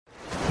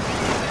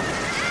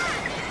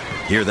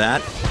Hear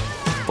that?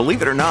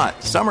 Believe it or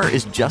not, summer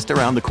is just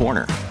around the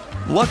corner.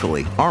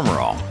 Luckily, Armor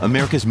All,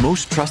 America's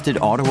most trusted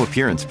auto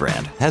appearance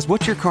brand, has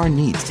what your car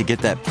needs to get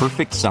that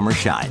perfect summer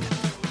shine.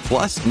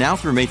 Plus, now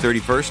through May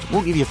 31st,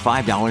 we'll give you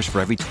 $5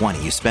 for every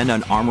 $20 you spend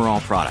on Armor All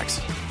products.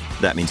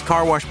 That means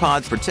car wash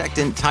pods,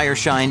 protectant, tire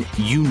shine,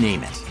 you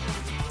name it.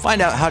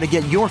 Find out how to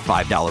get your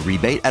 $5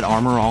 rebate at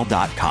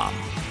armorall.com.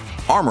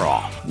 Armor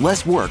All,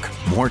 less work,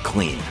 more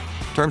clean.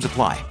 Terms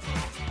apply.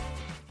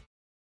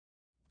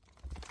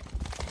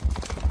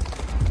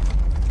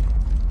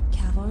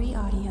 Cavalry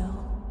Audio.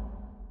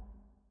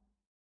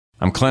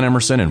 I'm Clint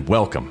Emerson, and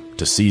welcome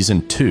to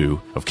Season 2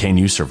 of Can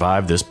You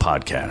Survive This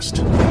Podcast,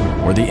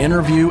 where the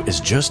interview is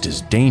just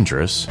as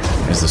dangerous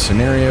as the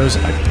scenarios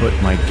I put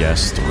my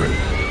guests through.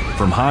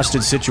 From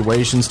hostage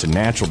situations to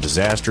natural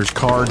disasters,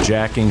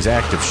 carjackings,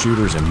 active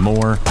shooters, and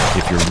more,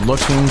 if you're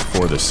looking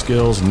for the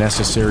skills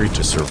necessary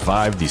to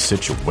survive these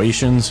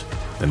situations,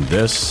 then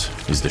this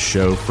is the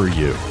show for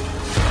you.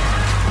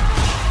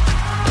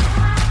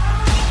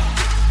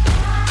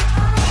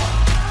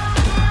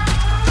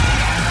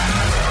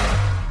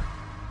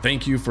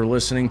 Thank you for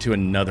listening to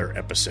another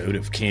episode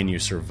of Can You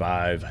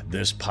Survive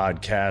This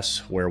Podcast,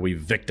 where we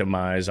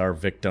victimize our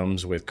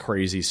victims with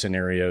crazy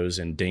scenarios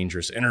and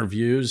dangerous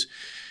interviews.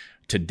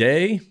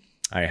 Today,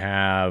 I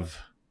have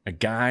a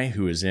guy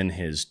who is in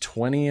his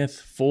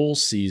 20th full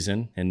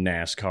season in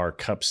NASCAR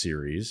Cup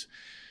Series,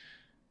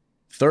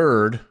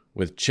 third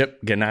with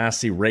Chip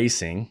Ganassi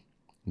Racing,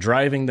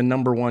 driving the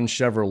number one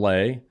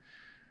Chevrolet,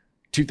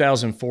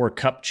 2004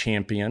 Cup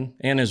champion,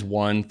 and has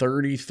won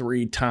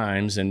 33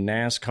 times in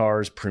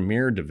NASCAR's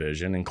Premier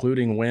Division,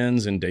 including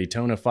wins in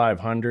Daytona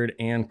 500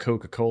 and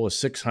Coca-Cola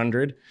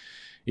 600.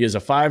 He is a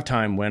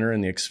 5-time winner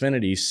in the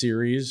Xfinity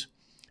Series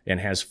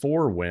and has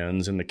 4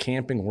 wins in the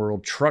Camping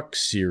World Truck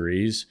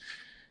Series.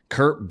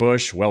 Kurt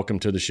Busch, welcome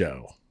to the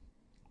show.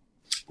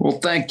 Well,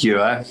 thank you.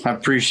 I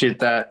appreciate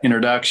that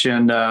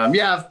introduction.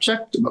 I've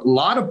checked a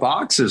lot of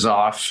boxes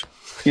off,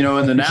 in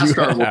the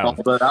NASCAR world,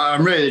 but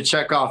I'm ready to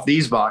check off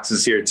these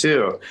boxes here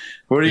too.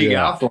 What do you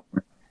got for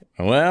me?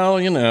 Well,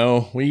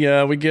 we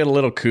get a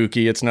little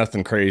kooky. It's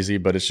nothing crazy,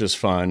 but it's just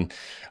fun.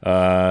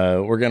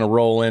 We're going to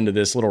roll into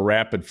this little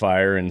rapid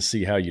fire and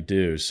see how you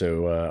do.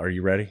 So are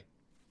you ready?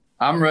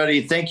 I'm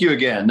ready. Thank you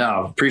again.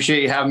 No,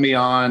 appreciate you having me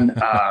on.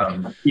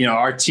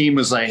 Our team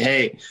was like,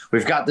 hey,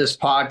 we've got this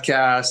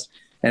podcast.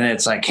 And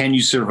it's like, can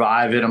you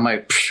survive it? I'm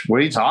like,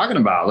 what are you talking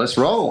about? Let's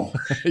roll.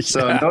 Yeah.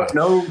 So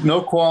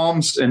no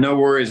qualms and no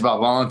worries about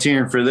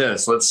volunteering for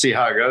this. Let's see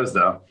how it goes,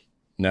 though.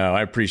 No,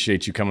 I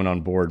appreciate you coming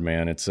on board,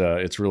 man. It's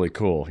really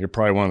cool. You're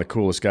probably one of the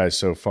coolest guys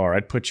so far.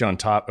 I'd put you on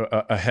top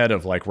ahead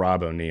of like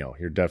Rob O'Neill.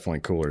 You're definitely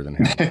cooler than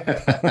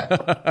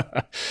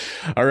him.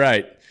 All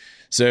right.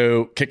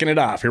 So kicking it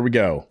off. Here we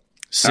go.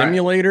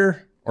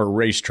 Simulator or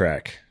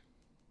racetrack?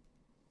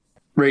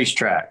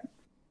 Racetrack.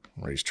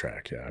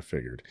 Racetrack. Yeah, I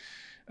figured.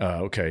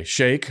 Okay.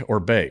 Shake or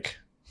bake?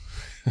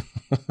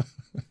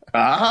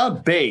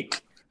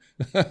 Bake.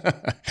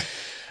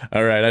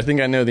 All right. I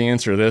think I know the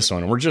answer to this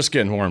one. We're just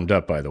getting warmed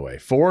up, by the way.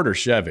 Ford or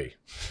Chevy?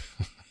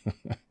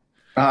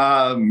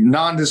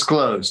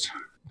 Non-disclosed.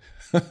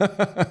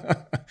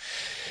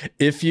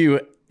 If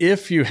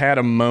you had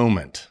a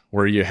moment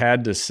where you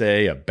had to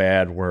say a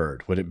bad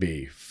word, would it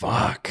be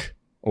fuck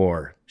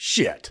or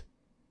shit?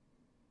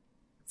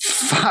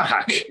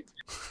 Fuck.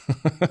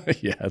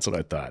 Yeah, that's what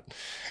I thought.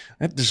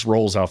 That just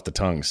rolls off the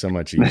tongue so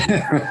much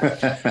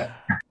easier.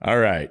 All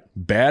right.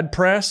 Bad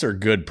press or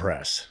good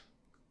press?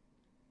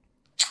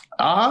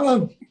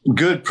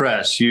 Good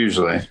press,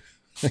 usually.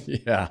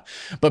 Yeah.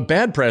 But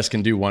bad press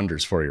can do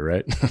wonders for you,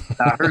 right?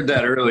 I heard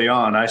that early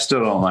on. I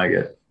still don't like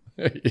it.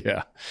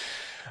 Yeah.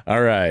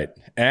 All right.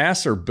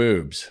 Ass or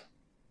boobs?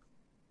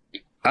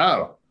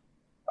 Oh.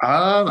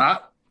 I'm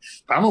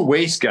a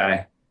waist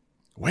guy.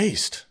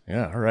 Waist.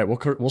 Yeah. All right.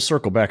 We'll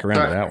circle back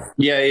around to that one.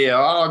 Yeah.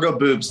 I'll go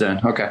boobs then.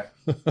 Okay.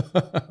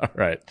 All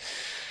right.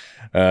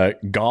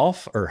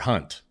 Golf or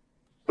hunt?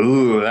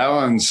 Ooh, that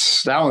one's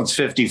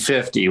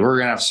 50-50. We're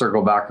going to have to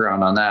circle back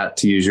around on that,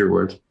 to use your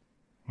word.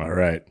 All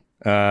right.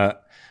 A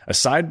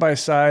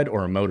side-by-side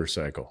or a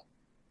motorcycle?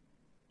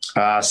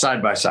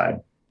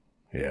 Side-by-side.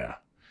 Yeah.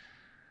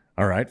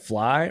 All right.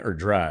 Fly or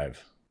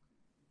drive?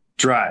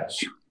 Drive.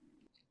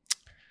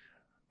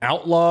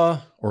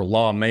 Outlaw or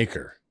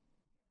lawmaker?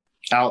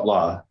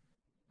 Outlaw.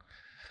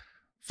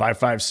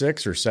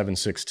 556 or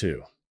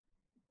 762?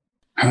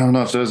 I don't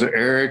know if those are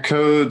area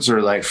codes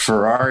or like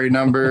Ferrari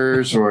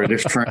numbers or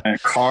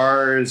different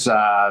cars.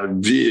 No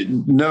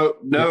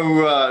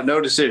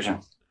decision.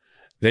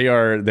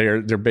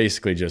 They're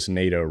basically just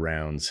NATO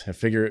rounds. I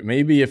figure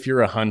maybe if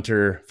you're a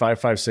hunter,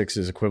 556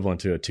 is equivalent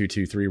to a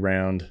 223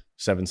 round,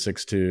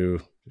 762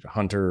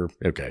 hunter.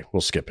 Okay,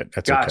 we'll skip it.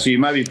 That's gotcha. Okay. You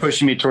might be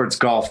pushing me towards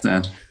golf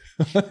then.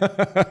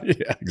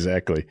 Yeah,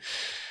 exactly.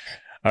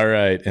 All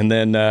right, and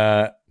then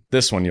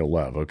this one you'll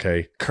love.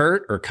 Okay,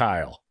 Kurt or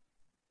Kyle?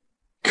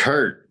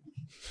 Kurt.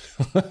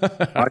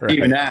 I'll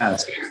even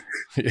ask.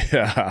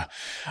 Yeah.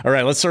 All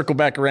right. Let's circle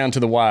back around to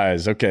the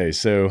whys. Okay.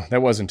 So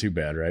that wasn't too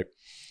bad, right?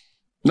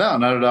 No,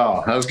 not at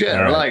all. That was good.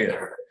 I like it.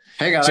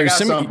 Hang on, I got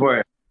something for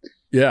you.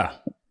 Yeah.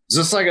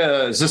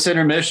 Is this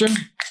intermission?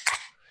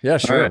 Yeah,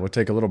 sure. Right. We'll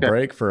take a little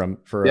break for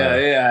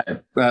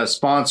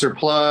sponsor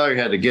plug.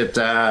 Had to get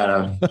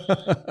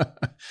that.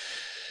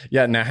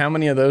 Yeah. Now, how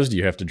many of those do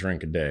you have to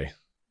drink a day?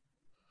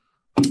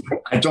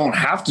 I don't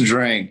have to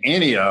drink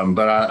any of them,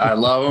 but I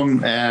love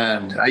them,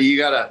 and you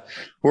got to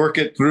work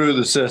it through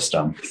the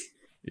system.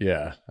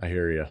 Yeah, I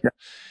hear you.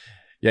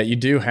 Yeah, you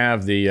do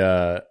have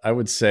the, I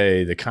would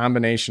say the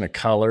combination of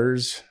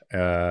colors.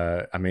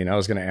 I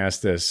was going to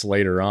ask this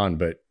later on,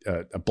 but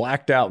a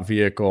blacked out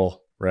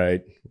vehicle,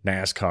 right?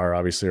 NASCAR,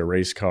 obviously a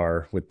race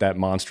car with that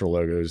monster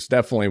logo is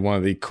definitely one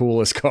of the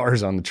coolest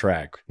cars on the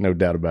track. No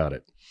doubt about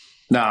it.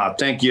 No,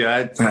 thank you.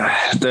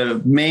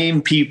 The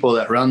main people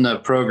that run the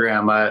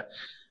program are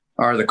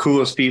the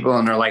coolest people,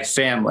 and they're like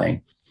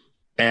family.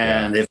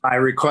 And if I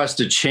request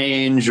a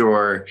change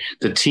or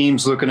the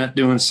team's looking at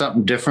doing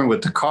something different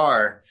with the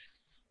car,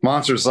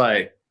 Monster's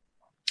like,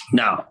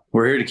 no,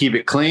 we're here to keep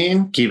it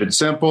clean, keep it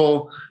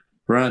simple,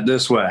 run it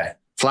this way.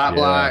 Flat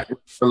black,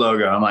 the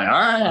logo. I'm like, all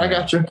right, I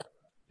got you.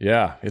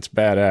 Yeah, it's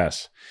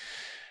badass.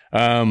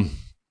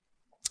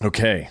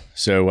 Okay,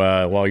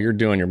 so while you're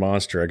doing your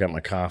Monster, I got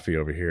my coffee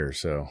over here.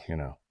 So,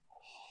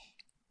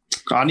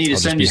 I need to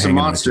send you some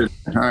Monster.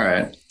 All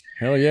right.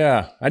 Hell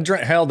yeah.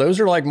 Those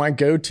are like my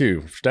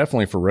go-to,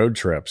 definitely for road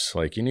trips.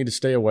 Like, you need to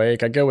stay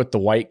awake. I go with the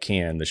white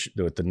can,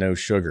 with the no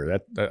sugar.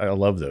 I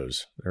love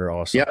those. They're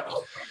awesome. Yep.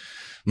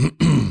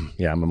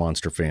 Yeah, I'm a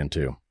Monster fan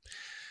too.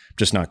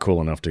 Just not cool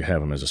enough to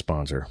have them as a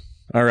sponsor.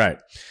 All right.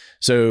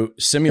 So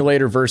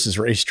simulator versus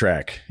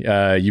racetrack.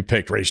 You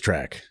picked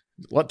racetrack.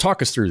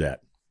 Talk us through that.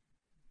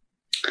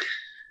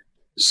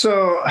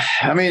 So,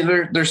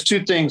 there's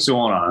two things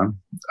going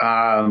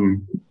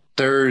on.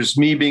 There's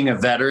me being a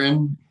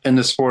veteran in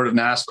the sport of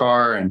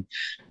NASCAR and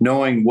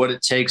knowing what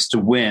it takes to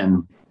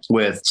win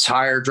with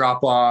tire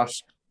drop off,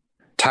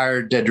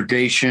 tire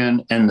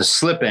degradation, and the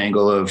slip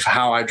angle of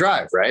how I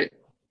drive, right?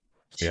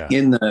 Yeah.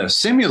 In the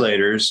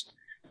simulators,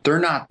 they're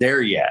not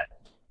there yet.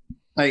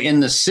 Like in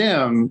the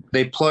sim,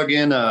 they plug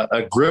in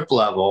a grip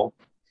level,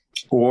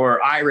 or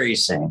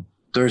iRacing.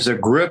 There's a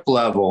grip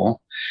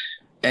level,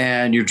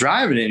 and you're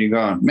driving it and you're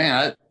going,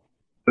 man,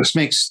 this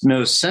makes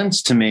no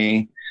sense to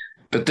me.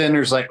 But then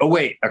there's like, oh,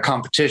 wait, a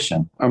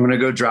competition. I'm going to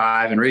go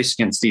drive and race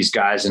against these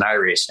guys in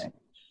iRacing.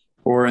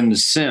 Or in the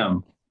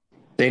sim,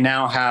 they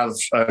now have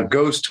a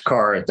ghost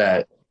car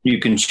that you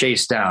can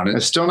chase down. And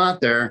it's still not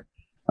there.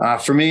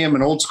 For me, I'm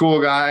an old school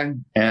guy,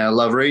 and I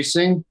love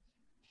racing.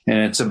 And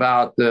it's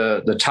about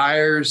the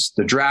tires,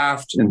 the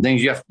draft, and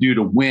things you have to do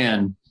to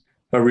win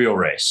a real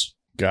race.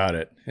 Got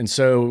it. And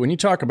so when you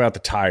talk about the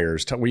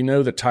tires, we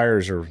know that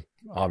tires are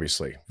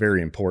obviously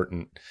very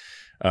important.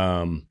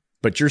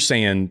 But you're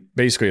saying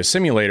basically a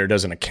simulator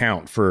doesn't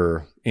account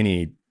for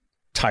any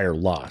tire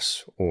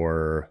loss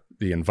or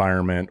the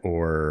environment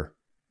or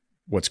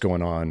what's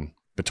going on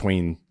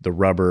between the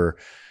rubber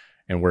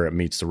and where it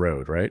meets the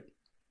road, right?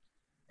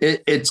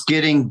 It's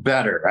getting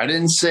better. I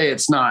didn't say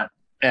it's not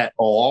at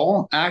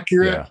all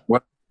accurate. Yeah.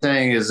 What I'm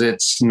saying is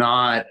it's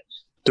not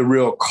the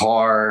real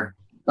car.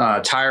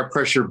 Tire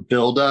pressure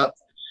buildup,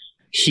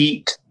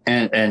 heat,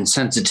 and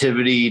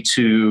sensitivity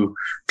to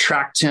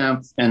track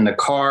temp and the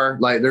car.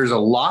 Like, there's a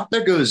lot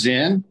that goes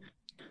in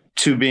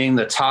to being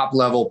the top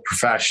level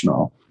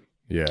professional.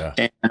 Yeah.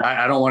 And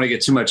I don't want to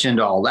get too much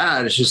into all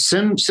that. It's just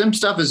sim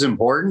stuff is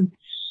important,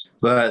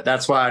 but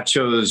that's why I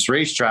chose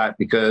racetrack,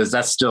 because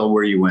that's still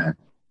where you win.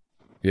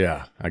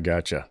 Yeah, I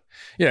gotcha.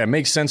 Yeah, it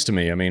makes sense to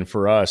me. I mean,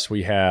 for us,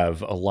 we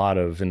have a lot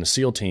of, in the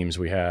SEAL teams,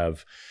 we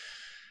have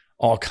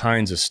all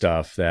kinds of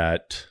stuff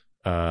that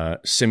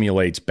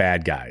simulates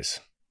bad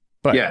guys.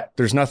 But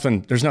there's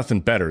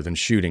nothing better than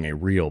shooting a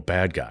real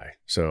bad guy.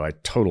 So I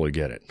totally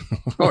get it.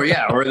 Oh,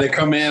 yeah. Or they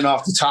come in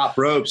off the top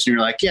ropes and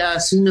you're like, yeah,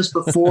 I've seen this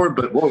before,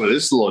 but whoa,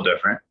 this is a little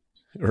different.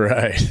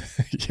 Right.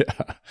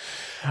 Yeah.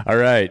 All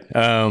right.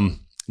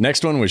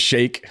 Next one was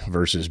shake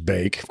versus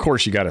bake. Of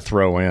course, you got to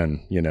throw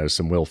in,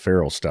 some Will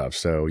Ferrell stuff.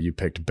 So you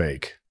picked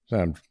bake.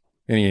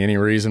 Any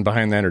reason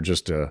behind that, or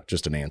just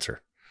an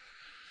answer?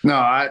 No,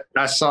 I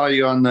saw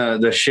you on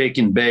the shake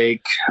and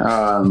bake.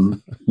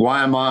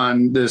 Why I'm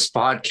on this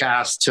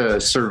podcast to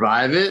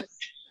survive it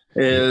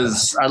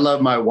is I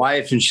love my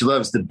wife and she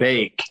loves to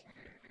bake.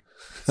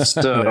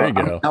 So there you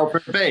go. Help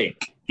her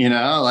bake,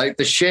 like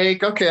the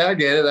shake. Okay, I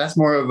get it. That's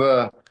more of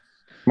a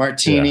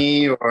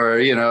martini or,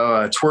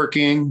 a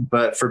twerking.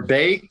 But for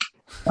bake,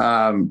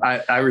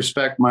 I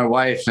respect my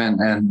wife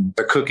and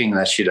the cooking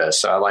that she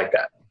does. So I like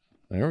that.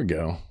 There we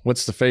go.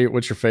 What's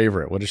your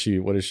favorite?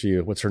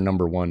 What's her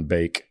number one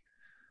bake?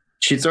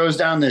 She throws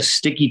down this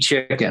sticky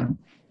chicken,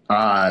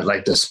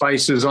 like the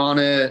spices on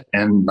it.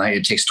 And like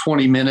it takes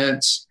 20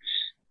 minutes.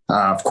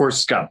 Of course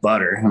it's got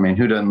butter. I mean,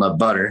 who doesn't love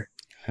butter?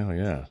 Hell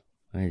yeah.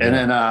 And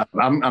then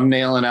I'm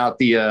nailing out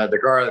the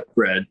garlic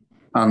bread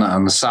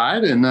on the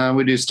side, and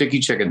we do sticky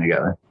chicken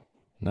together.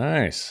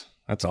 Nice.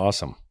 That's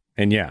awesome.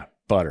 And yeah,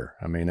 butter.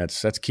 I mean,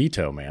 that's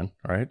keto, man.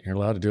 Right? You're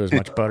allowed to do as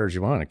much butter as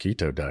you want on a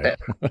keto diet.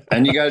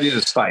 And you got to do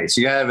the spice.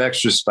 You got to have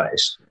extra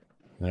spice.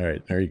 All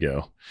right. There you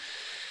go.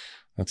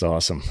 That's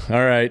awesome.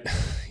 All right.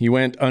 You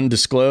went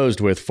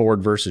undisclosed with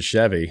Ford versus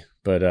Chevy,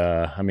 but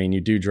I mean, you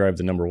do drive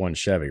the number one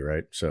Chevy,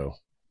 right? So,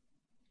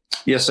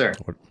 yes, sir.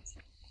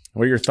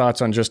 What are your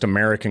thoughts on just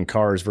American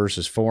cars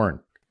versus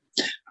foreign?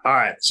 All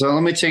right. So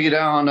let me take you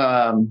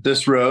down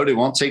this road. It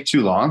won't take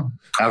too long.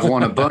 I've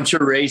won a bunch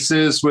of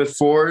races with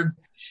Ford.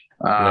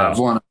 I've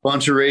won a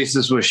bunch of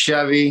races with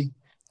Chevy.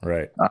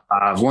 Right.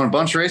 I've won a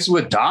bunch of races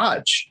with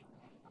Dodge,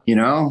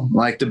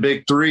 like the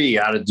big three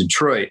out of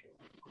Detroit.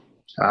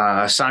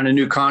 I signed a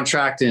new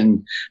contract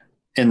in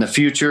the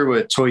future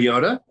with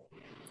Toyota.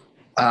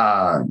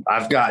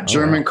 I've got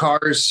German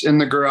cars in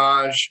the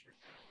garage.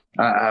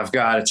 I've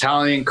got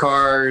Italian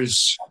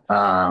cars.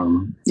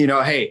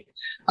 Hey,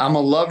 I'm a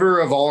lover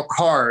of all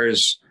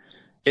cars.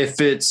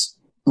 If it's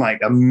like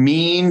a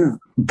mean,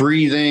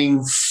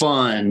 breathing,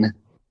 fun,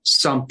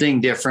 something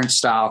different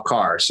style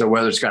car. So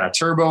whether it's got a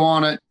turbo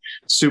on it,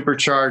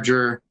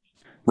 supercharger,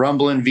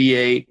 rumbling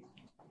V8.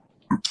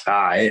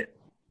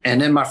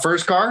 And then my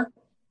first car,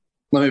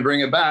 let me bring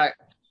it back.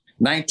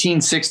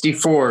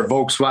 1964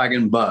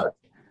 Volkswagen Bug,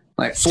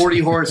 like 40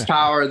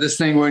 horsepower. This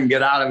thing wouldn't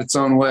get out of its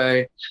own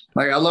way.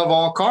 Like, I love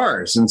all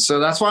cars. And so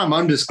that's why I'm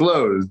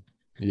undisclosed.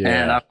 Yeah.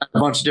 And I've had a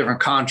bunch of different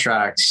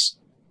contracts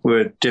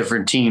with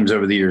different teams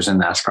over the years in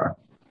NASCAR.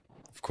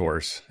 Of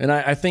course. And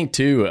I think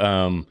too,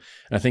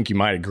 I think you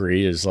might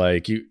agree, is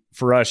like,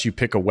 for us, you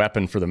pick a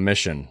weapon for the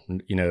mission.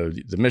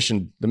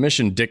 The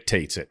mission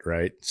dictates it,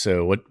 right?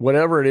 So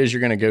whatever it is you're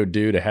going to go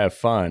do to have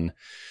fun,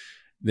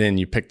 then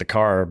you pick the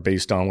car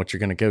based on what you're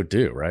going to go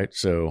do, right?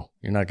 So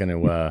you're not going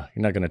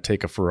to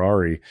take a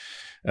Ferrari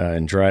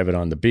and drive it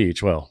on the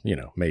beach. Well,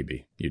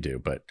 maybe you do,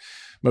 but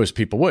most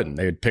people wouldn't.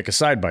 They would pick a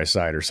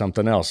side-by-side or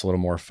something else a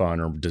little more fun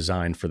or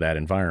designed for that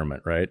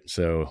environment, right?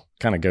 So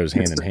kind of goes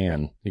hand in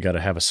hand. You got to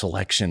have a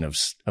selection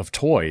of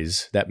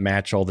toys that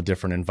match all the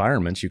different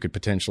environments you could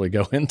potentially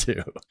go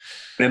into.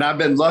 And I've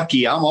been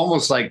lucky. I'm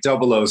almost like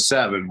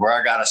 007, where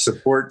I got a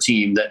support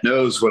team that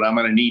knows what I'm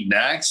going to need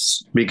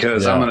next,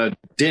 because I'm going to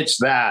ditch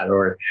that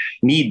or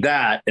need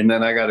that, and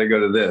then I got to go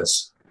to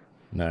this.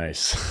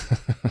 Nice.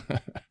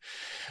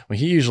 Well,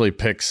 he usually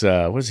picks,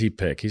 what does he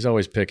pick? He's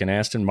always picking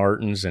Aston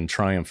Martins and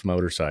Triumph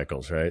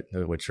motorcycles, right?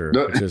 Which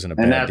isn't a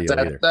bad deal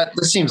either.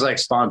 This seems like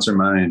sponsor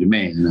money to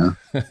me,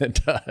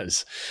 It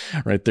does.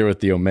 Right there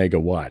with the Omega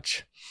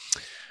watch.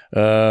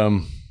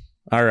 All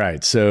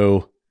right.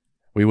 So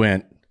we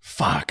went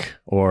fuck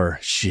or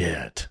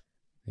shit.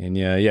 And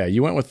yeah,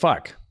 you went with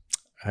fuck.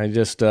 I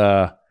just,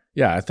 I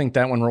think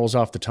that one rolls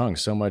off the tongue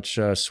so much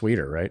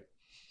sweeter, right?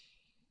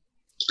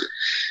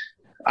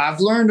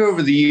 I've learned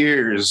over the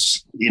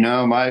years,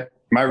 my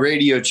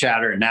radio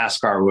chatter at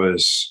NASCAR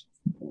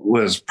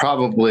was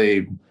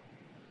probably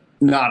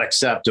not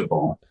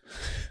acceptable,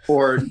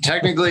 or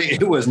technically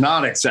it was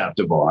not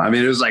acceptable. I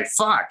mean, it was like,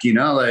 fuck,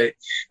 like,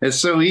 it's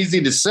so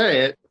easy to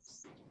say it.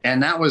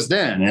 And that was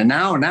then, and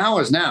now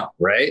is now.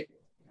 Right.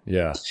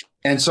 Yeah.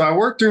 And so I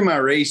work through my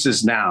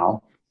races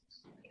now.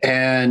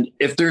 And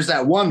if there's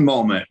that one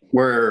moment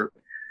where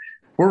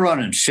we're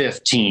running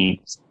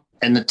 15th,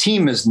 and the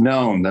team has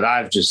known that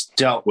I've just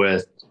dealt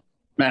with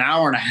an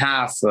hour and a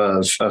half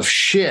of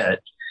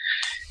shit,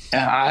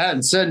 and I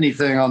hadn't said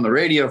anything on the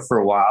radio for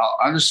a while,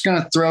 I'm just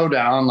going to throw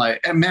down like,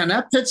 hey, man,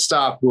 that pit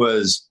stop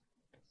was,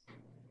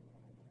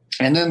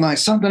 and then like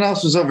something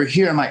else was over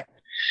here. I'm like,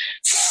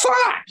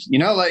 fuck,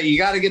 like you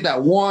got to get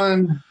that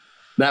one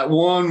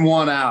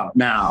out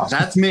now.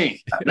 That's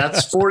me.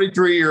 That's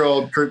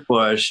 43-year-old Kurt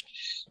Busch.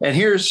 And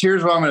here's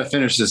where I'm going to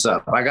finish this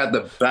up. I got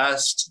the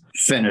best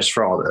finish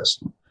for all this.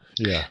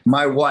 Yeah.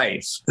 My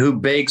wife, who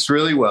bakes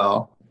really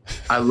well,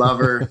 I love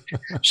her.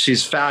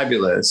 She's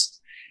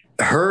fabulous.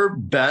 Her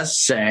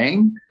best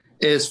saying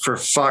is "for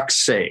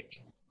fuck's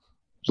sake."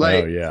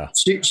 Like,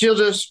 she'll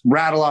just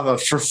rattle off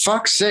of "for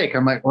fuck's sake."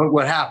 I'm like,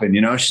 what happened?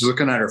 She's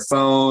looking at her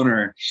phone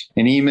or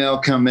an email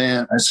come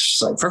in. It's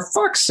just like, "for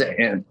fuck's sake."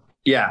 And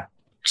yeah.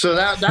 So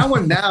that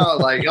one now,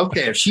 like,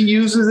 okay, if she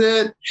uses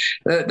it,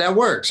 that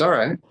works. All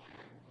right.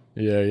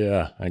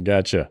 Yeah, I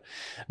gotcha.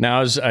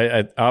 Now,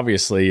 I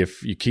obviously,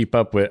 if you keep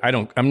up with,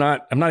 I'm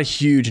not a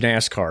huge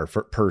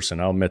NASCAR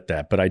person. I'll admit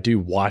that, but I do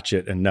watch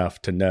it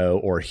enough to know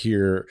or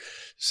hear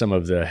some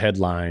of the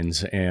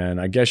headlines. And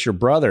I guess your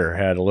brother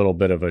had a little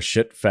bit of a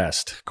shit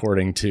fest,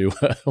 according to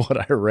what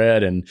I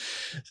read, and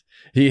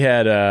he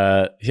had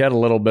a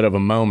little bit of a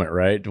moment,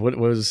 right? What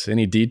was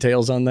any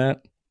details on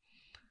that?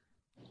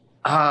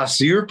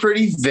 So you're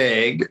pretty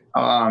vague.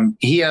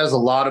 He has a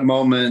lot of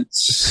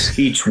moments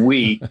each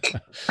week.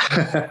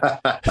 All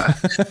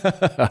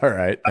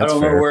right. I don't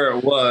know where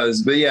it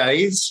was, but yeah,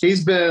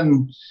 he's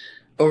been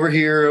over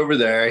here, over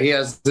there. He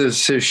has his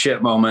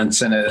shit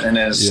moments and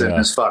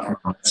his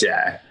fuck moments.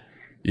 Yeah.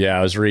 Yeah.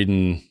 I was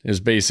reading, it was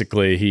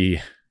basically,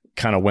 he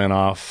kind of went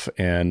off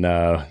and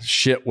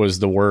shit was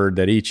the word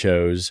that he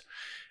chose.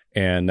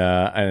 And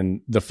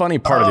the funny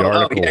part of the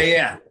article.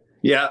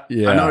 Yeah, I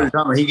know what you're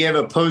talking about. He gave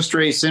a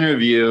post-race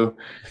interview.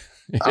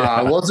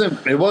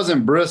 It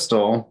wasn't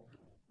Bristol.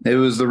 It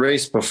was the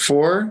race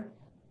before.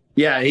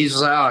 Yeah, he's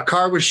like,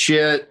 car was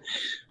shit.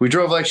 We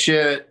drove like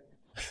shit.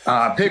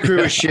 Pit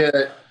crew was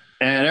shit.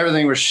 and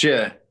everything was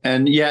shit.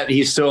 And yet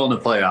he's still in the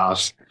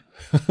playoffs.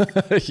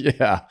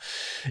 Yeah.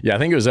 I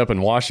think it was up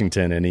in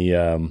Washington, and he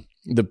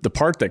the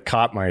part that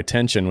caught my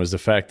attention was the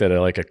fact that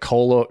like a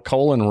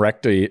colon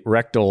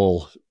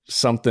rectal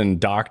something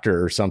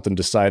doctor or something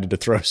decided to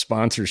throw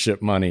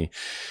sponsorship money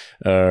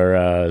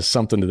or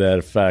something to that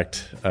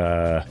effect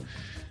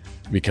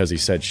because he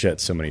said shit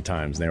so many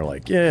times. And they were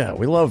like, yeah,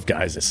 we love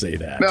guys that say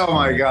that. Oh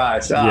my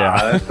gosh.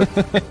 Yeah.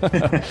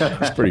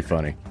 It's pretty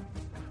funny.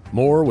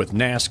 More with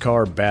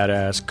NASCAR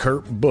badass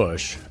Kurt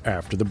Busch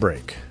after the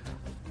break.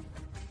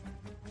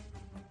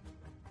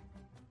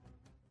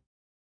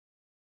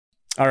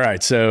 All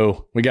right,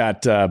 so we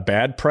got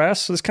bad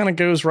press. This kind of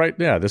goes right.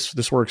 Yeah,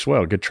 this works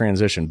well. Good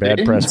transition.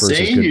 Bad press versus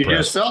good you press. You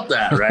just felt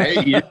that,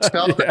 right? You just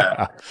felt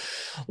that.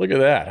 Look at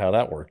that, how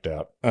that worked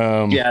out.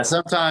 Yeah,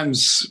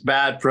 sometimes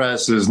bad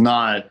press is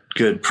not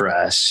good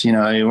press. You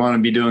want to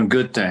be doing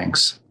good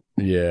things.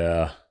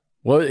 Yeah.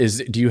 Well,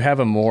 do you have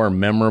a more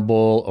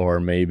memorable or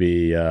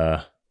maybe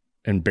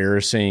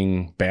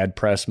embarrassing bad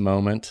press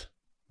moment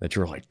that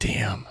you're like,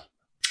 damn?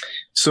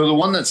 So the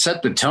one that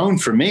set the tone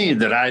for me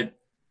that I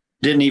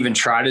didn't even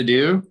try to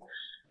do.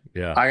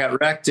 Yeah. I got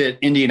wrecked at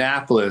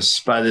Indianapolis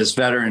by this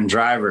veteran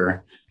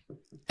driver,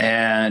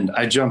 and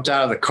I jumped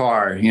out of the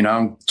car.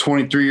 I'm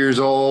 23 years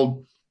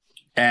old,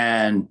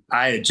 and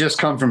I had just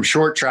come from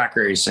short track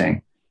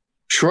racing.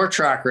 Short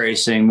track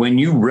racing, when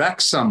you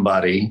wreck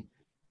somebody,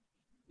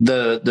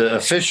 the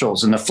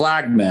officials and the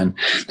flagmen,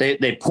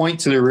 they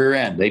point to the rear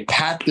end. They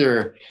pat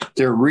their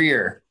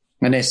rear,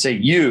 and they say,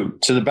 you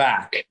to the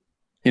back.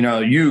 You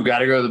got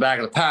to go to the back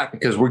of the pack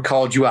because we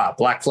called you out.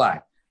 Black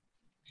flag.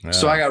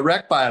 So I got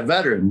wrecked by a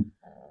veteran,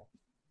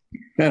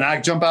 and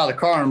I jump out of the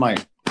car and I'm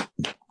like,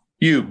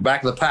 you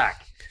back of the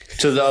pack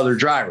to the other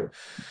driver.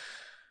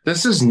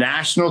 This is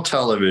national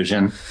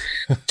television,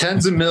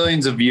 tens of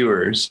millions of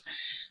viewers.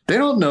 They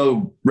don't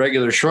know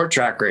regular short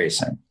track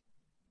racing.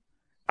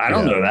 I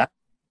don't know that.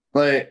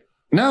 Like,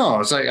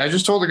 no, it's like, I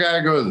just told the guy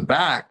to go to the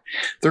back.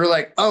 They're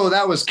like, oh,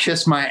 that was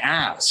kiss my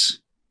ass.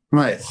 I'm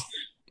like,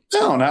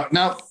 no,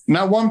 not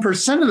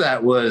 1% of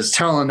that was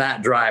telling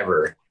that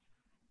driver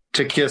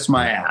to kiss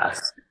my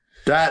ass.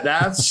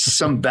 That's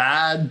some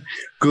bad,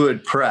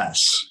 good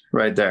press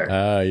right there.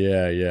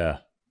 Yeah.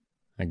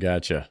 I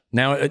gotcha.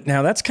 Now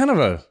that's kind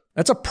of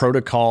that's a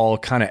protocol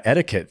kind of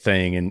etiquette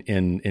thing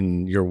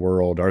in your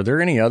world. Are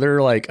there any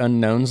other like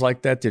unknowns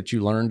like that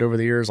you learned over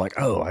the years? Like,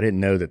 oh, I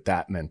didn't know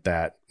that meant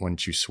that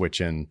once you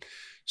switch in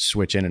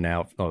and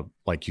out,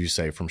 like you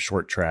say, from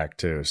short track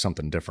to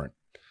something different.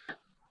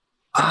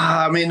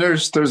 I mean,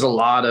 there's a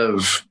lot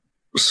of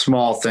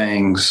small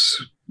things.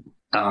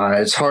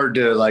 It's hard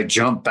to like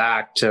jump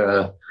back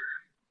to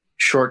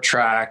short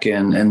track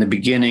and the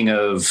beginning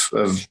of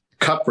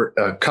cup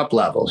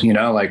levels,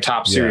 like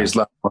top series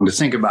level, to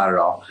think about it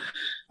all.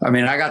 I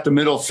mean, I got the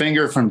middle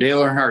finger from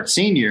Dale Earnhardt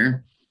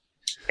Sr.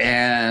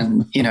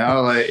 and,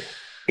 like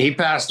he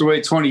passed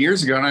away 20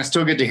 years ago and I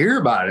still get to hear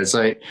about it. It's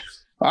like,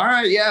 all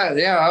right.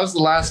 Yeah. I was the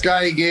last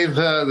guy he gave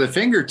the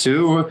finger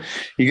to.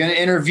 You're going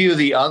to interview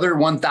the other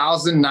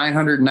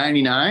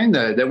 1,999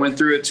 that went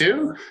through it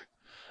too.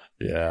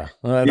 Yeah.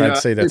 Well, I'd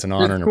say that's an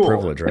honor and a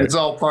privilege, right? It's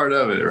all part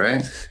of it,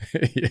 right?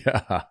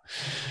 Yeah.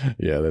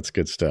 That's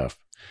good stuff.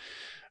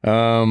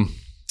 All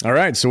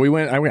right. So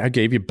I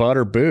gave you butt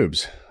or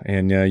boobs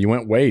and you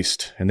went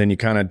waist and then you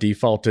kind of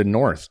defaulted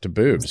north to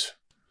boobs.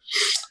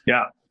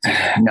 Yeah.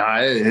 No,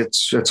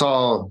 it's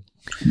all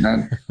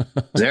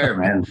there,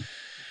 man.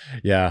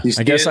 Yeah.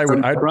 I guess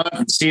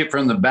I'd see it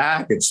from the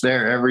back. It's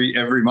there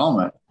every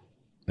moment.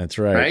 That's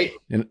right. Right.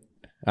 And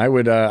I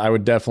would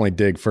definitely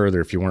dig further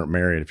if you weren't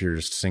married, if you're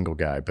just a single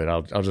guy, but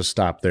I'll just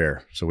stop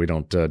there so we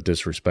don't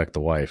disrespect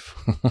the wife.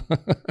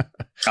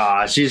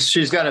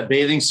 She's got a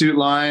bathing suit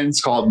line.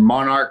 It's called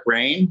Monarch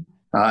Rain.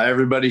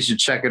 Everybody should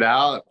check it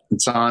out.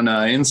 It's on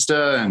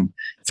Insta and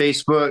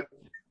Facebook.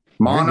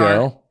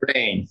 Monarch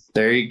Rain.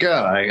 There you go.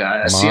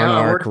 I see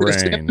how it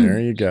works. Rain. There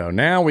you go.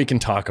 Now we can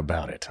talk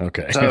about it.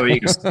 Okay. So you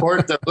can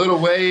support the little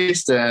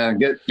waist and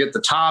get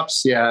the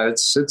tops. Yeah,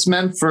 it's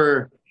meant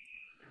for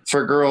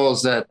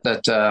girls that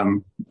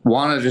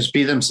want to just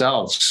be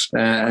themselves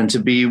and to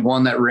be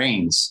one that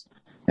reigns.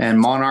 And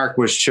Monarch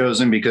was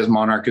chosen because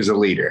Monarch is a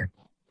leader.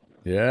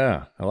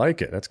 Yeah, I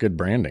like it. That's good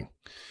branding.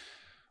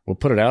 We'll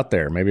put it out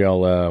there. Maybe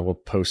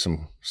we'll post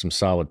some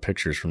solid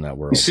pictures from that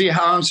world. You see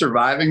how I'm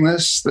surviving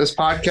this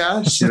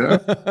podcast?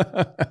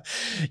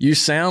 You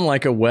sound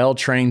like a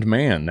well-trained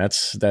man.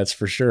 That's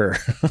for sure.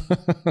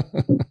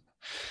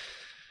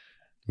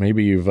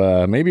 Maybe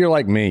you're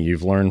like me.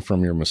 You've learned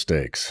from your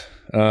mistakes.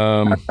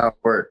 That's how it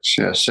works.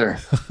 Yeah, sure.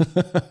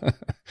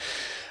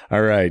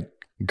 All right.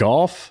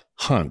 Golf,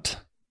 hunt.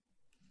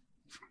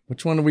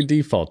 Which one do we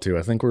default to?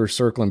 I think we were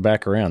circling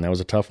back around. That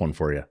was a tough one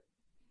for you.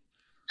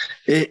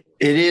 It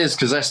is,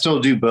 because I still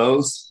do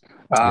both.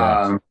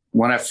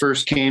 When I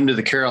first came to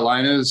the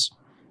Carolinas,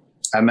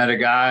 I met a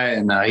guy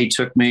and he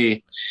took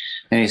me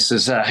and he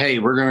says, hey,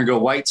 we're going to go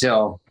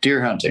whitetail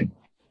deer hunting.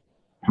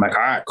 I'm like,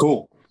 all right,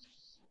 cool.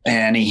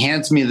 And he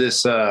hands me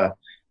this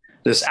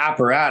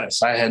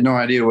apparatus. I had no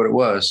idea what it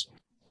was.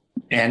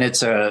 and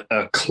it's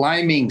a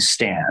climbing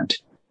stand.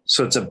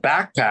 So it's a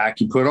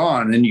backpack you put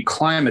on and you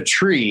climb a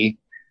tree.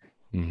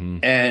 Mm-hmm.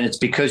 And it's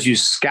because you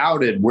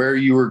scouted where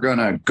you were going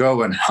to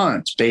go and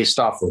hunt based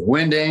off of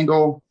wind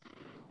angle,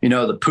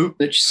 the poop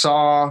that you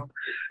saw,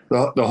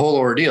 the whole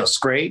ordeal,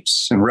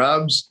 scrapes and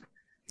rubs.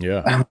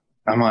 Yeah.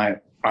 I'm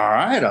like, all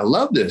right, I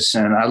love this.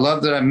 And I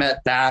love that I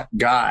met that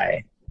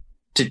guy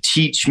to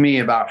teach me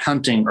about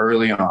hunting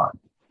early on.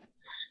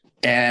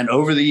 And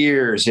over the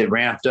years, it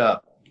ramped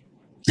up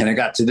and it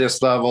got to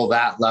this level,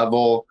 that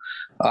level.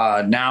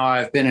 Now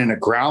I've been in a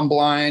ground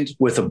blind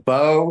with a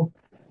bow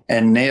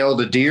and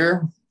nailed a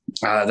deer.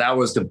 That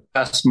was the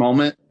best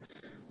moment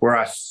where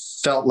I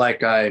felt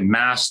like I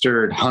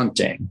mastered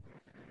hunting.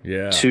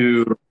 Yeah.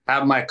 To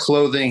have my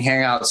clothing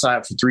hang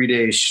outside for 3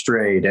 days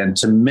straight and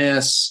to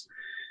miss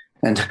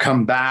and to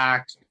come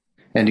back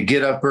and to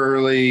get up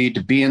early,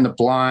 to be in the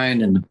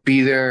blind and to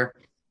be there.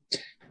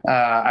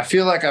 I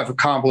feel like I've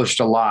accomplished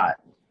a lot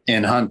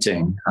in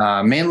hunting,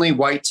 mainly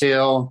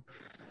whitetail.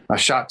 I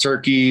shot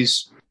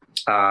turkeys.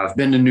 I've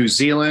been to New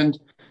Zealand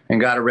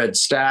and got a red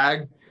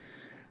stag.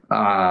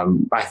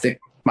 I think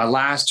my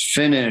last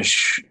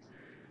finish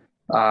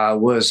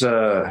was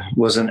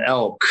an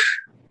elk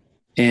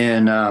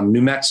in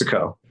New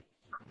Mexico.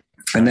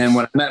 And then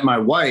when I met my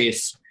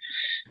wife,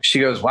 she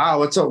goes, wow,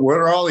 what's up? What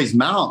are all these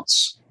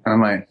mounts?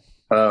 I'm like,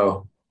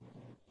 oh,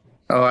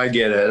 I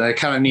get it. I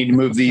kind of need to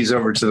move these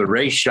over to the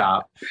race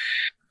shop.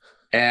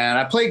 And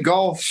I played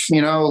golf,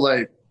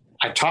 like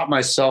I taught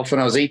myself when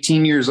I was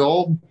 18 years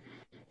old.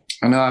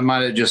 I know I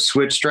might have just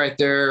switched right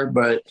there,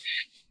 but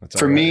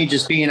for me,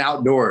 just being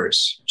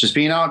outdoors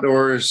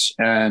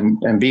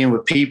and being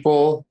with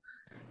people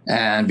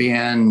and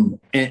being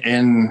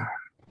in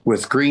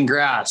with green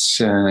grass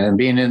and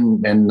being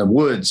in the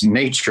woods and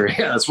nature.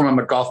 Yeah, that's where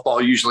my golf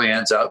ball usually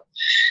ends up,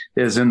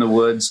 is in the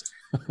woods.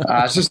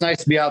 It's just nice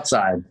to be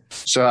outside.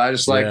 So I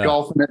just like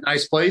golfing at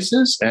nice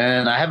places,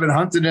 and I haven't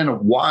hunted in a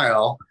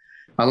while.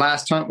 My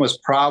last hunt was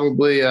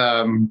probably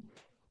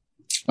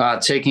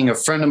taking a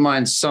friend of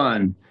mine's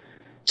son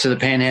to the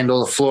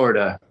panhandle of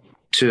Florida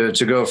to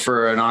go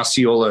for an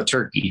Osceola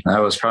turkey. That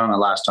was probably my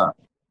last hunt.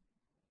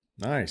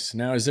 Nice.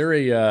 Now, is there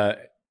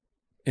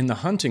in the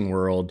hunting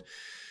world,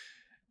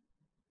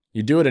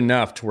 you do it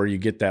enough to where you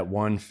get that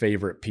one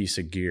favorite piece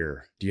of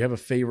gear? Do you have a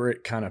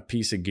favorite kind of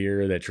piece of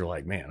gear that you're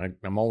like, man,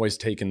 I'm always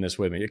taking this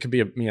with me? It could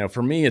be,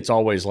 for me, it's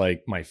always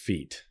like my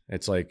feet.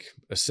 It's like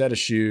a set of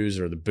shoes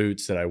or the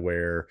boots that I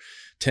wear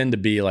tend to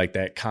be like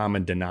that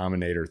common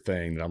denominator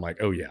thing that I'm like,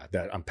 oh yeah,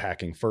 that I'm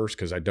packing first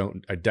because I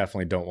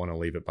definitely don't want to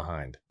leave it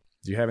behind.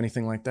 Do you have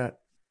anything like that?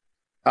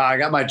 I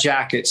got my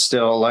jacket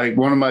still. Like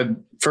one of my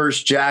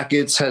first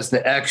jackets has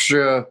the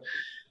extra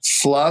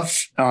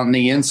fluff on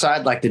the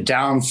inside, like the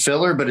down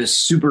filler, but it's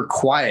super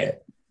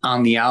quiet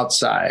on the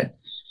outside.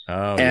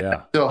 Oh, and yeah.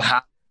 I still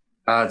have,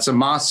 it's a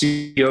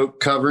mossy oak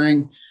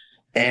covering.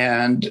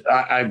 And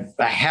I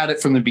had it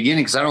from the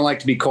beginning because I don't like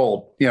to be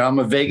cold. I'm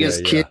a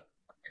Vegas kid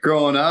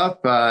growing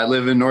up. I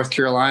live in North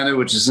Carolina,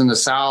 which is in the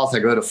South. I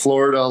go to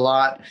Florida a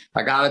lot.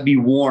 I got to be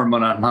warm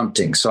when I'm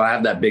hunting. So I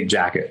have that big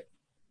jacket.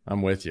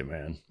 I'm with you,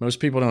 man. Most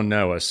people don't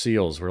know us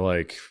SEALs. We're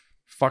like,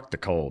 fuck the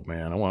cold,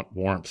 man. I want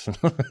warmth.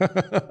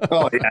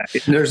 Oh, yeah.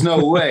 There's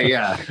no way.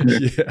 Yeah.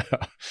 Yeah.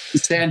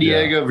 San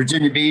Diego,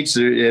 Virginia Beach,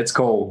 it's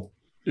cold.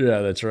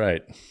 Yeah, that's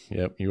right.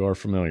 Yep. You are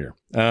familiar.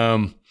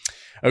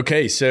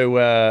 Okay. So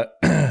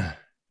that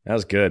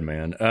was good,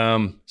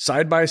 man.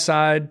 Side by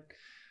side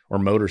or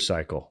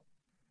motorcycle?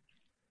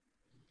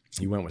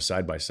 You went with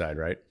side by side,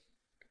 right?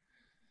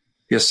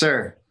 Yes,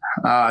 sir.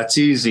 It's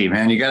easy,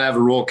 man. You got to have a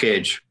roll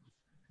cage.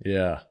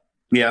 Yeah.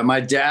 Yeah. My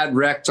dad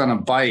wrecked on a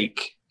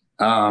bike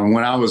when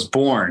I was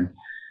born.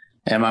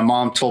 And my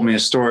mom told me a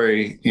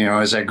story,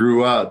 as I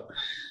grew up.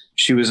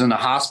 She was in the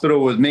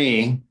hospital with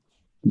me,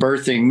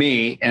 birthing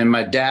me, and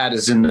my dad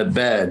is in the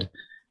bed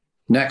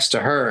next to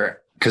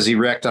her because he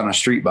wrecked on a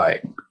street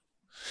bike.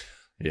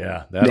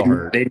 Yeah, that'll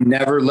hurt. They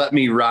never let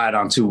me ride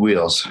on two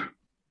wheels.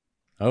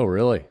 Oh,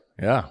 really?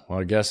 Yeah. Well,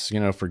 I guess,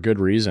 for good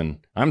reason.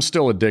 I'm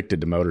still addicted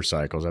to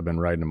motorcycles. I've been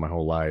riding them my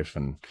whole life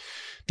and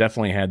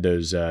definitely had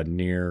those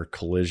near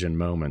collision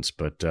moments.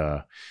 But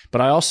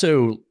I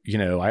also,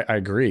 I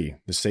agree.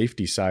 The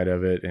safety side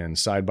of it and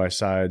side by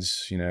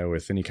sides,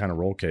 with any kind of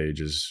roll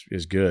cage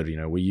is good.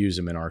 We use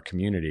them in our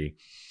community.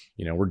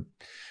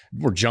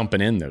 We're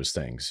jumping in those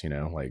things,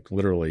 like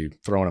literally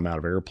throwing them out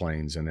of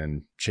airplanes and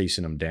then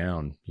chasing them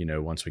down,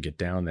 once we get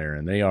down there.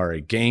 And they are a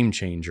game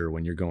changer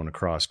when you're going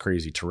across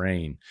crazy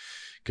terrain.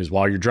 Because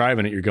while you're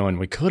driving it, you're going,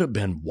 we could have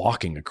been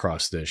walking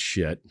across this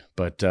shit,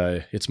 but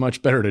it's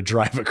much better to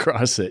drive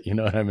across it. You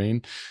know what I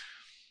mean?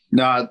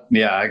 No,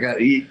 yeah.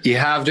 You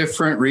have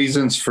different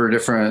reasons for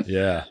different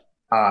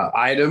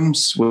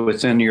items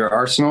within your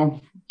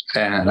arsenal.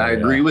 And I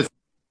agree with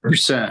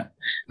 100%. And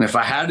if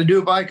I had to do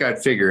a bike,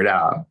 I'd figure it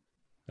out.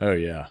 Oh,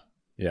 yeah.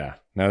 Yeah.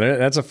 No,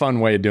 that's a fun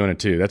way of doing it,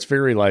 too. That's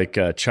very like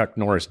Chuck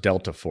Norris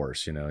Delta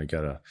Force. You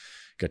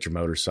got your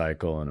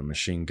motorcycle and a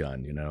machine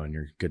gun, and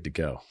you're good to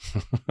go.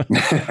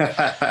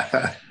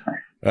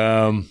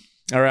 All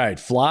right.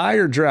 Fly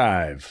or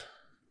drive?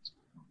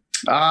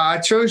 I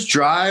chose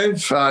drive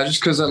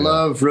just because I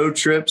love road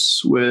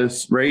trips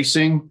with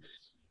racing.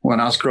 When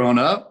I was growing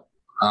up,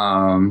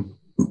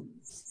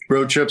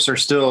 road trips are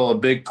still a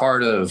big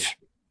part of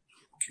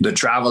the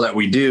travel that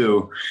we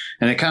do,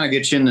 and it kind of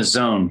gets you in the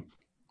zone.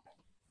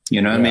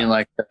 You know what I mean?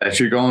 Like if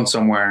you're going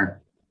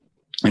somewhere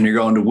and you're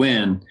going to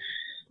win,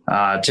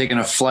 taking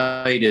a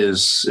flight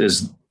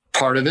is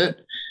part of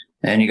it,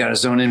 and you got to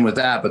zone in with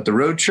that. But the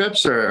road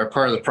trips are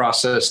part of the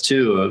process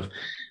too, of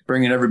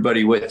bringing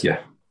everybody with you.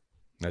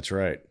 That's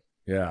right.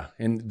 Yeah.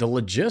 And the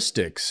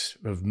logistics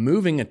of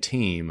moving a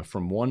team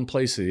from one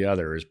place to the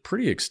other is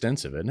pretty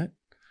extensive, isn't it?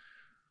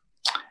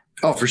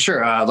 Oh, for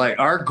sure. Like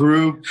our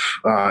group,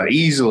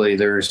 easily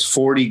there's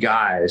 40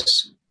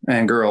 guys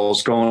and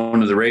girls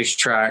going to the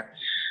racetrack.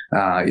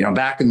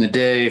 Back in the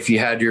day, if you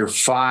had your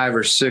 5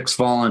 or 6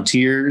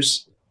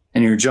 volunteers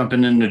and you're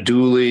jumping into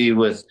dually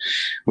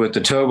with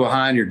the tow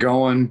behind, you're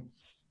going,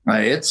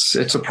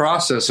 it's a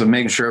process of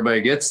making sure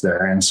everybody gets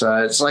there. And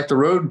so it's like the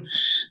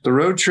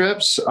road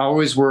trips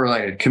always were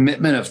like a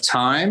commitment of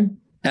time,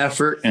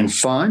 effort, and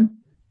fun.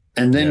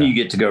 And then you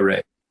get to go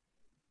race.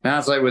 Now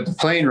it's like with the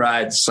plane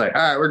rides, it's like,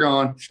 all right, we're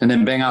going, and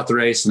then bang out the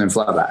race and then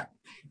fly back.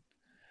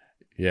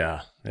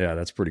 Yeah. Yeah.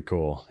 That's pretty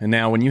cool. And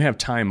now when you have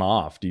time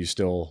off, do you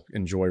still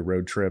enjoy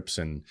road trips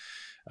and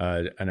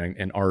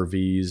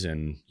RVs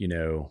and,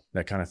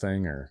 that kind of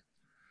thing, or?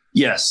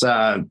 Yes.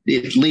 At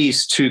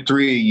least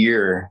 2-3 a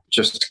year,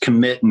 just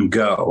commit and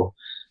go.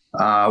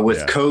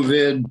 With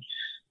COVID,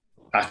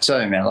 I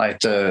tell you, man, like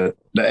the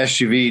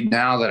SUV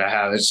now that I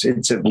have, it's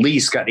at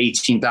least got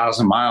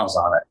 18,000 miles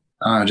on it.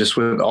 Just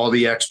with all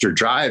the extra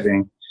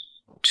driving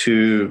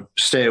to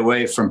stay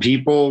away from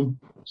people,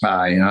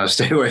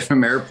 stay away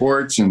from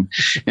airports and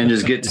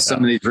just get to some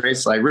of these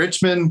races. Like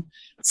Richmond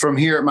from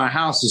here at my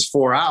house is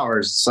 4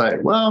 hours. It's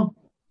like, well,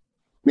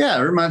 yeah,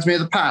 it reminds me of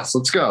the past.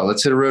 Let's go.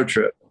 Let's hit a road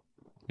trip.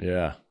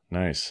 Yeah.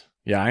 Nice.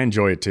 Yeah. I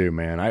enjoy it too,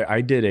 man.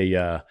 I did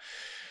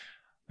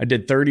I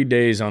did 30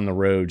 days on the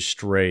road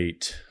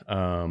straight,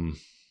 in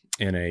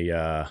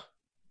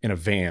a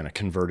van, a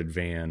converted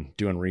van,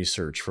 doing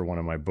research for one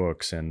of my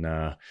books. And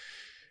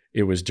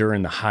it was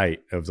during the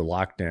height of the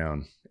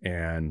lockdown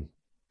and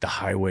the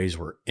highways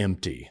were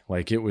empty.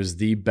 Like it was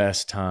the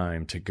best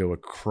time to go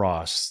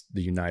across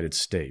the United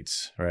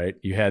States, right?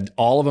 You had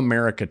all of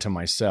America to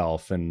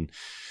myself, and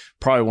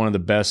probably one of the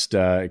best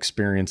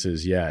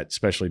experiences yet,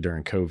 especially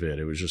during COVID.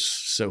 It was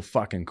just so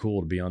fucking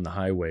cool to be on the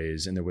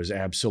highways, and there was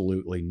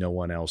absolutely no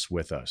one else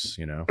with us,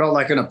 Felt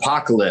like an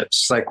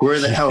apocalypse. Like, where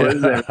the hell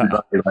is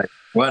everybody? Like,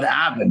 what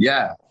happened?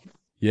 Yeah.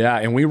 Yeah.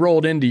 And we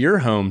rolled into your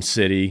home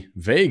city,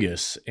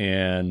 Vegas,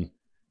 and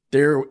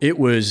it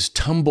was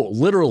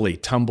literally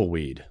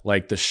tumbleweed.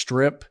 Like the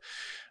strip,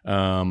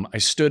 I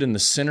stood in the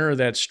center of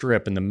that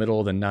strip in the middle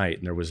of the night,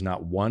 and there was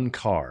not one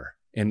car,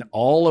 and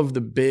all of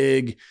the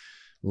big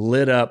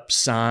lit up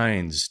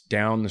signs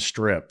down the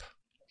strip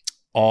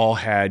all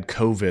had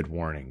COVID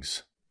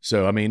warnings.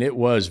 So, I mean, it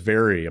was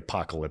very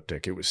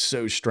apocalyptic. It was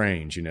so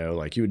strange,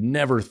 like you would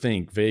never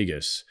think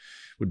Vegas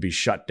would be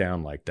shut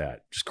down like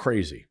that. Just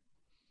crazy.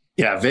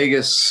 Yeah.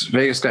 Vegas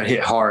got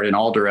hit hard in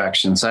all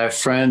directions. I have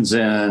friends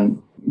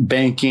in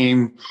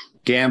banking,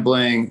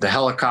 gambling, the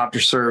helicopter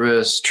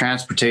service,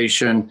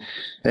 transportation,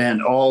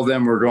 and all of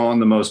them were going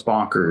the most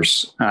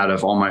bonkers out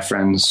of all my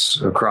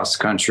friends across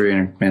the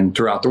country and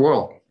throughout the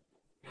world.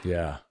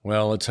 Yeah.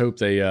 Well, let's hope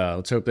they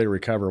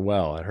recover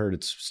well. I heard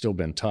it's still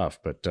been tough,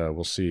 but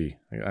we'll see.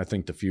 I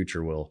think the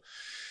future we'll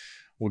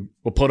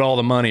put all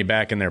the money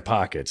back in their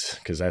pockets,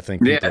 because I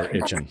think people are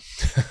itching.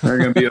 They're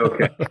going to be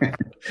okay.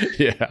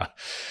 Yeah.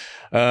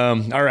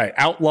 All right.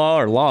 Outlaw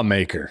or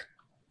lawmaker?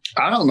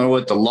 I don't know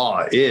what the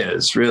law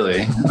is,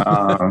 really.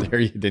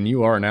 Then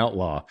you are an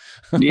outlaw.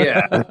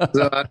 Yeah.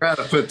 So I'd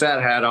rather put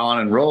that hat on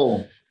and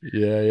roll.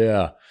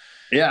 Yeah.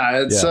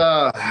 Yeah,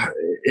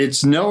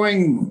 it's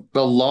knowing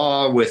the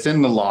law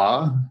within the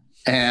law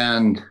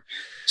and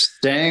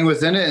staying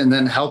within it, and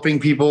then helping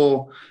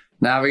people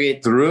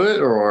navigate through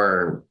it.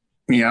 Or,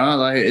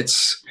 like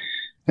it's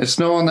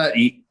knowing that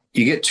you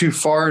get too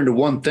far into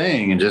one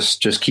thing and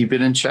just keep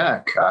it in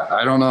check.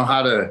 I don't know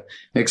how to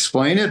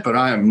explain it, but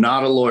I am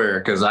not a lawyer,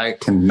 because I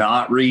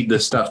cannot read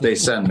the stuff they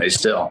send me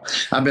still.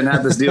 I've been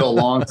at this deal a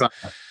long time.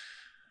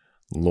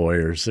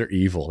 Lawyers, they're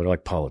evil. They're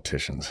like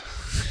politicians.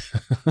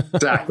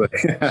 Exactly.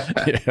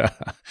 Yeah.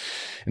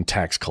 And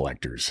tax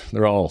collectors.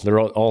 All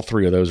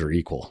three of those are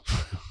equal.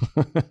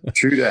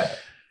 True that.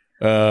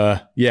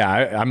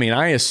 I mean,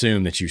 I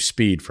assume that you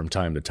speed from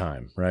time to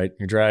time, right?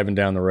 You're driving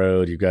down the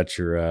road. You've got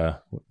your,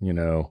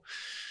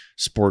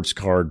 sports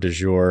car du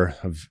jour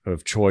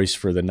of choice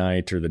for the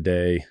night or the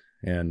day.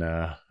 And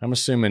I'm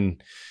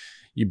assuming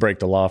you break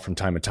the law from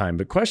time to time.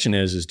 But question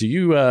is do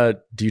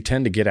you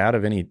tend to get out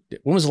of any?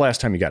 When was the last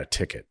time you got a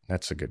ticket?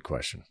 That's a good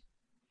question.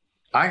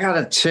 I got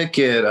a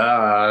ticket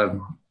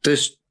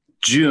this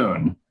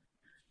June,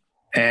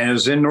 and it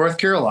was in North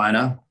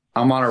Carolina.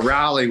 I'm on a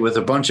rally with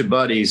a bunch of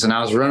buddies, and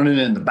I was running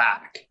in the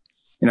back.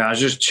 I was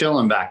just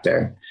chilling back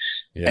there.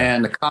 Yeah.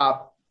 And the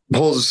cop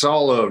pulls us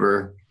all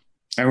over,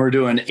 and we're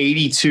doing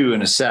 82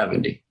 and a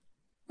 70.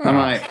 I'm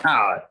like,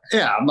 oh,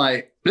 yeah. I'm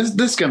like, this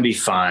is going to be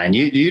fine.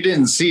 You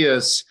didn't see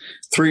us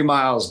 3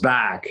 miles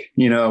back,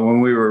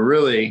 when we were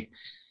really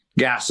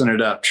gassing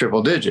it up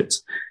triple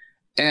digits.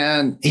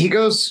 And he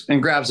goes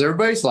and grabs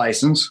everybody's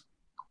license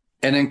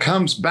and then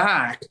comes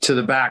back to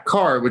the back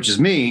car, which is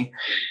me.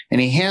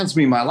 And he hands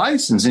me my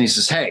license and he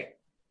says, hey,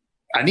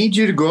 I need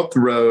you to go up the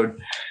road.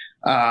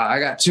 I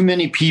got too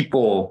many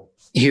people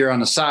here on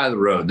the side of the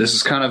road. This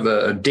is kind of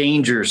a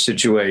danger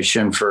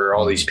situation for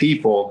all these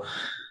people.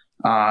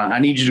 I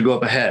need you to go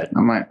up ahead.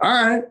 I'm like, all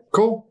right,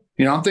 cool.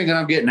 I'm thinking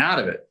I'm getting out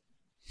of it.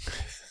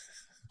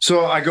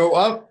 So I go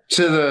up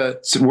to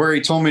where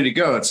he told me to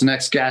go. It's the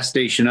next gas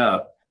station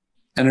up.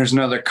 And there's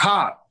another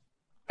cop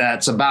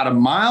that's about a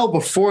mile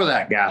before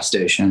that gas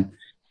station.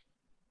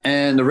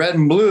 And the red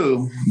and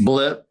blue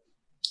blip.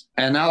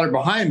 And now they're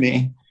behind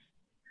me.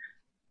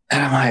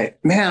 And I'm like,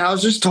 man, I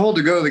was just told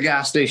to go to the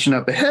gas station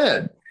up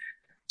ahead.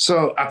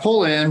 So I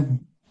pull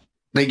in,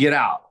 they get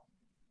out.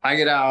 I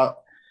get out,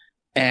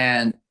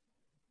 and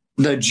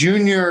the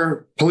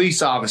junior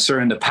police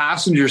officer in the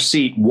passenger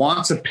seat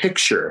wants a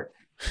picture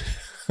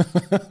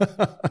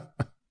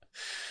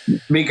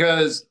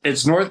because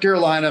it's North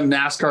Carolina,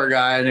 NASCAR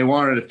guy, and they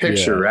wanted a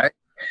picture, right?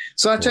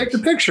 So I take the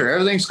picture.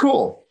 Everything's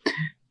cool.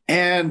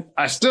 And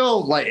I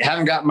still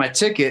haven't gotten my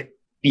ticket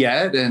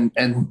yet.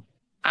 And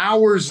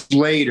hours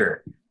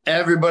later,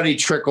 everybody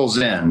trickles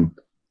in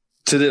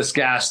to this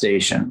gas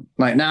station.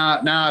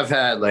 Now I've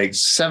had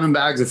 7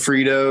 bags of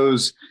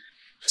Fritos,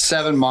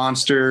 7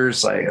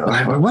 Monsters.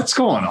 What's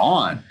going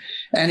on?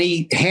 And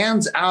he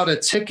hands out a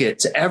ticket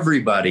to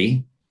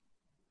everybody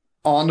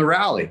on the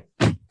rally.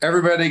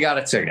 Everybody got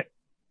a ticket.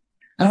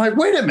 And I'm like,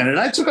 wait a minute.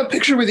 I took a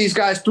picture with these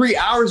guys 3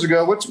 hours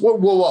ago.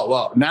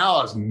 Whoa. Now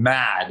I was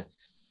mad.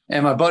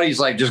 And my buddy's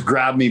just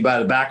grabbed me by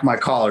the back of my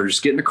collar.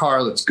 Just get in the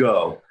car. Let's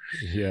go.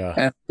 Yeah.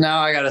 And now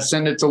I got to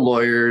send it to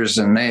lawyers,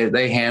 and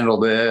they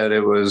handled it. It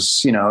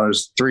was, it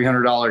was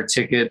 $300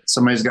 ticket.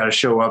 Somebody's got to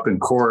show up in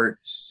court.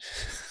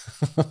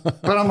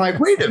 But I'm like,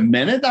 wait a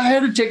minute. I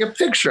had to take a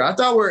picture. I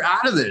thought we were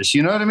out of this.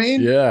 You know what I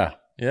mean? Yeah.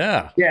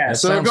 That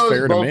so sounds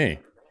fair to me.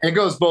 It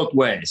goes both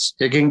ways.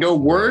 It can go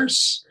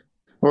worse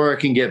or it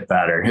can get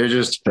better. It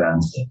just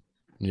depends.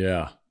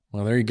 Yeah.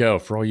 Well, there you go.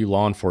 For all you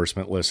law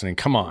enforcement listening,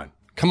 come on.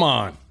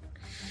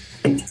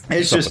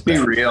 It's just be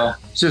real.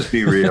 Just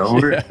be real.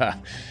 Yeah.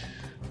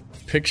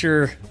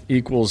 Picture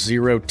equals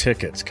 0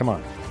 tickets. Come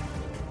on.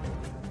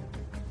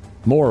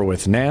 More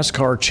with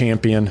NASCAR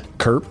champion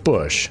Kurt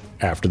Busch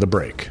after the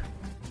break.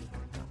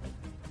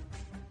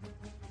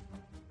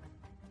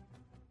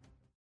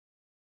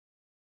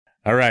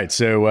 All right.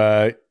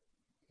 So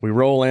we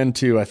roll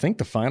into, I think,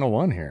 the final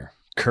one here.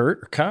 Kurt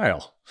or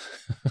Kyle?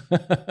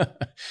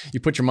 You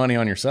put your money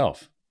on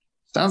yourself.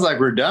 Sounds like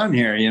we're done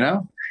here,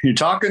 You're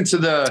talking to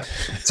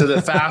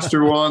the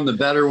faster one, the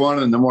better one,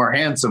 and the more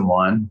handsome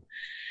one.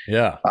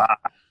 Yeah.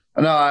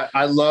 No,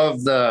 I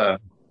love the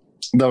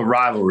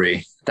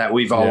rivalry that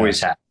we've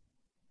always had.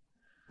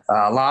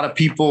 A lot of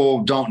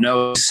people don't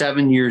know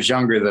 7 years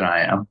younger than I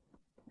am.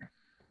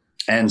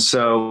 And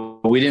so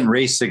we didn't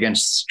race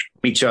against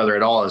each other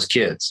at all as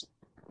kids.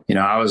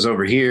 I was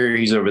over here,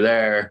 he's over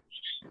there.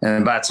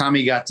 And by the time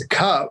he got to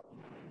Cup,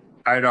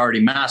 I'd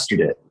already mastered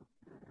it.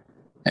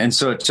 And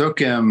so it took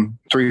him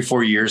 3 or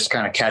 4 years to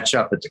kind of catch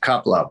up at the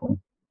Cup level.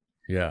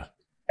 Yeah.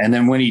 And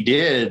then when he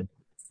did,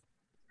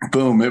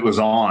 boom, it was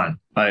on.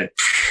 We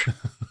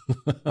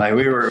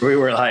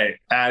were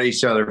at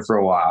each other for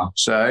a while.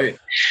 So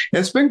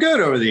it's been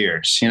good over the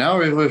years.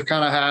 We've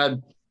kind of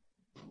had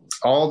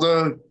all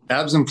the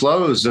ebbs and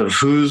flows of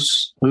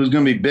who's going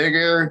to be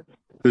bigger,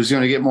 who's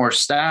going to get more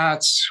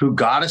stats, who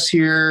got us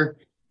here,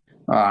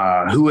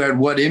 who had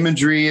what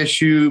imagery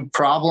issue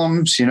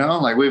problems,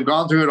 we've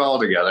gone through it all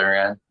together.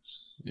 And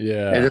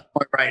at this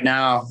point right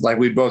now,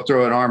 we both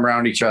throw an arm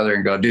around each other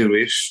and go, dude,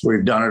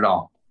 we've done it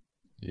all.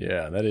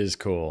 Yeah, that is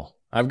cool.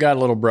 I've got a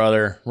little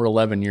brother. We're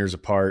 11 years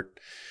apart.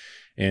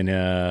 And,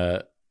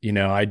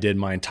 I did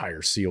my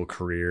entire SEAL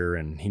career,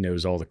 and he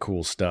knows all the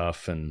cool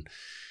stuff. And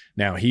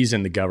now he's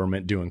in the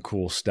government doing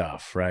cool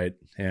stuff. Right.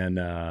 And,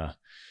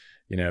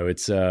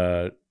 it's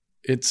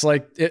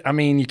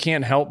you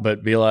can't help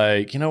but be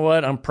like, you know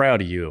what? I'm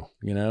proud of you.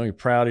 You're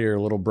proud of your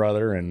little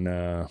brother,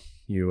 and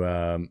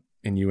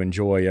you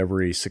enjoy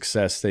every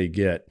success they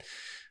get,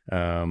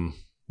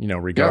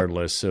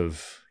 regardless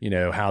of,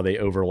 how they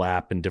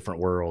overlap in different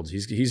worlds.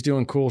 He's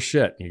doing cool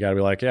shit. You got to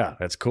be like, yeah,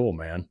 that's cool,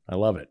 man. I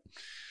love it.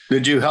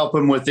 Did you help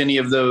him with any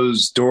of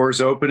those doors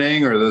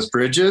opening or those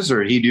bridges,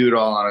 or he do it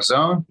all on his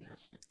own?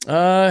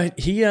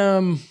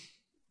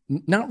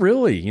 Not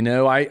really.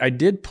 I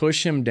did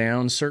push him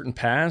down certain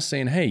paths,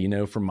 saying,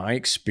 hey, from my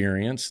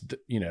experience,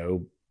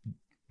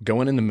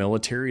 going in the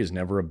military is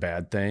never a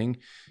bad thing.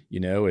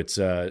 It's,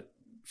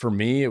 for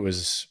me, it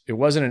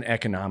wasn't an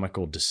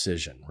economical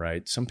decision,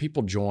 right? Some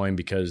people join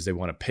because they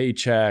want a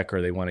paycheck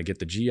or they want to get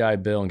the GI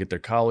Bill and get their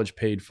college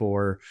paid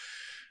for.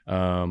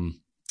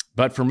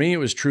 But for me, it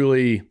was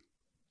truly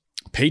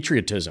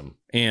patriotism.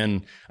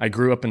 And I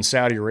grew up in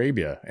Saudi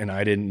Arabia, and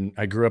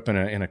I grew up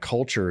in a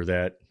culture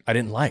that I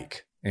didn't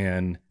like.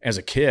 And as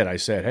a kid, I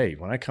said, hey,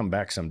 when I come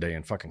back someday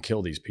and fucking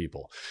kill these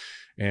people.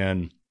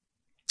 And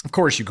of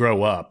course you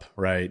grow up,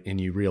 right? And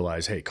you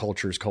realize, hey,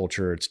 culture is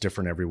culture. It's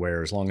different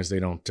everywhere. As long as they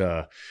don't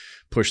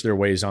push their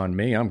ways on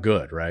me, I'm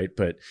good, right?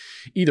 But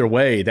either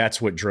way,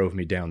 that's what drove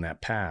me down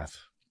that path.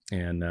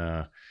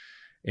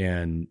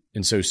 And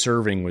so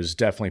serving was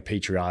definitely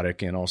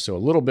patriotic, and also a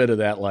little bit of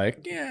that,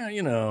 like, yeah,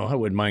 I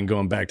wouldn't mind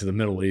going back to the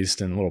Middle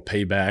East and a little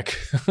payback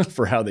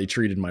for how they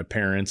treated my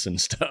parents and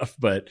stuff.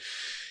 But,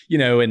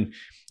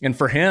 and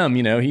for him,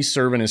 he's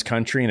serving his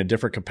country in a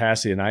different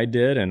capacity than I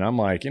did. And I'm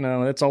like,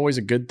 that's always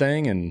a good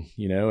thing. And,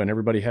 and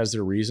everybody has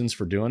their reasons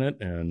for doing it.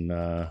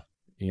 And,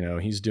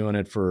 he's doing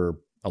it for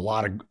a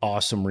lot of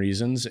awesome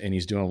reasons, and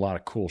he's doing a lot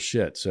of cool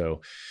shit.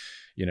 So,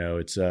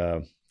 it's,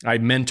 I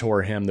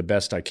mentor him the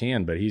best I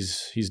can, but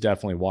he's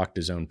definitely walked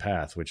his own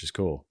path, which is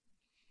cool.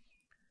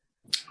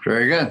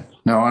 Very good.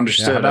 No,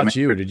 understood. Yeah, how about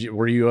you?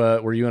 Were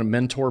you in a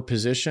mentor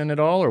position at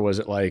all, or was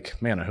it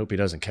like, man, I hope he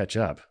doesn't catch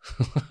up?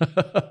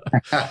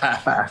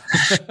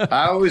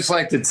 I always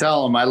like to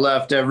tell him I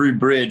left every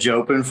bridge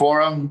open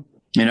for him.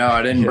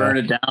 I didn't burn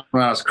it down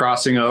when I was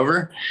crossing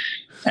over.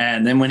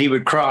 And then when he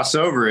would cross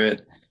over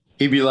it,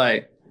 he'd be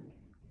like,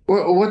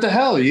 what the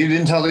hell? You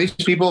didn't tell these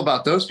people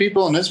about those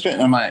people and this?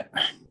 And I'm like,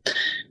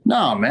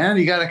 no, man,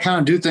 you got to kind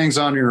of do things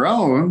on your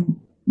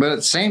own. But at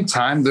the same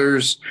time,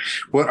 there's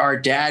what our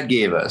dad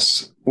gave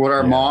us, what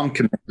our mom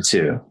committed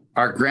to,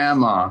 our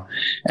grandma.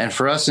 And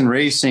for us in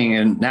racing,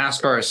 and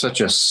NASCAR is such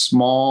a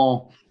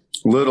small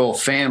little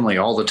family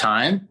all the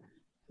time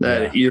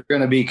that you're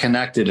going to be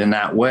connected in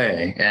that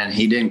way. And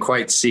he didn't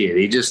quite see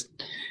it.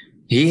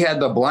 He had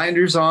the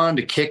blinders on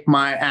to kick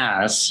my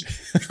ass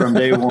from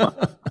day one.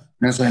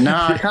 And it's like,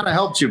 I kind of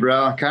helped you,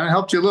 bro. I kind of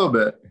helped you a little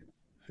bit.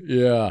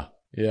 Yeah.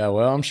 Yeah,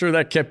 well, I'm sure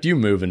that kept you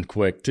moving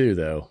quick too,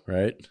 though,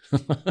 right?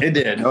 It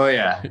did. Oh,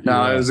 yeah.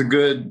 No, It was a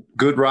good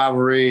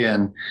rivalry.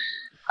 And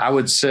I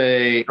would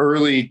say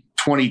early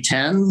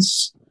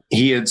 2010s,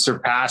 he had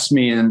surpassed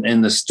me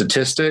in the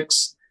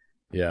statistics.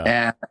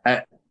 Yeah.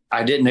 And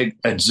I didn't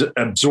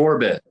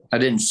absorb it. I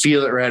didn't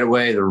feel it right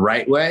away, the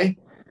right way.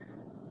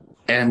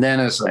 And then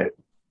as like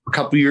a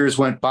couple years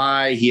went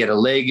by, he had a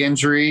leg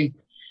injury.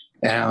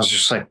 And I was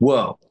just like,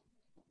 whoa.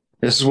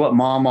 This is what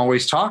mom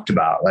always talked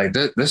about. Like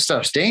this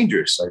stuff's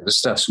dangerous. Like this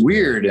stuff's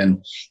weird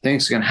and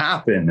things can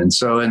happen. And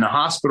so in the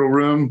hospital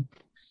room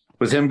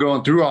with him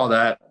going through all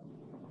that,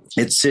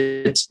 it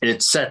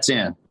sets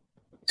in,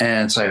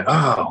 and it's like,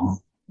 oh,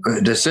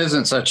 this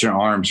isn't such an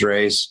arms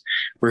race.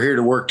 We're here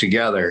to work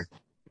together.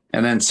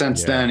 And then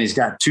since then he's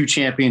got 2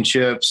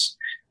 championships.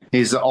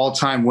 He's the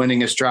all-time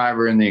winningest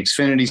driver in the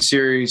Xfinity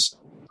series.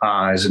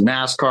 He's a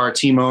NASCAR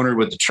team owner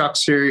with the Truck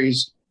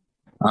series.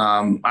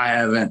 I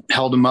haven't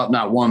held him up,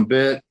 not one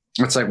bit.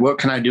 It's like, what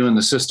can I do in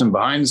the system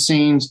behind the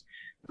scenes?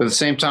 But at the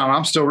same time,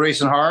 I'm still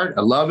racing hard.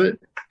 I love it.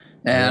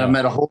 And I'm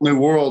at a whole new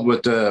world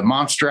with the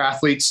monster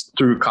athletes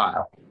through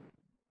Kyle.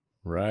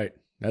 Right.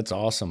 That's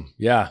awesome.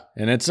 Yeah.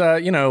 And it's,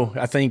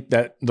 I think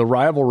that the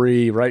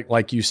rivalry, right,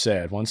 like you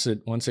said, once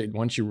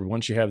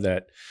you have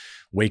that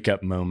wake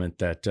up moment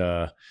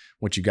that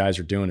what you guys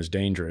are doing is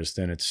dangerous,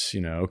 then it's,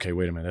 okay,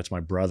 wait a minute, that's my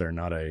brother,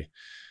 not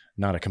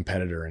a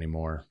competitor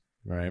anymore.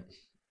 Right.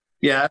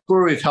 Yeah, that's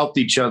where we've helped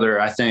each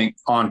other, I think,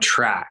 on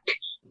track.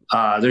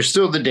 There's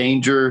still the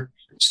danger,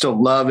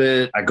 still love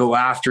it. I go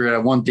after it. I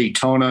won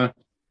Daytona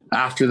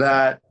after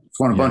that,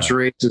 won a bunch of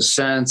races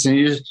since, and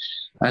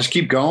I just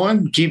keep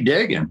going, keep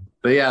digging.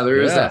 But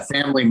there is that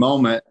family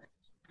moment.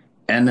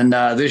 And then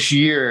this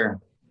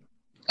year,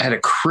 I had a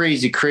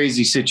crazy,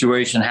 crazy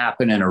situation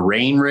happen in a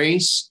rain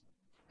race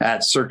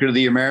at Circuit of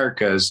the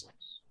Americas.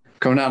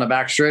 Coming down the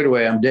back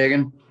straightaway, I'm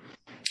digging.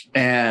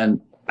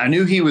 And I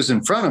knew he was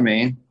in front of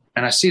me.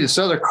 And I see this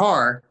other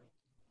car.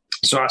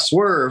 So I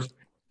swerve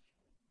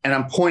and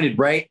I'm pointed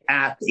right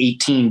at the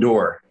 18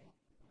 door,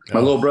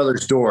 my little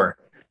brother's door.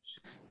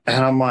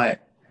 And I'm like,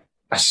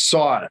 I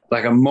saw it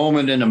like a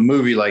moment in a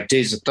movie like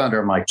Days of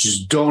Thunder. I'm like,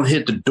 just don't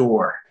hit the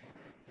door.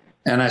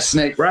 And I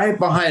snaked right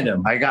behind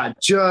him. I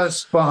got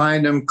just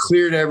behind him,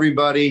 cleared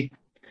everybody.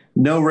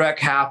 No wreck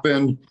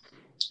happened.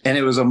 And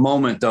it was a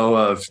moment, though,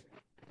 of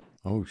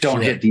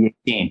don't hit the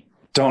 18.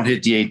 Don't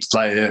hit the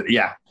 18.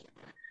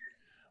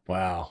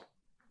 Wow.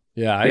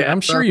 Yeah,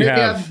 I'm sure you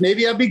have.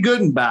 Maybe I'd be good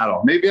in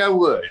battle. Maybe I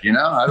would,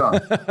 I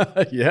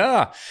don't.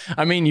 Yeah.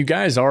 I mean, you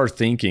guys are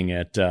thinking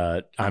at,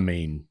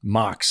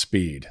 Mach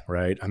speed,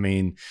 right? I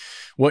mean,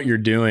 what you're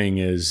doing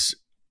is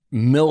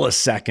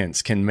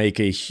milliseconds can make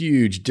a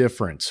huge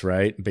difference,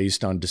 right?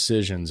 Based on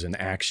decisions and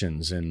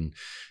actions and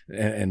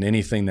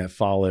anything that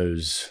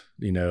follows,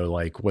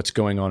 like what's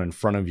going on in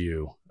front of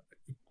you.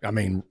 I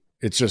mean,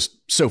 it's just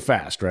so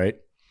fast, right?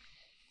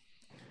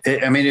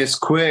 It's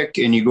quick,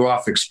 and you go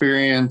off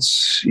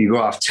experience, you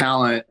go off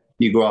talent,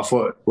 you go off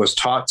what was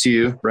taught to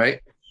you,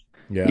 right?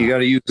 Yeah. You got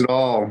to use it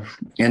all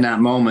in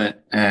that moment,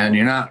 and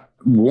you're not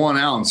 1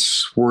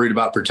 ounce worried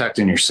about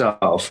protecting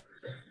yourself.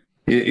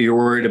 You're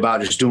worried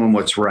about just doing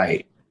what's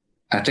right.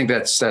 I think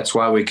that's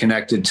why we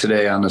connected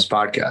today on this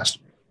podcast.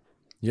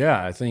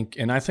 Yeah, I think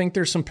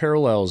there's some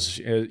parallels.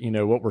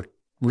 What we're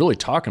really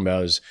talking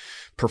about is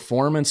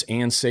performance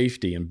and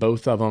safety, and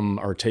both of them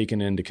are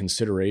taken into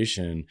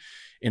consideration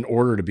in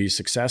order to be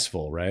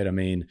successful, right? I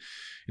mean,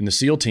 in the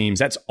SEAL teams,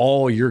 that's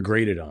all you're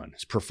graded on,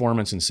 is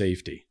performance and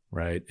safety,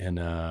 right? And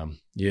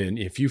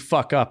if you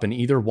fuck up in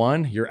either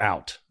one, you're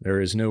out.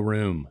 There is no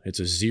room. It's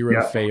a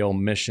zero fail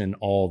mission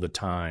all the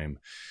time.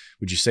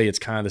 Would you say it's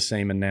kind of the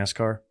same in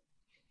NASCAR?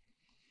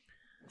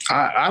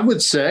 I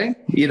would say,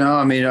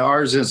 I mean,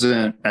 ours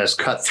isn't as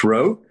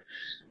cutthroat,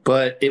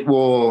 but it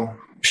will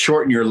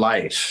shorten your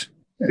life,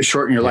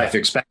 life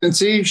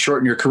expectancy,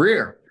 shorten your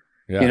career.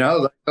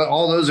 Yeah.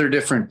 All those are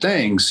different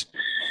things,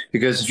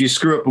 because if you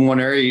screw up in one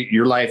area,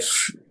 your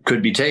life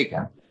could be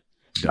taken.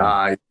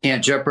 You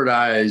can't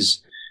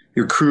jeopardize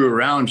your crew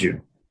around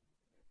you.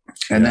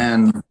 And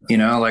then,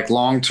 like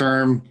long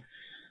term,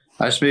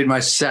 I just made my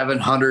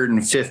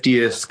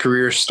 750th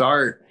career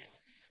start.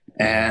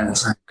 And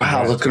it's like,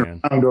 wow,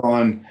 looking around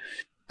going,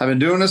 I've been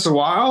doing this a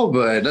while,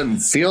 but it doesn't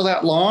feel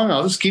that long.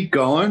 I'll just keep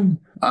going.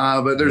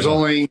 But there's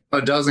only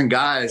a dozen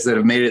guys that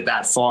have made it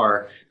that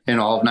far in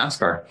all of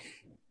NASCAR.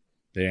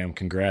 Damn,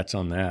 congrats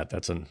on that.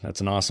 That's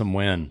an awesome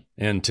win.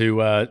 And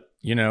to,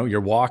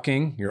 you're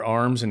walking, your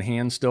arms and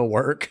hands still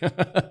work.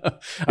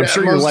 I'm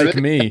sure you're like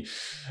me.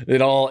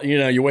 It all,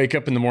 you wake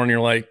up in the morning,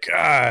 you're like,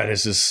 God,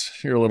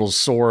 you're a little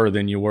sore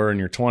than you were in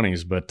your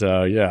 20s, but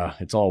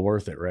it's all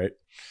worth it, right?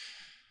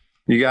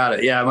 You got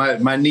it. Yeah.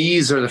 My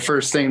knees are the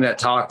first thing that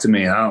talk to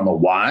me. I don't know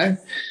why,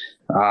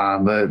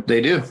 but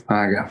they do.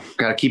 I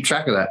got to keep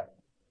track of that.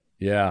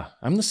 Yeah,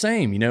 I'm the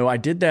same. I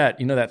did that,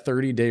 that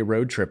 30-day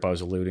road trip I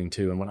was alluding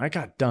to. And when I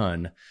got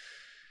done,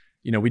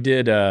 we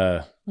did,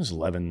 it was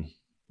 11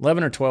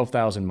 or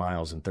 12,000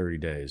 miles in 30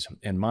 days.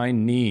 And my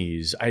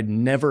knees, I'd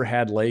never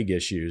had leg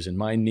issues, and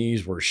my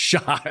knees were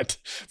shot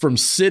from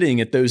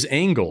sitting at those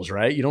angles,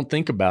 right? You don't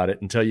think about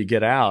it until you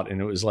get out. And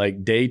it was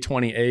like day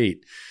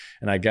 28.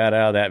 And I got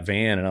out of that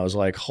van and I was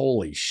like,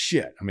 holy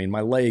shit. I mean,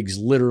 my legs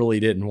literally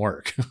didn't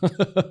work.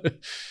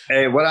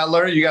 Hey, what I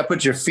learned, you got to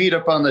put your feet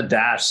up on the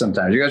dash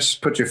sometimes. You got to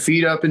just put your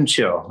feet up and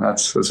chill.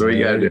 That's what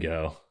you got to do.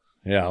 Go.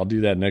 Yeah, I'll do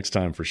that next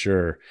time for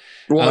sure.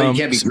 Well, you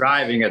can't be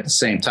driving at the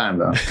same time,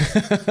 though.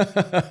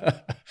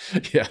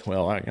 Yeah,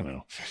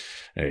 well,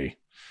 hey,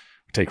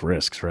 take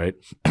risks, right?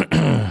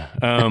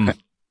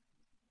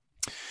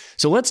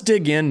 So let's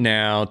dig in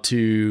now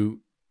to,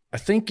 I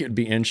think it'd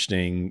be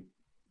interesting,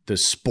 the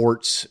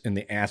sports and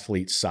the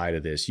athlete side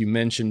of this. You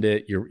mentioned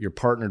it. You're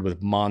partnered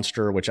with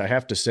Monster, which I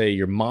have to say,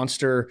 your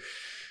Monster,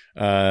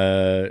 is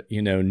that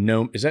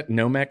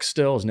Nomex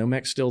still? Is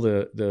Nomex still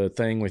the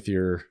thing with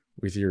your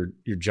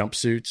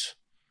jumpsuits?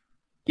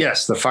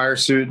 Yes, the fire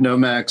suit,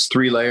 Nomex,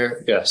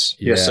 3-layer. Yes,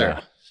 yes,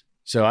 sir.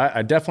 So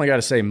I definitely got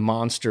to say,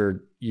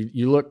 Monster.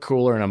 You look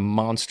cooler in a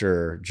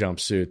Monster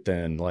jumpsuit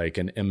than like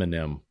an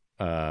Eminem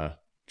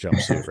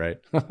jumpsuit, right?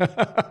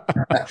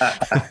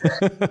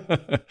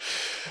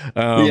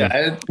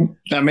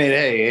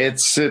 Hey,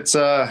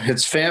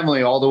 it's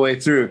family all the way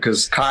through,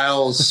 because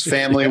Kyle's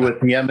family with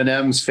the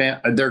M&M's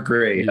they're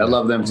great. I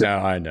love them too. No,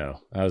 I know.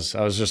 I was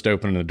just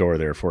opening the door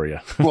there for you.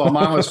 Well,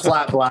 mine was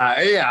flat black.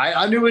 Yeah,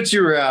 I knew what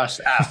you were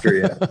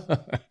after.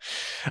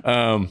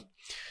 Yeah.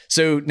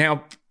 So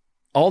now,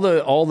 all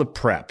the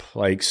prep,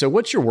 so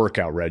what's your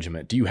workout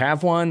regimen? Do you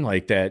have one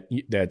like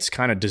that's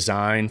kind of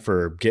designed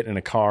for getting in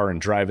a car and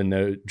driving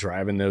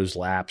those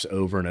laps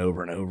over and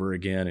over and over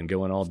again and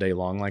going all day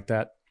long like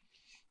that?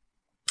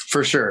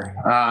 For sure.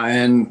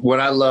 And what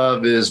I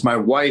love is my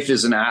wife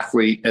is an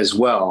athlete as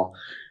well.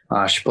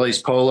 She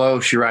plays polo.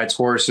 She rides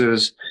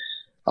horses.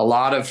 A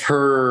lot of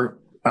her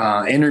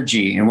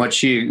energy and what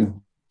she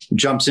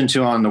jumps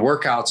into on the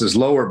workouts is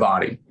lower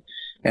body.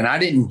 And I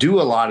didn't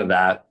do a lot of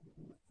that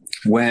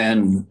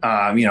when,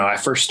 I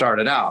first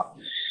started out.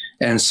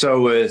 And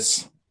so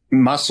with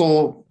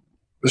muscle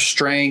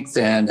strength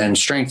and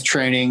strength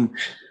training,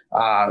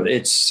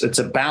 it's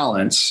a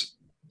balance.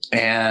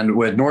 And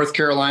with North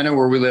Carolina,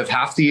 where we live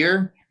half the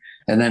year,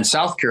 and then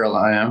South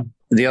Carolina,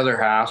 the other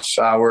half,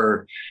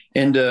 we're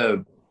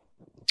into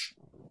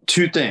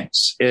two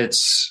things.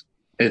 It's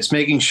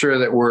making sure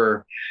that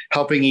we're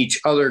helping each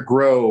other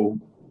grow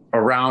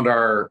around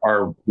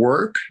our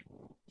work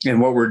and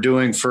what we're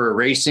doing for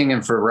racing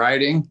and for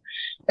riding.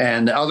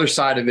 And the other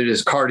side of it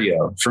is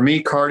cardio. For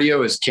me,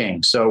 cardio is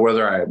king. So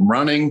whether I'm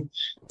running,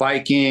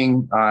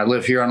 biking, I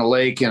live here on a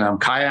lake and I'm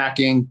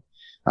kayaking,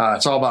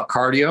 it's all about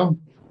cardio.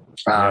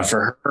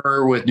 For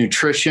her with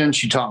nutrition,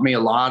 she taught me a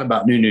lot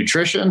about new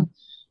nutrition.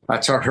 I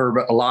taught her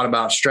a lot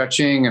about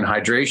stretching and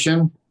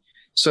hydration.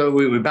 So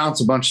we bounce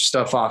a bunch of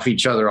stuff off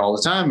each other all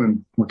the time,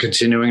 and we're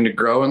continuing to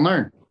grow and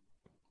learn.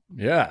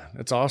 Yeah,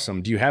 that's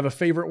awesome. Do you have a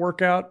favorite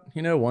workout,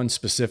 one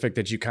specific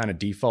that you kind of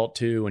default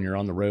to when you're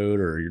on the road,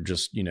 or you're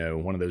just,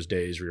 one of those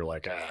days where you're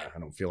like, I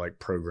don't feel like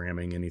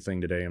programming anything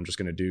today. I'm just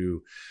going to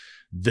do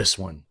this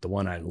one, the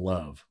one I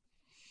love.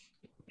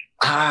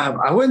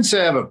 I wouldn't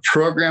say I have a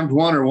programmed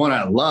one or one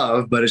I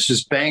love, but it's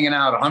just banging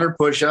out 100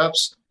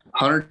 push-ups,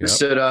 100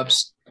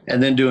 sit-ups,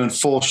 and then doing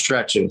full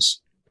stretches.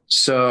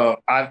 So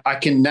I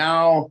can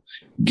now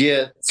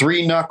get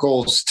 3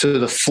 knuckles to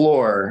the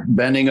floor,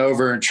 bending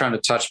over and trying to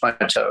touch my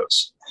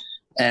toes.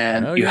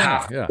 and you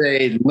have to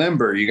stay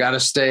limber. You got to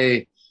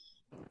stay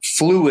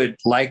fluid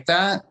like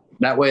that.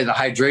 That way the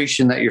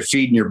hydration that you're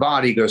feeding your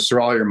body goes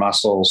through all your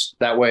muscles.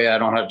 That way I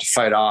don't have to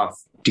fight off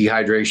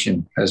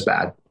dehydration as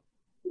bad.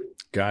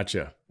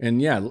 Gotcha.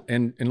 And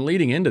and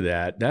leading into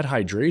that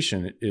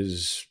hydration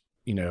is,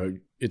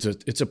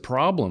 it's a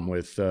problem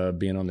with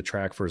being on the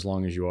track for as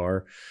long as you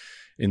are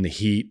in the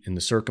heat and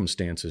the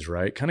circumstances,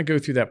 right? Kind of go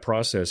through that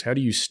process. How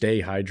do you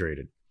stay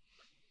hydrated?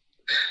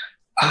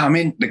 I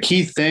mean, the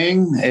key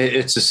thing,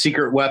 it's a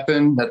secret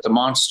weapon that the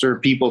Monster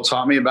people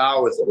taught me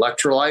about with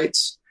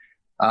electrolytes.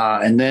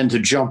 And then to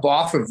jump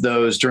off of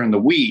those during the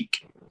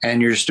week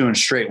and you're just doing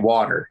straight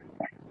water.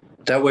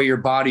 That way your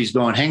body's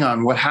going, hang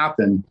on, what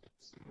happened?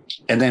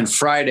 And then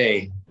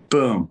Friday,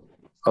 boom,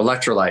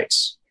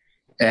 electrolytes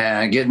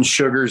and getting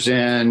sugars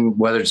in,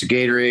 whether it's a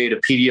Gatorade, a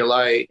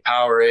Pedialyte,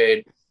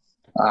 Powerade.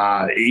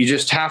 You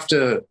just have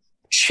to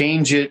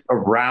change it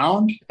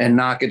around and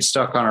not get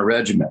stuck on a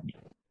regimen.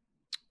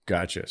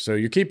 Gotcha. So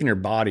you're keeping your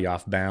body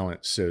off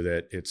balance so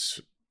that it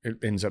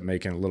ends up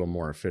making it a little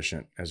more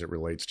efficient as it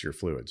relates to your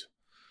fluids.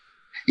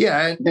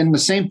 Yeah. And the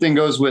same thing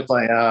goes with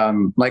like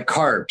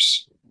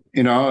carbs.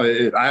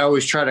 I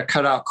always try to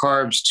cut out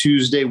carbs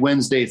Tuesday,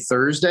 Wednesday,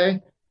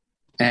 Thursday,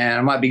 and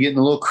I might be getting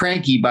a little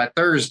cranky by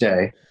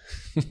Thursday.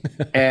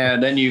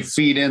 And then you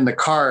feed in the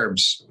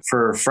carbs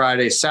for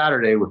Friday,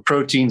 Saturday with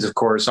proteins, of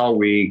course, all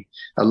week.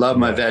 I love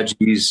my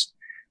veggies,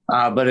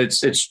 but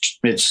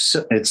it's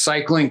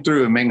cycling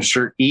through and making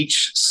sure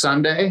each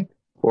Sunday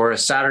or a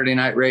Saturday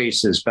night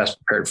race is best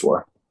prepared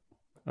for.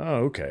 Oh,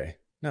 okay.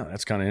 No,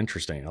 that's kind of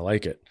interesting. I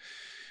like it.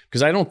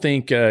 Because I don't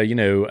think,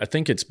 I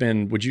think it's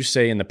been, would you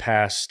say in the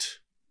past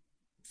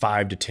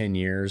 5 to 10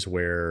 years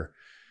where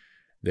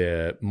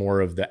the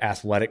more of the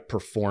athletic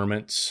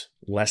performance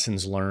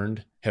lessons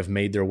learned have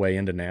made their way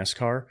into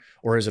NASCAR,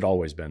 or has it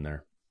always been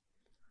there?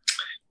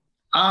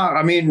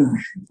 I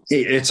mean,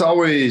 it's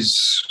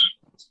always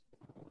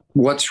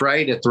what's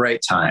right at the right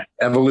time.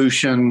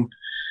 Evolution,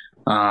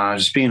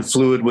 just being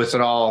fluid with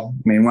it all.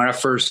 I mean, when I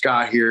first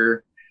got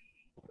here,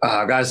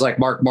 guys like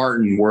Mark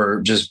Martin were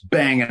just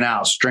banging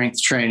out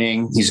strength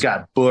training. He's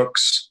got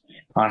books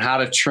on how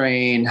to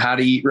train, how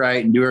to eat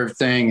right and do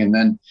everything. And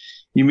then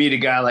you meet a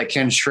guy like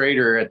Ken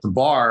Schrader at the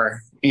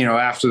bar,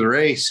 after the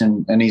race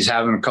and he's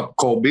having a couple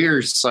cold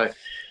beers. It's like,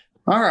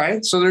 all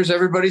right, so there's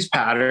everybody's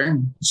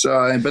pattern.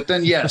 So, but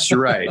then, yes, you're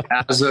right.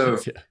 As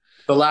of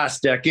the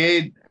last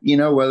decade,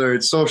 whether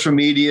it's social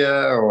media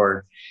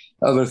or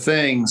other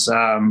things,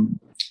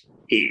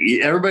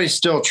 everybody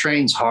still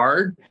trains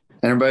hard.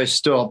 Everybody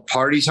still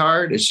parties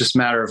hard. It's just a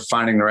matter of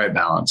finding the right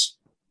balance.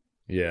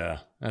 Yeah,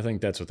 I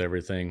think that's with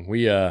everything.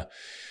 We, the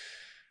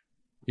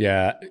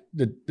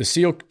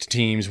SEAL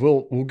teams,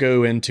 we'll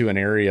go into an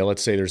area.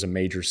 Let's say there's a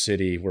major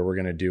city where we're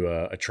going to do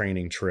a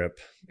training trip.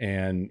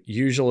 And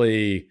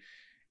usually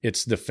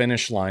it's the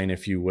finish line,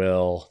 if you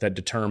will, that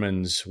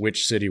determines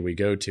which city we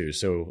go to.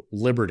 So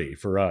Liberty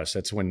for us,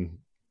 that's when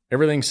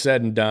everything's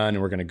said and done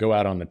and we're going to go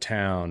out on the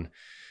town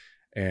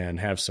and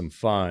have some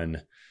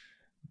fun.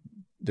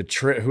 The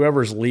trip,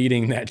 whoever's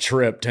leading that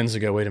trip tends to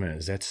go, wait a minute,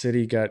 has that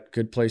city got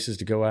good places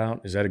to go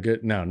out? Is that a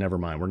good? No, never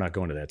mind. We're not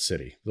going to that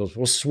city.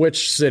 We'll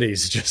switch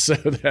cities just so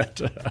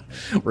that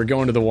we're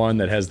going to the one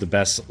that has the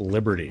best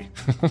liberty.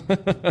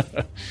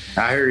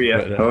 I hear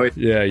you. But,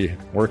 you're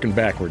working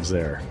backwards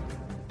there.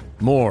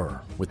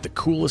 More with the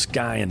coolest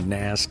guy in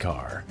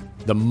NASCAR,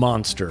 the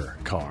monster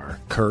car,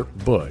 Kurt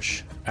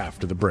Busch,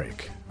 after the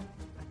break.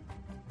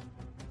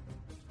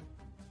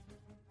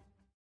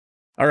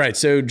 All right,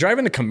 so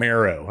driving the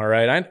Camaro, all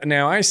right.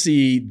 Now I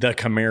see the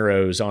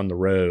Camaros on the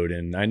road,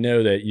 and I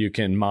know that you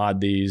can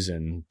mod these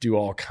and do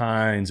all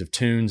kinds of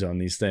tunes on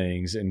these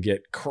things and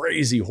get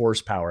crazy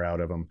horsepower out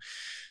of them.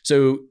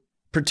 So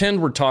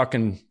pretend we're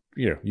talking,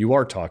 you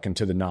are talking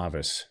to the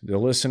novice, the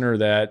listener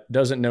that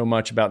doesn't know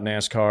much about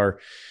NASCAR,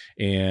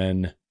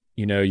 and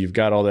you've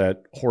got all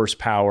that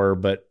horsepower,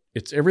 but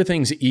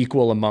everything's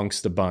equal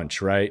amongst the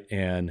bunch, right?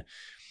 And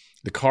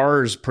the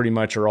cars pretty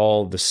much are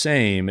all the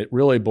same. It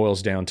really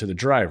boils down to the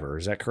driver.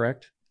 Is that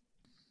correct?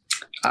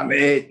 I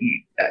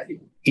mean,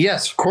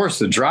 yes, of course,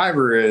 the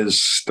driver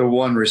is the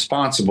one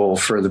responsible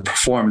for the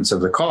performance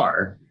of the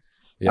car.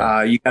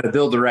 Yeah. You got to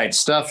build the right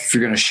stuff if you're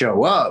going to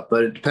show up,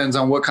 but it depends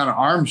on what kind of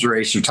arms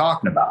race you're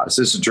talking about. Is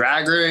this a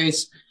drag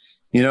race?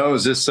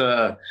 Is this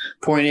a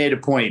point A to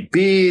point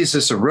B? Is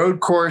this a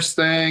road course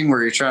thing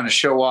where you're trying to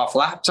show off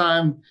lap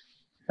time?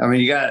 I mean,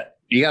 you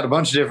got a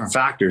bunch of different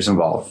factors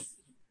involved.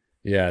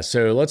 Yeah.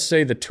 So let's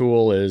say the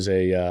tool is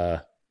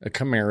a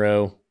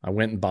Camaro. I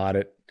went and bought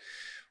it.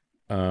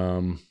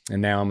 And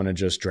now I'm going to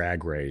just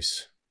drag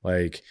race.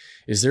 Like,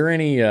 is there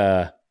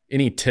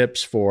any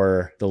tips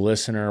for the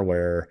listener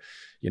where,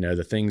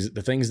 the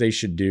things they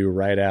should do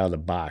right out of the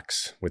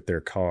box with their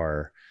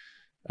car,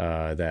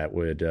 that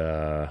would,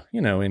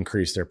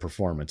 increase their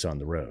performance on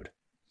the road?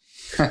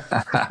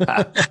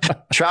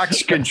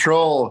 Traction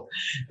control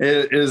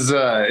is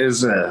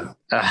a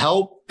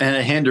help and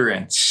a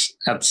hindrance.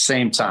 at the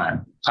same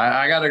time.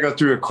 I got to go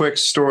through a quick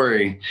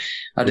story.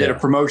 I did a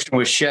promotion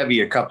with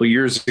Chevy a couple of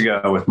years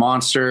ago with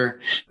Monster.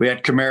 We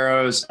had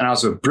Camaros, and I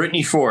was with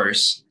Brittany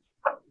Force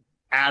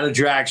at a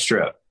drag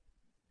strip.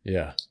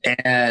 Yeah.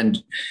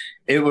 And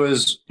it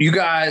was, you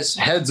guys,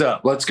 heads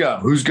up, let's go.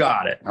 Who's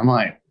got it? I'm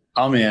like,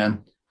 I'm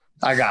in.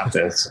 I got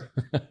this.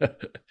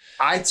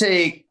 I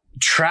take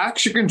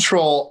traction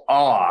control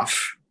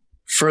off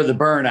for the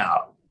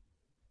burnout.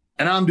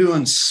 And I'm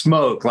doing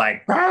smoke,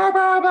 like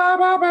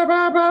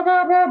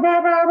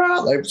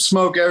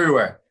smoke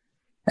everywhere.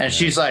 And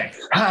she's like,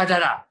 like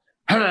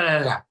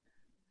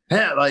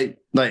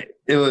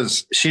it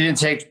was, she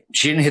didn't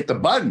hit the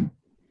button.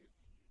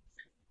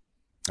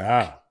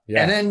 Ah,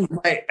 yeah. And then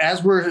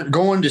as we're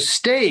going to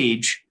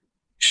stage,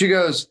 she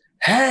goes,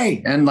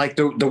 hey, and like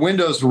the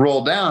windows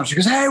roll down. She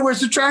goes, hey, where's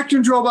the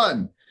traction control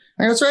button?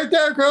 I go, it's right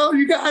there, girl.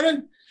 You got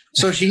it.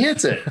 So she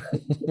hits it.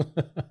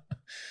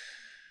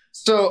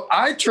 So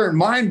I turned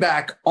mine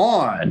back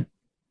on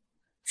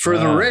for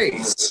the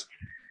race.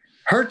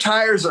 Her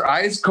tires are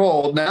ice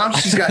cold. Now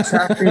she's got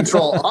traction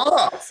control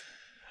off.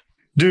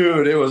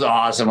 Dude, it was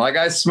awesome. Like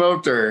I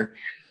smoked her,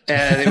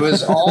 and it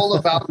was all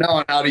about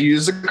knowing how to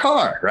use the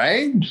car,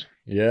 right?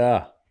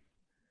 Yeah.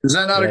 Is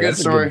that not a good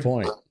story? A good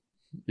point.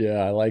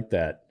 Yeah, I like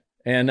that.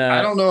 And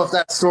I don't know if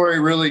that story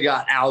really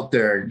got out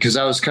there because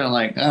I was kind of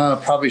like,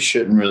 probably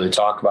shouldn't really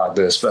talk about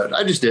this, but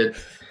I just did.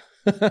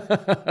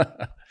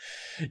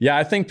 Yeah,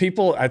 I think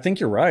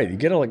you're right. You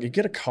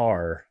get a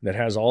car that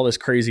has all this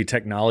crazy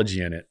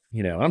technology in it.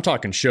 You know, I'm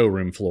talking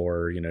showroom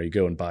floor, you know, you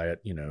go and buy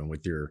it, you know,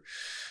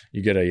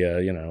 you get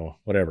a,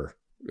 whatever,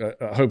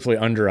 hopefully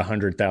under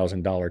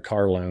 $100,000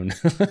 car loan,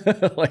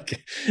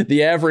 like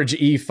the average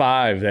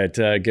E5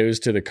 that goes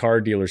to the car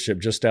dealership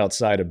just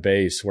outside of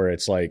base, where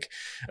it's like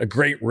a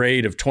great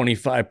rate of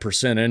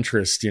 25%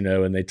 interest, you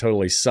know, and they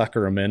totally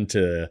sucker them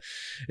into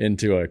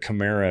a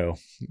Camaro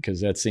because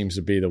that seems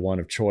to be the one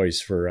of choice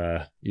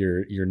for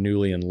your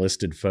newly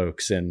enlisted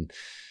folks. And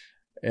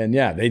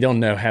yeah, they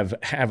don't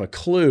have a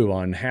clue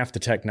on half the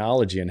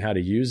technology and how to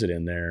use it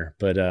in there.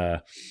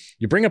 But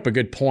you bring up a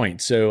good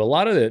point. So a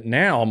lot of it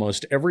now,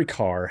 almost every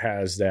car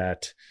has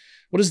that.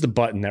 What is the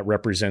button that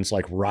represents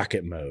like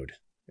rocket mode?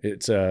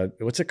 It's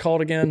what's it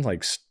called again?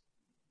 Like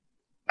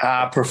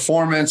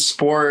performance,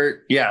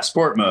 sport. Yeah,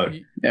 sport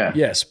mode.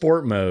 Yeah,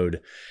 sport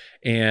mode.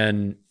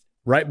 And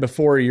right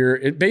before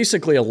it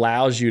basically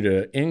allows you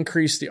to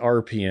increase the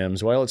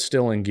RPMs while it's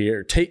still in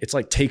gear. It's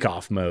like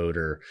takeoff mode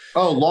or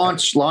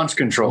launch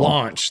control.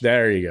 Launch.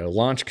 There you go.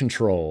 Launch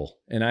control.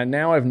 And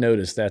I've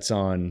noticed that's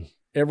on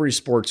every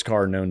sports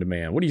car known to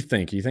man. What do you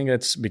think? You think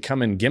that's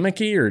becoming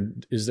gimmicky, or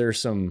is there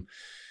some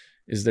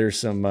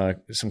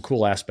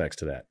cool aspects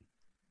to that?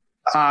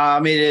 I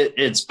mean,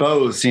 it's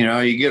both. You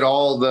know, you get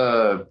all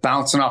the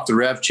bouncing off the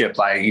rev chip.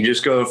 Like you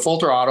just go full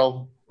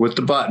throttle with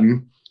the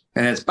button.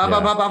 And it's ba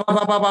ba ba ba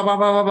ba ba ba ba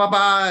ba ba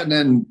ba, and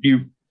then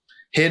you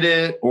hit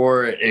it,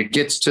 or it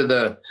gets to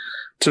the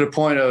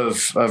point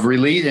of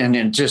release, and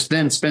it just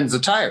then spins the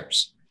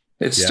tires.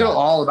 It's still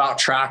all about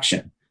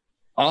traction,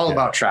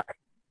 about traction.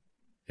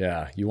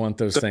 Yeah, you want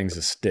those things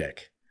to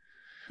stick.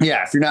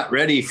 Yeah, if you're not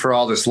ready for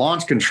all this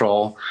launch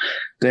control,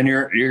 then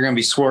you're going to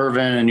be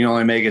swerving, and you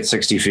only make it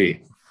 60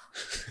 feet.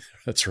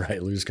 That's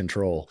right, lose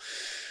control.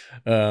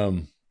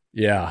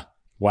 Yeah,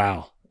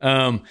 wow.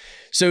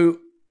 So.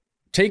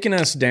 Taking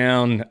us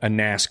down a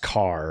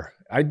NASCAR,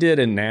 I did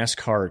a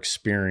NASCAR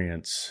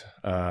experience.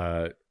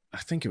 I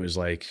think it was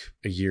like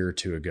a year or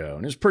two ago,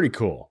 and it was pretty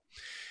cool.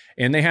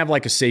 And they have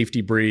like a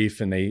safety brief,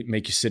 and they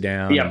make you sit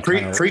down. Yeah,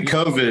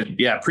 pre-COVID.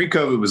 Yeah,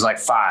 pre-COVID was like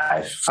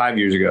 5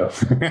 years ago.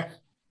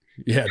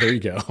 Yeah, there you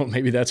go.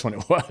 Maybe that's when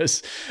it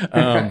was.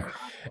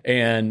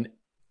 And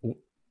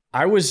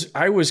I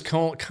was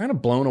kind of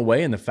blown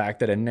away in the fact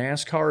that a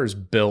NASCAR is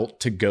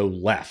built to go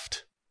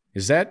left.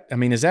 Does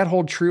that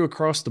hold true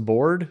across the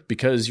board?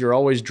 Because you're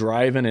always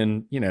driving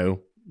in,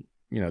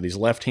 these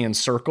left-hand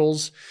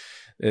circles.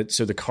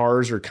 So the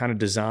cars are kind of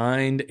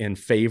designed in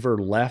favor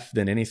left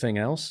than anything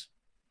else?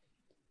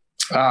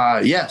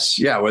 Yes.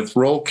 Yeah. With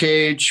roll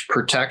cage,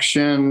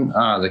 protection,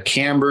 the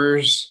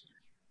cambers,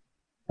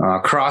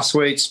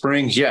 crossweight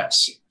springs.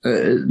 Yes.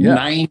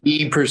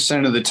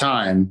 90% of the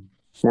time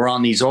we're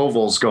on these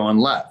ovals going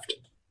left.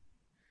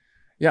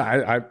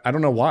 Yeah, I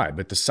don't know why,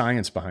 but the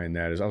science behind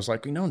that is I was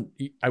like,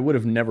 I would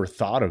have never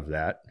thought of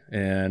that.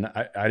 And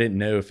I didn't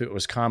know if it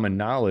was common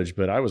knowledge,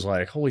 but I was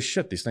like, holy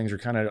shit, these things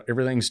are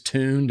everything's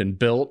tuned and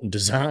built and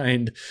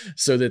designed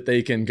so that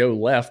they can go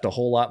left a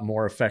whole lot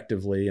more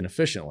effectively and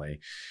efficiently.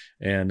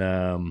 And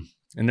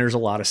there's a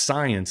lot of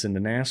science into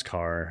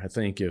NASCAR. I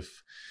think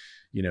if,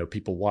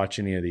 people watch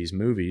any of these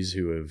movies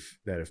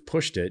that have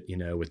pushed it,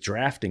 with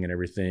drafting and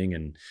everything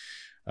and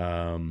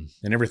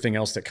everything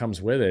else that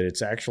comes with it,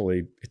 it's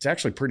actually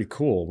pretty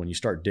cool when you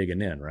start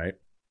digging in, right?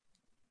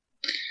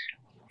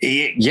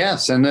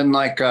 Yes. And then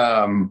like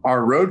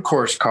our road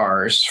course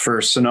cars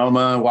for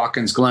Sonoma,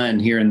 Watkins Glen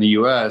here in the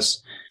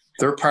US,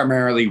 they're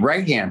primarily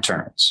right-hand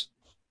turns.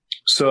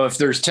 So if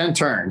there's 10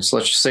 turns,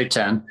 let's just say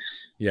 10.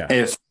 Yeah.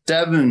 If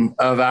 7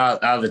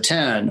 out of the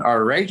 10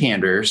 are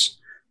right-handers,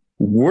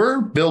 we're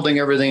building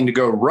everything to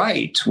go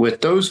right with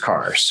those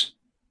cars.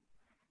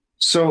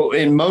 So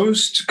in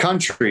most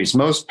countries,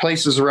 most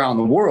places around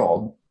the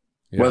world,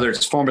 whether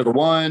it's Formula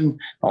One,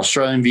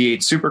 Australian V8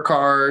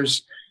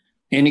 supercars,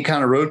 any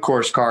kind of road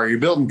course car, you're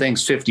building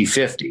things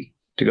 50-50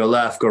 to go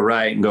left, go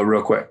right, and go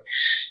real quick.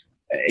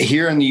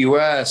 Here in the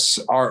US,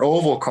 our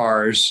oval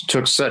cars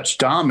took such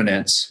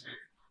dominance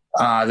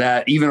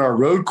that even our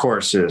road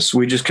courses,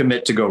 we just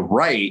commit to go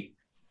right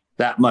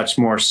that much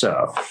more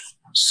so.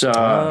 So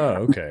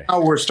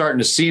now we're starting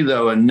to see,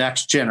 though, a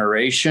next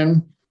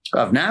generation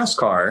of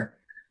NASCAR.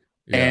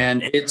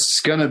 And it's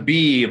going to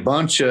be a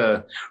bunch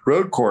of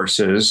road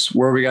courses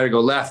where we got to go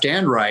left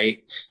and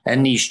right.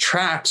 And these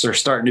tracks are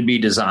starting to be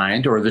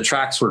designed, or the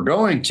tracks we're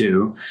going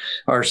to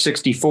are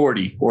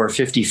 60-40 or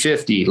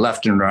 50-50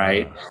 left and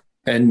right.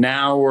 And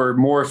now we're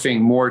morphing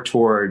more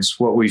towards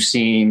what we've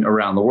seen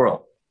around the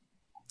world.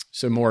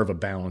 So more of a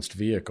balanced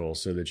vehicle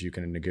so that you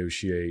can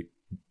negotiate,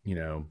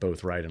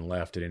 both right and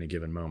left at any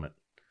given moment.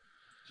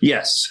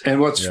 Yes. And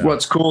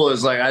what's cool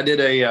is, like, I did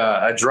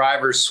a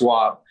driver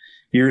swap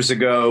years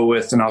ago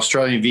with an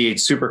Australian V8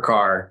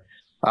 supercar,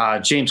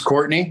 James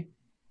Courtney.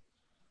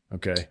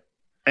 Okay.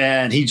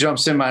 And he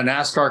jumps in my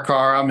NASCAR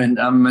car. I'm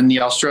in the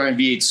Australian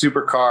V8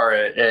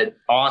 supercar at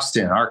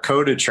Austin, our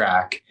COTA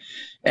track.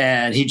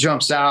 And he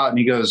jumps out and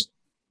he goes,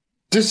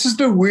 "This is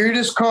the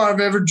weirdest car I've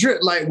ever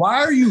driven. Like,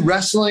 why are you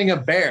wrestling a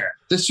bear?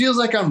 This feels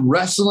like I'm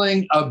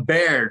wrestling a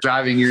bear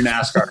driving your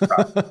NASCAR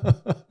car."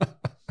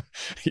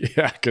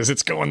 Yeah, because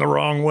it's going the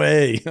wrong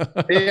way.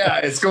 Yeah,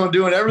 it's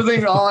doing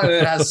everything wrong, and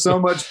it has so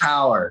much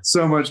power.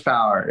 So much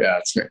power. Yeah,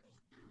 it's great.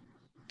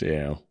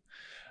 Damn.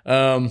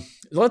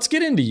 Let's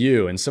get into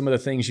you and some of the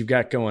things you've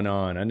got going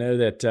on. I know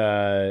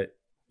that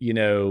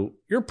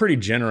you're a pretty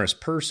generous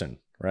person,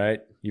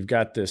 right? You've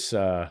got this.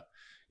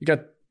 You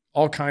got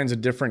all kinds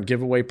of different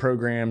giveaway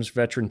programs,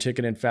 Veteran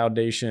Ticketing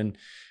Foundation.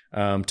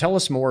 Tell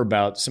us more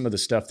about some of the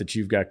stuff that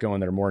you've got going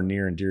that are more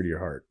near and dear to your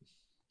heart.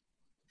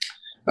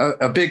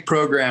 A big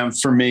program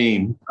for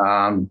me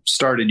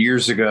started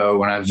years ago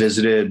when I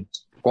visited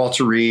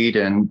Walter Reed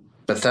and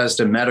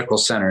Bethesda medical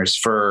centers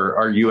for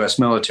our U.S.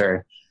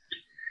 military.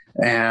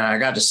 And I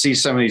got to see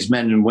some of these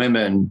men and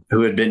women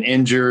who had been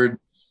injured.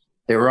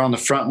 They were on the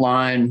front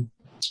line,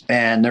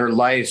 and their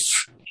life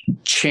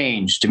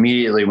changed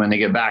immediately when they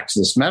get back to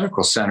this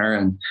medical center.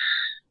 And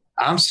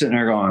I'm sitting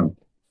there going,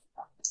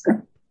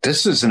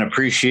 this is an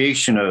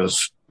appreciation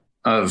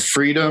of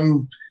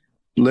freedom,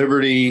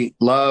 liberty,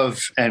 love,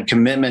 and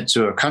commitment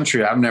to a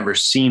country I've never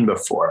seen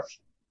before.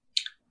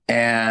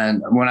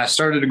 And when I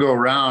started to go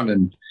around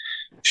and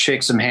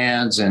shake some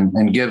hands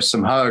and give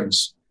some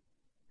hugs,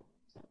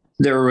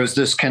 there was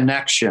this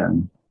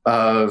connection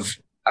of,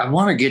 I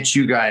want to get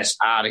you guys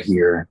out of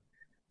here.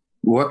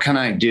 What can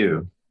I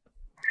do?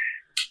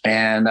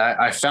 And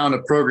I found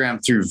a program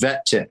through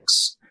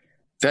VetTix.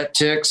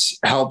 VetTix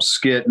helps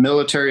get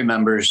military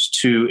members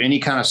to any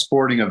kind of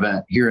sporting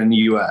event here in the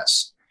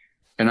U.S.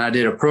 And I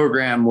did a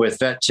program with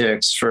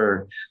VetTix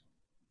for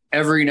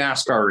every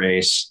NASCAR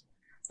race.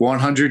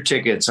 100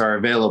 tickets are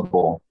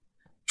available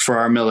for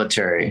our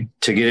military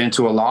to get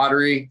into a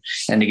lottery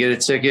and to get a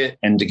ticket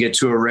and to get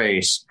to a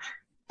race.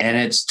 And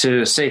it's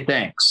to say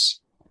thanks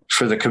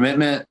for the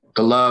commitment,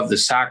 the love, the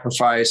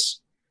sacrifice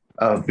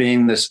of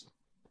being this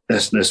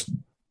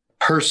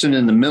person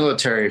in the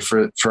military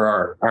for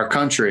our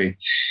country.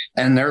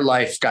 And their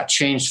life got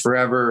changed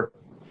forever.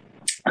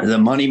 The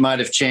money might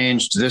have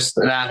changed,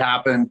 that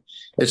happened.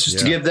 It's just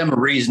to give them a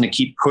reason to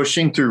keep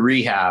pushing through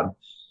rehab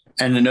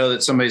and to know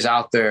that somebody's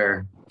out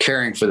there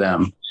caring for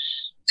them.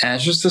 And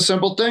it's just a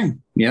simple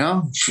thing,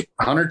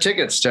 100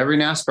 tickets to every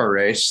NASCAR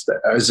race that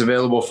is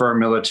available for our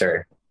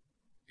military.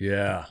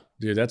 Yeah,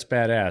 dude, that's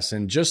badass.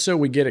 And just so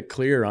we get it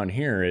clear on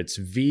here, it's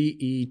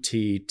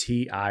VETTIX,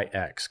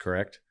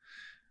 correct?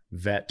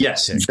 VetTix.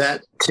 Yes,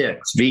 VetTix,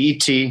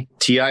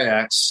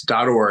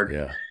 VETTIX.org.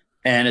 Yeah.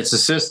 And it's a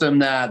system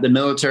that the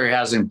military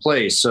has in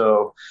place.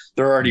 So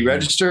they're already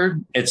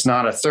registered. It's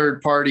not a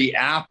third-party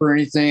app or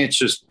anything. It's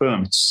just,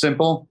 boom, it's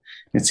simple,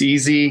 it's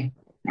easy,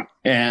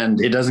 and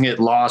it doesn't get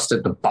lost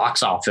at the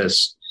box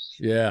office.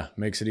 Yeah,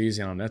 makes it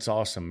easy on them. That's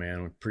awesome,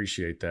 man. We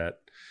appreciate that.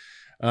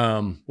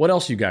 What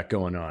else you got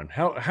going on?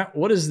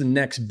 What is the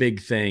next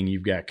big thing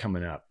you've got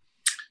coming up?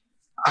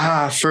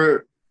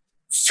 For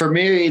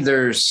me,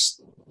 there's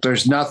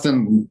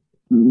nothing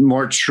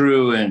more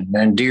true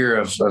and dear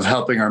of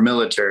helping our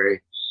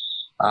military.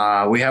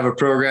 We have a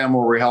program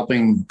where we're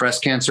helping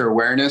breast cancer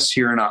awareness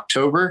here in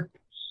October.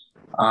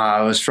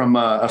 It was from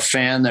a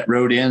fan that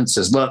wrote in and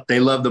says, look, they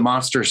love the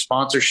Monster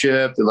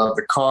sponsorship. They love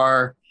the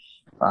car.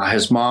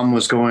 His mom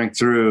was going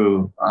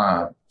through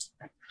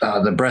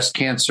the breast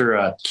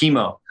cancer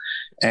chemo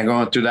and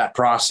going through that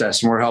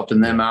process, and we're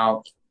helping them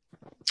out.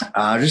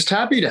 Just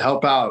happy to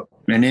help out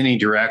in any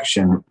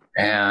direction.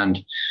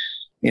 And,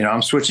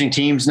 I'm switching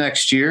teams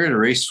next year to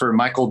race for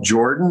Michael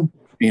Jordan,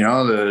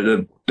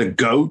 the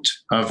GOAT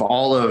of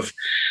all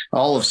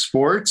of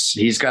sports.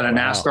 He's got a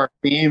NASCAR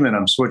team, and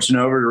I'm switching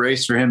over to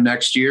race for him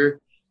next year.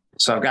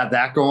 So I've got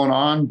that going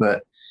on,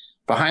 but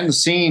behind the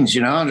scenes,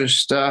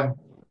 just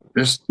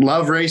just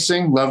love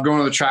racing, love going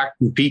to the track,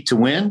 compete to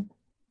win.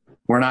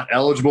 We're not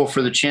eligible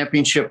for the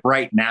championship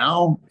right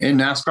now in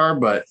NASCAR,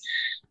 but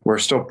we're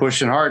still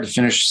pushing hard to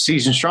finish the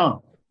season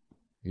strong.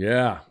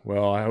 Yeah.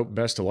 Well, I hope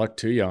best of luck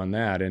to you on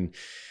that. And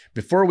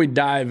before we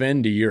dive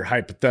into your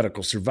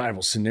hypothetical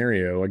survival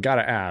scenario, I got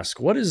to ask,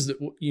 what is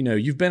the,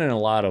 you've been in a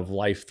lot of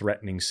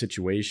life-threatening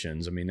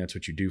situations. I mean, that's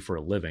what you do for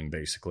a living,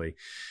 basically.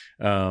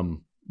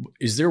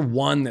 Is there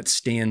one that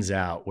stands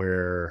out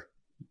where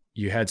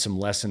you had some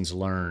lessons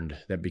learned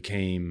that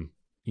became,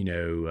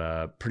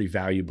 pretty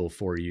valuable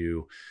for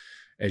you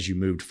as you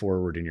moved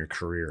forward in your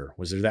career?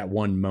 Was there that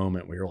one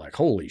moment where you're like,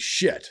 holy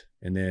shit?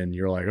 And then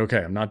you're like, okay,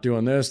 I'm not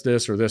doing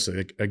this, or this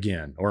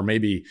again. Or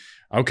maybe,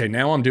 okay,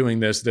 now I'm doing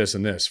this,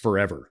 and this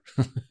forever.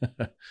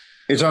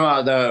 You're talking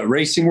about the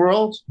racing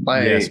world?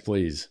 Yes,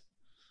 please.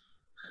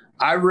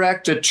 I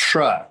wrecked a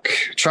truck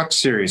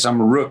series.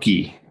 I'm a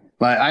rookie.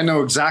 I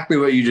know exactly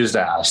what you just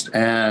asked.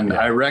 And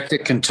I wrecked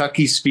at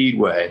Kentucky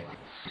Speedway.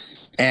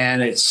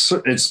 And it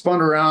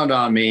spun around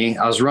on me.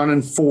 I was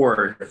running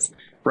fourth,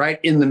 right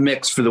in the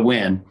mix for the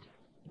win.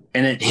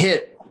 And it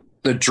hit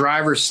the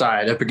driver's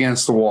side up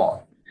against the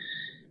wall.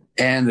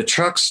 And the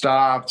truck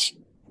stopped.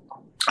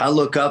 I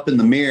look up in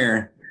the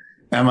mirror.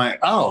 And I'm like,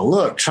 oh,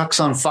 look, truck's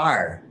on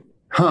fire.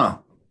 Huh.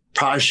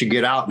 Probably should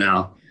get out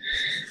now.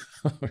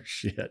 Oh,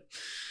 shit.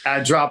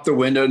 I drop the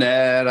window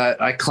net.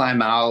 I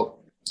climb out.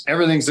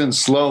 Everything's in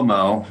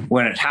slow-mo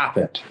when it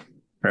happened,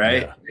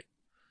 right? Yeah.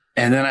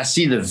 And then I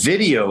see the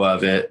video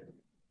of it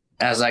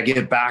as I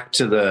get back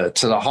to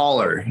the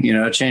hauler,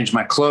 change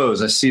my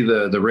clothes. I see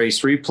the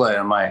race replay.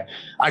 I'm like,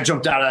 I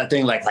jumped out of that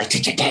thing like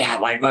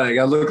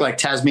I look like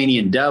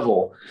Tasmanian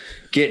devil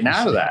getting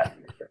out of that.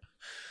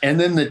 And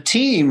then the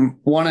team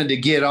wanted to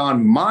get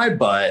on my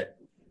butt,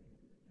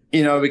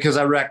 because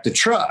I wrecked the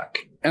truck.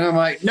 And I'm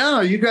like,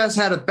 no, you guys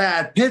had a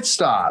bad pit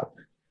stop.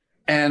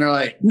 And they're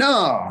like,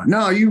 no,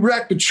 you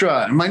wrecked the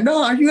truck. I'm like,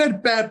 no, you had a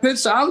bad pit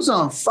stop. I was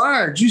on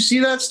fire. Did you see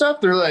that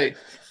stuff? They're like,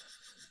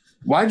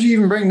 why'd you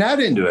even bring that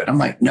into it? I'm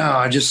like, no,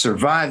 I just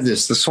survived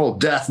this whole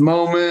death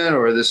moment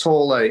or this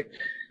whole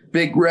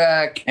big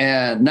wreck.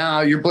 And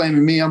now you're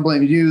blaming me. I'm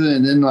blaming you.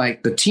 And then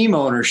the team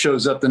owner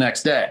shows up the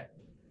next day.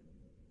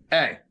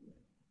 Hey,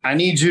 I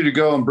need you to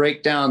go and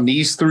break down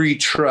these 3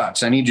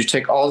 trucks. I need you to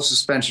take all the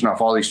suspension off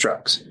all these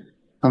trucks.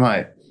 I'm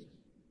like,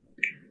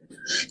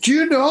 do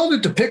you know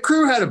that the pit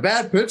crew had a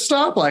bad pit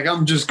stop?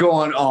 I'm just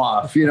going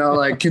off,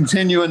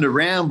 continuing to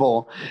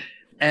ramble.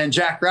 And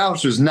Jack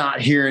Roush was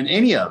not hearing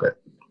any of it.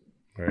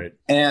 Right.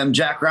 And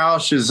Jack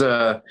Roush is,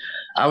 I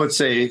would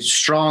say,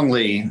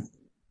 strongly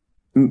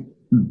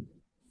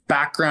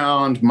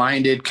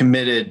background-minded,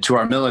 committed to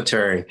our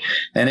military.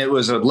 And it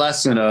was a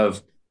lesson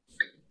of,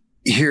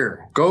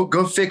 here,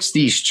 go fix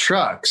these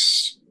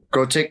trucks.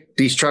 Go take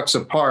these trucks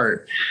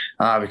apart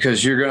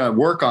because you're going to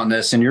work on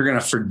this and you're going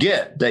to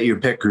forget that your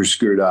pit crew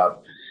screwed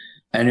up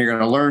and you're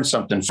going to learn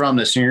something from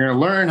this. And you're going to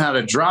learn how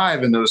to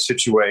drive in those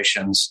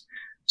situations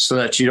so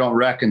that you don't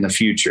wreck in the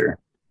future.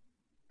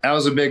 That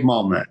was a big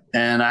moment.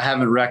 And I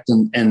haven't wrecked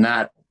in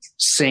that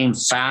same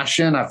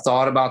fashion. I've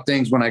thought about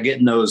things when I get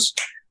in those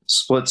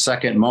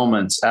split-second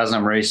moments as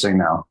I'm racing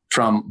now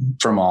from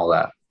all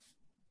that.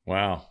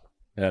 Wow.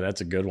 Yeah,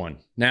 that's a good one.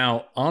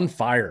 Now, on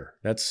fire,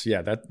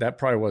 that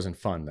probably wasn't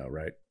fun though,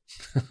 right?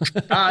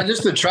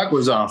 Just the truck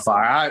was on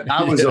fire.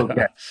 I was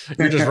okay.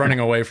 You're just running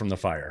away from the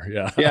fire.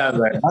 Yeah. Yeah. I was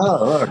like,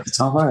 oh, look, it's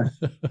on fire.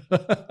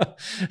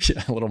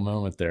 Yeah, a little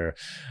moment there.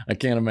 I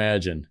can't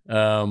imagine.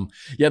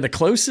 The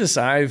closest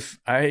I've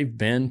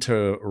been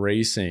to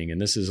racing,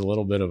 and this is a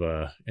little bit of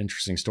a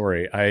interesting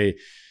story.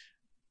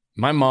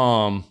 My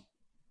mom,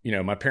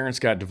 my parents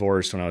got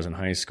divorced when I was in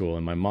high school,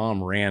 and my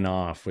mom ran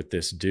off with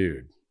this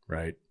dude,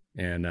 right?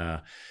 And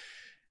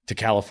to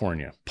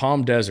California,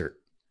 Palm Desert,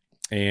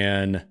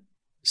 and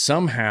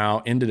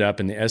somehow ended up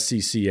in the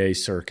SCCA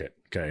circuit.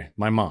 Okay.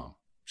 My mom,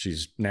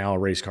 she's now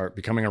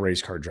becoming a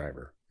race car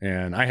driver.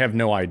 And I have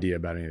no idea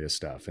about any of this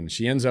stuff. And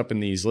she ends up in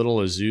these little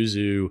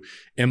Isuzu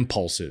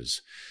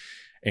Impulses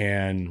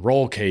and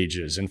roll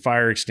cages and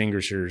fire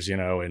extinguishers,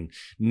 and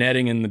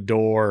netting in the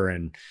door.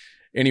 And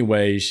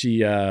anyway,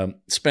 she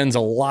spends a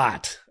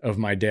lot of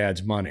my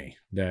dad's money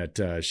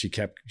that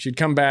she'd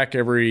come back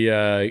every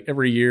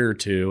year or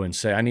two and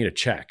say, I need a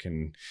check.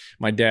 And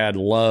my dad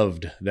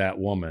loved that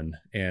woman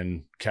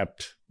and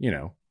kept,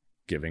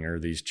 giving her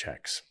these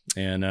checks.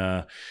 And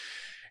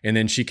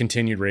then she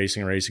continued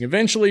racing.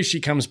 Eventually she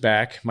comes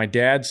back. My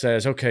dad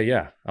says, okay,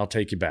 yeah, I'll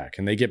take you back.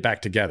 And they get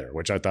back together,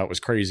 which I thought was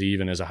crazy,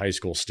 even as a high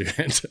school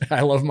student.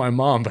 I love my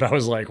mom, but I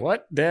was like,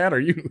 what, Dad, are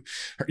you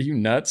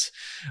nuts?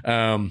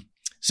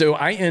 So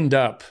I end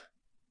up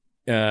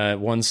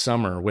one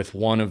summer with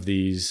one of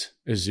these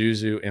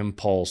Isuzu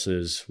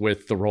Impulses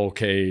with the roll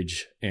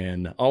cage.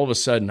 And all of a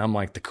sudden I'm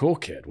like the cool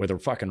kid with a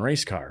fucking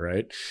race car.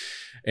 Right.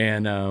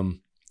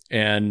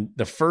 And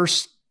the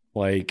first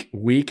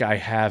week I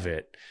have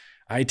it,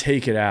 I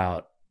take it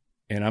out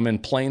and I'm in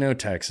Plano,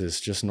 Texas,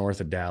 just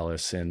north of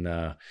Dallas and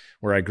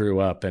where I grew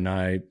up. And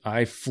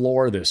I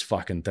floor this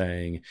fucking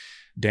thing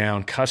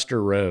down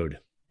Custer Road.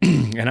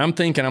 And I'm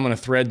thinking I'm going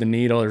to thread the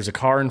needle. There's a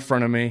car in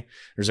front of me.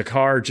 There's a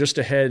car just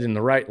ahead in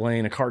the right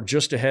lane, a car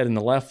just ahead in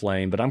the left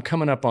lane, but I'm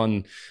coming up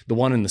on the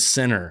one in the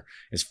center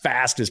as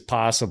fast as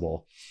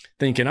possible,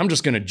 thinking I'm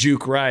just going to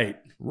juke right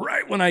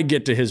when I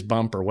get to his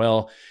bumper.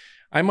 Well,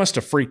 I must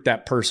have freaked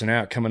that person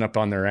out coming up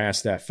on their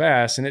ass that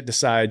fast, and it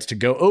decides to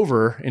go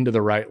over into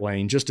the right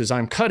lane just as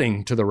I'm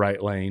cutting to the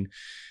right lane.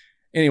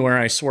 Anywhere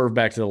I swerve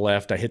back to the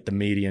left, I hit the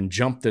median,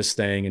 jump this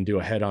thing, and do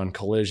a head-on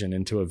collision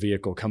into a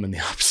vehicle coming the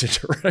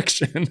opposite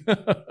direction.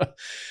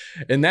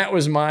 And that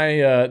was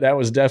that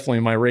was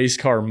definitely my race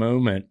car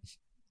moment,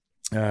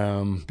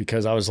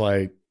 because I was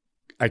like,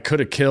 I could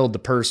have killed the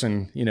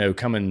person,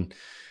 coming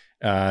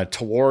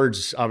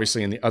towards,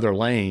 obviously in the other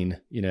lane,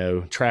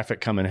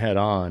 traffic coming head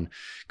on.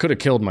 Could have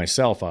killed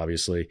myself,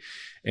 obviously.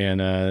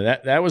 And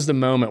that was the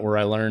moment where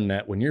I learned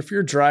that if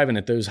you're driving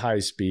at those high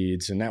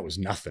speeds, and that was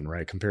nothing,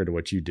 right, compared to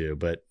what you do,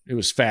 but it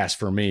was fast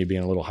for me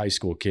being a little high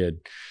school kid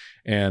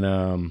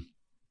and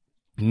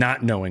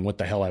not knowing what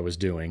the hell I was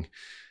doing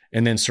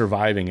and then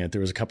surviving it.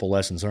 There was a couple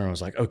lessons learned. I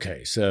was like,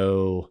 okay,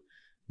 so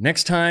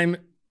next time,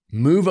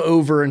 move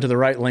over into the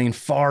right lane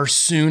far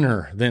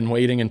sooner than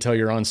waiting until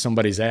you're on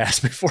somebody's ass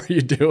before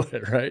you do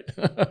it, right?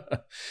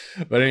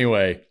 But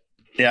anyway.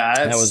 Yeah,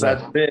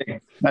 that's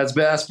big.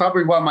 That's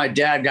probably why my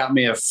dad got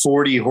me a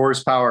 40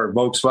 horsepower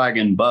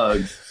Volkswagen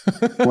Bug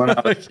when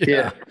I was a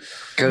kid,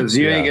 because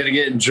you ain't gonna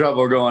get in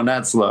trouble going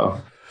that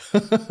slow.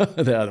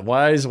 The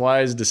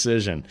wise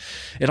decision.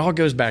 It all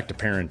goes back to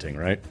parenting,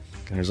 right?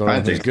 There's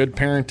good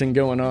parenting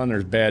going on.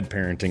 There's bad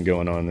parenting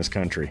going on in this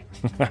country.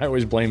 I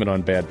always blame it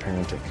on bad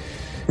parenting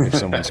if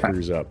someone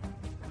screws up.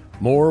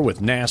 More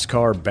with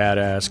NASCAR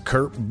badass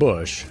Kurt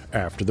Busch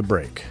after the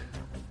break.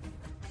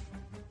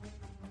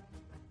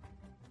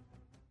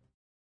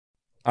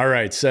 All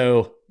right,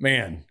 so,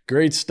 man,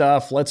 great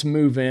stuff. Let's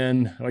move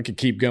in. I could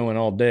keep going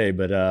all day,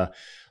 but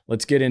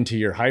let's get into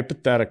your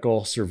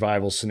hypothetical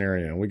survival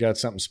scenario. We got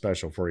something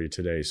special for you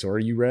today. So are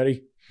you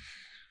ready?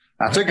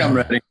 I think I'm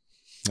ready.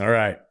 All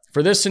right.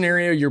 For this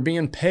scenario, you're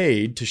being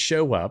paid to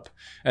show up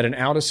at an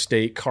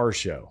out-of-state car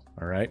show.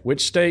 All right.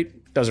 Which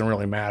state? Doesn't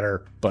really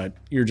matter, but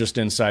you're just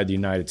inside the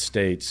United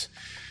States.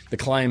 The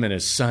climate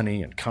is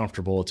sunny and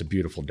comfortable. It's a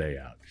beautiful day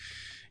out.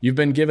 You've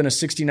been given a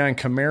 69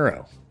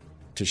 Camaro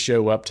to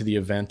show up to the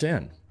event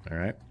in. All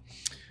right.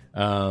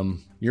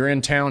 You're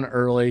in town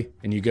early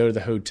and you go to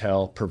the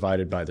hotel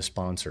provided by the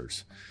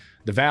sponsors.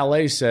 The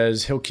valet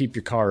says he'll keep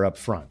your car up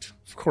front.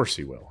 Of course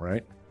he will,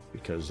 right?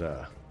 Because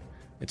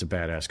it's a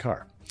badass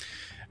car.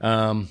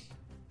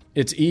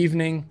 It's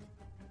evening.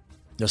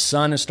 The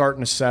sun is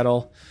starting to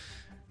settle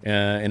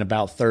in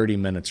about 30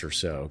 minutes or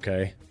so,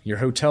 okay? Your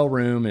hotel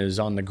room is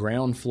on the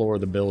ground floor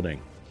of the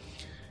building.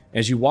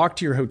 As you walk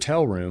to your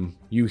hotel room,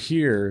 you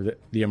hear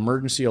the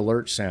emergency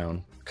alert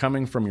sound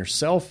coming from your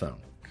cell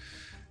phone.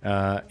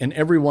 And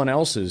everyone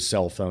else's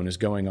cell phone is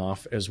going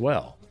off as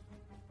well.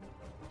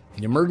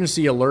 The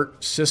emergency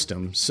alert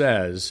system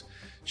says,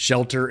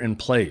 shelter in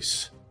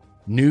place.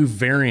 New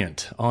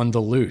variant on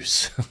the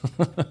loose.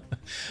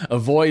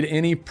 Avoid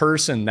any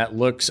person that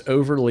looks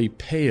overly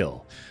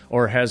pale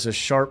or has a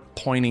sharp,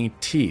 pointy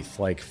teeth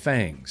like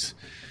fangs.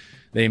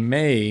 They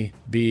may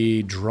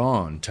be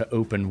drawn to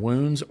open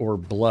wounds or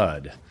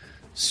blood.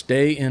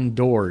 Stay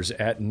indoors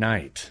at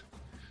night.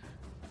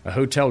 A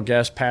hotel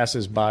guest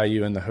passes by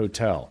you in the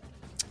hotel.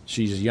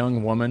 She's a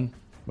young woman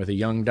with a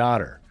young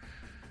daughter.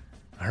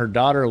 Her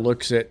daughter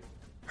looks at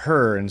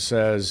her and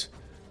says,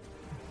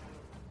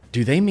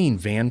 "Do they mean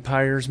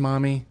vampires,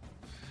 Mommy?"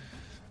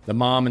 The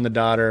mom and the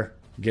daughter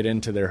get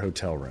into their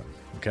hotel room,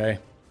 okay?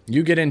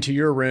 You get into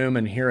your room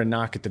and hear a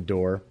knock at the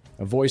door.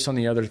 A voice on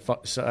the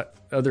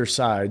other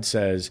side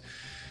says,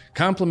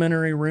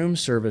 "Complimentary room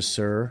service,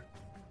 sir.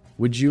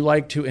 Would you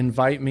like to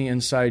invite me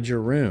inside your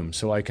room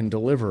so I can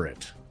deliver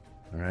it?"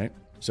 All right.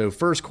 So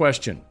first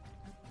question.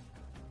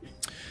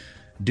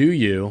 Do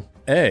you,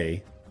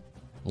 A,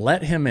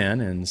 let him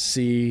in and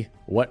see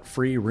what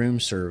free room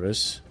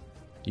service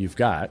you've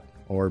got,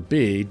 or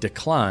B,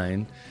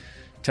 decline,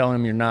 tell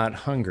him you're not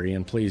hungry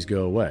and please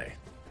go away?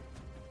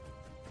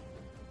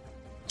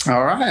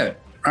 All right.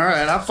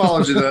 I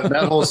followed you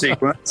that whole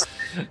sequence.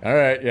 All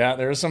right. Yeah,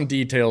 there are some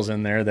details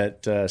in there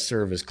that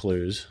serve as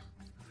clues.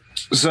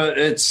 So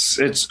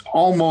it's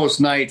almost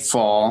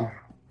nightfall,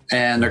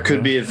 and there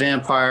could be a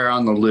vampire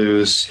on the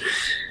loose.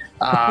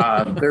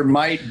 There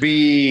might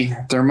be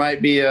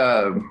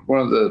one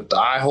of the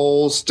eye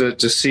holes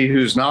to see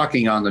who's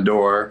knocking on the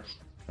door.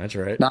 That's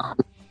right.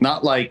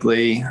 Not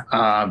likely,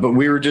 but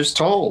we were just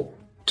told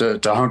to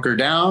hunker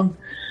down.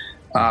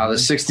 The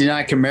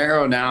 69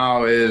 Camaro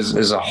now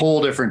is a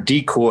whole different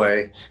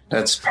decoy.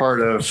 That's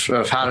part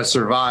of how to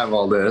survive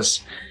all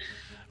this.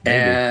 Maybe.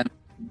 And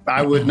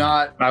I would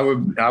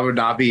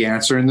not be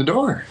answering the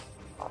door.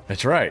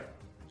 That's right.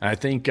 I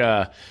think,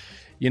 I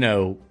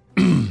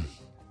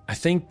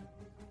think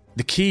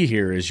the key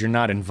here is you're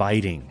not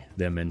inviting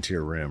them into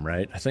your room,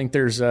 right? I think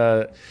there's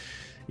if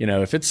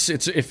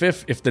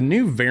the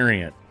new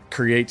variant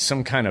creates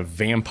some kind of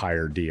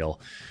vampire deal,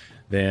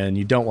 then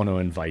you don't want to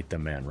invite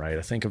them in, right?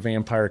 I think a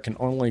vampire can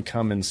only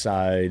come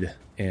inside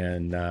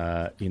and,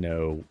 I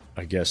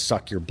guess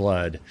suck your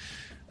blood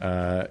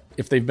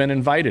if they've been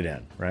invited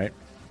in, right?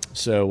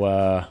 So,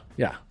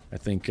 I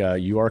think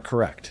you are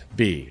correct.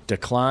 B,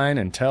 decline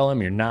and tell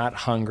him you're not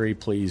hungry.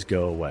 Please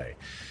go away.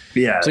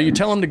 Yeah. So you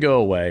tell him to go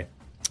away.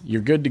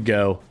 You're good to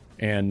go.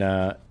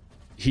 And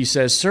he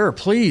says, sir,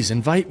 please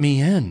invite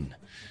me in.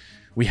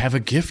 We have a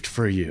gift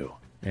for you.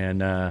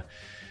 And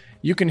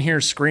you can hear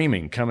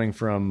screaming coming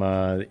from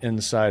the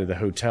inside of the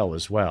hotel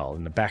as well,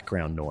 and the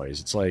background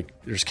noise. It's like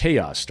there's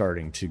chaos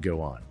starting to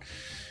go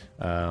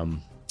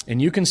on. And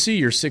you can see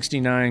your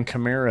 69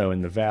 Camaro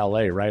in the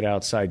valet right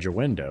outside your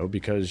window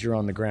because you're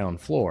on the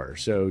ground floor.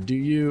 So do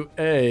you,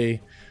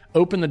 A,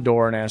 open the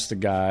door and ask the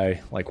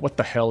guy, like, what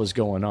the hell is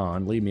going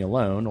on? Leave me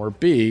alone. Or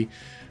B,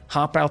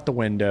 hop out the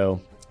window,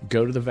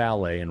 go to the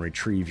valet, and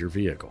retrieve your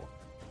vehicle?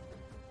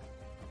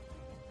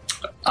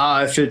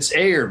 If it's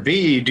A or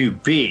B, you do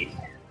B.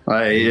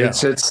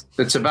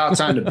 It's about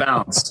time to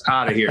bounce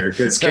out of here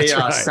because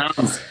chaos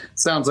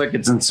sounds like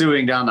it's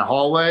ensuing down the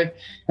hallway,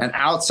 and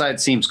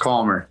outside seems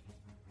calmer.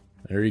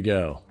 There you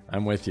go.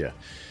 I'm with you.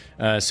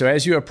 So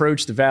as you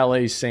approach the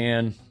valet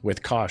stand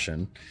with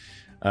caution,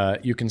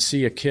 you can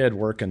see a kid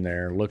working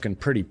there looking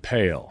pretty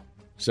pale.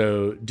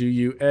 So do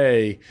you,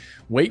 A,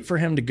 wait for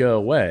him to go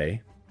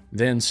away,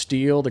 then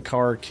steal the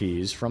car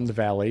keys from the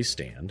valet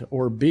stand,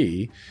 or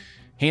B,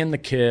 hand the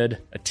kid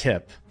a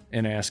tip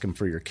and ask him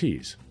for your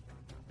keys?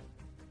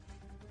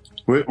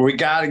 We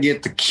got to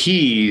get the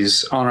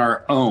keys on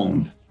our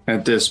own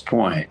at this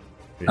point.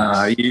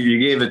 Yes. You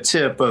gave a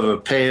tip of a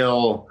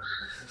pale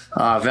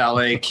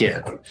valet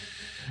kid.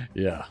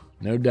 Yeah,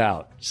 no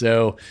doubt.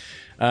 So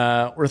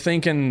we're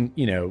thinking,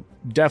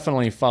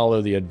 definitely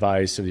follow the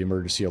advice of the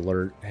emergency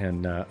alert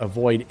and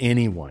avoid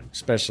anyone,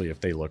 especially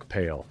if they look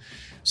pale.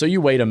 So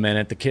you wait a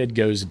minute, the kid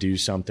goes to do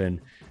something,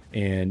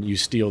 and you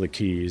steal the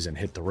keys and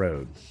hit the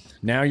road.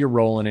 Now you're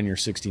rolling in your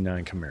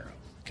 69 Camaro,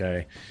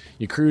 okay?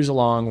 You cruise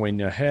along. When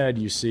ahead,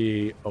 you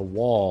see a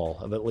wall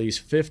of at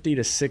least 50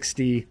 to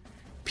 60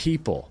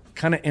 people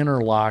kind of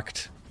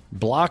interlocked,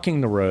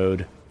 blocking the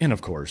road. And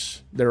of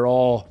course, they're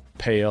all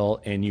pale,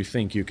 and you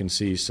think you can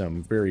see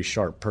some very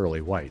sharp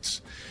pearly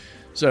whites.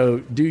 So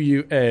do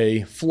you,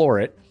 A, floor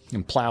it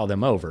and plow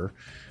them over,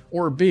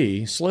 or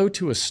B, slow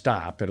to a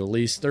stop at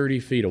least 30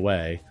 feet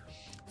away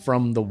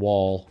from the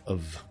wall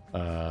of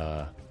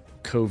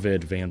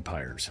COVID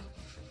vampires?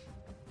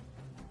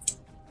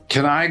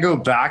 Can I go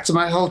back to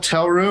my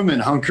hotel room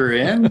and hunker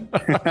in?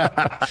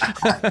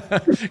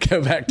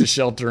 Go back to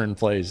shelter in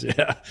place.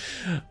 Yeah.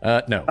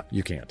 No,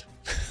 you can't.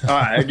 All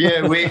right.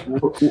 Again,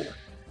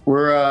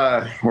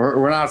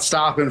 we're not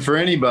stopping for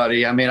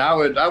anybody. I mean,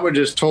 I would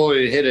just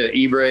totally hit an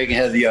e-brake and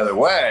head the other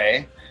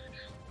way.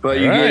 But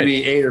you gave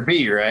me A or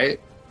B, right?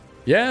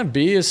 Yeah,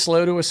 B is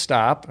slow to a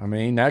stop. I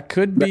mean, that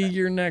could be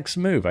your next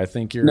move. I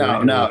think you're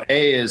no.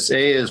 A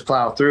is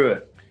plow through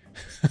it.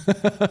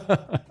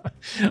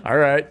 All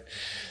right.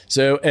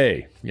 So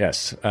A,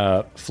 yes,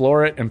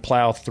 floor it and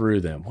plow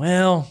through them.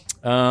 Well,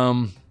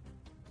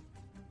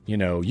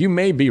 you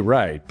may be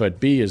right, but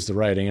B is the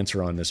right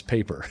answer on this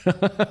paper.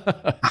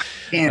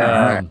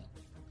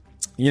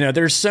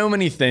 There's so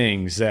many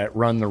things that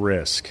run the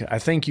risk. I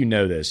think you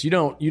know this. You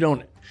don't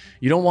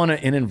want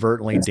to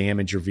inadvertently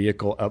damage your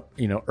vehicle up,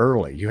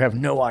 early. You have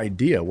no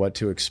idea what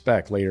to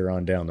expect later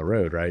on down the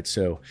road, right?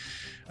 So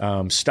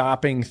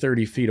stopping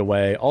 30 feet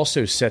away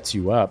also sets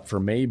you up for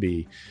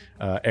maybe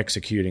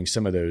executing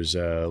some of those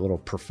little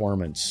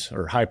performance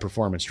or high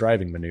performance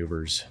driving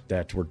maneuvers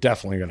that we're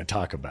definitely going to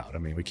talk about. I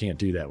mean, we can't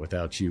do that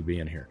without you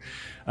being here.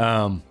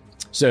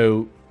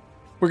 So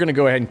we're going to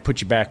go ahead and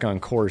put you back on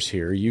course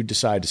here. You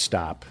decide to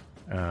stop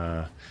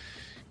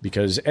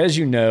because, as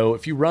you know,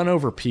 if you run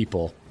over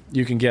people,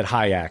 you can get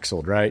high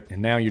axled, right?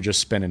 And now you're just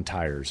spinning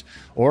tires.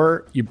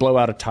 Or you blow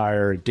out a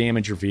tire,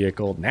 damage your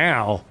vehicle.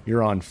 Now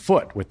you're on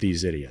foot with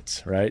these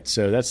idiots, right?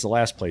 So that's the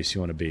last place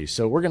you want to be.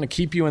 So we're going to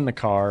keep you in the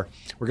car.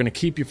 We're going to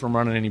keep you from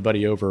running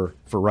anybody over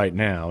for right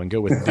now and go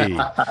with B.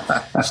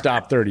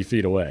 Stop 30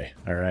 feet away,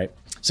 all right?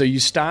 So you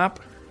stop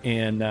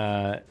and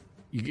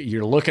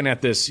you're looking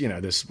at this,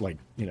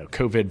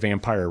 COVID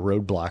vampire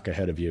roadblock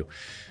ahead of you.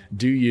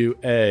 Do you,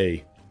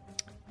 A,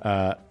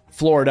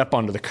 floor it up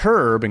onto the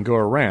curb and go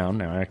around?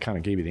 Now I kind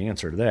of gave you the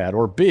answer to that.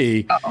 Or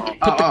B,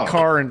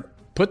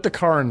 put the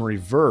car in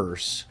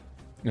reverse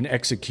and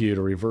execute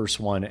a reverse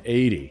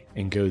 180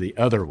 and go the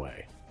other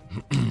way.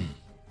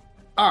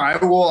 All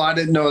right. Well, I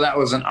didn't know that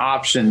was an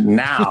option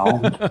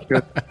now.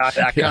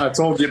 I kind of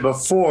told you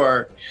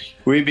before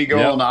we'd be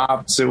going the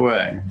opposite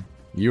way.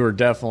 You are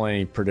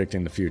definitely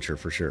predicting the future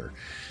for sure.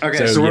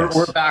 Okay, so yes.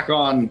 we're back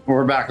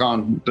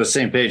on the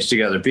same page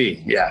together.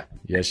 B, yeah.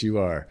 Yes, you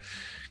are.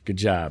 Good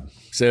job.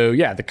 So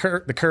yeah, the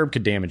curb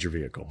could damage your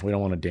vehicle. We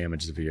don't want to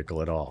damage the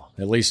vehicle at all,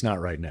 at least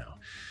not right now.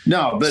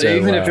 No, but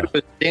even if it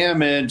was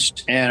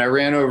damaged and I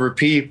ran over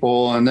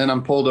people and then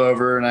I'm pulled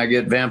over and I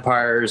get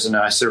vampires and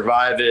I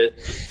survive it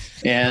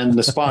and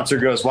the sponsor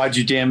goes, "Why'd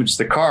you damage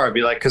the car?" I'd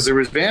be like, "Because there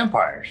was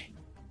vampires."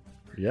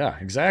 Yeah,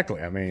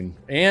 exactly. I mean,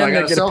 and I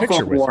got get a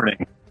picture with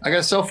warning. I got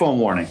a cell phone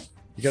warning.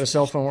 You got a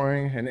cell phone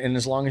warning, and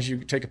as long as you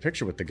take a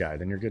picture with the guy,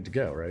 then you're good to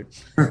go, right?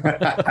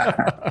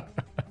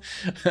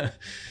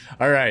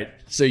 All right.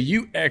 So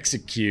you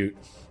execute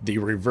the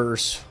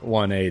reverse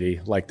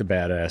 180 like the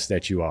badass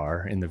that you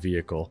are in the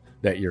vehicle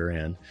that you're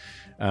in.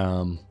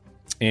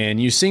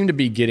 And you seem to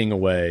be getting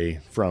away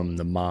from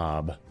the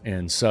mob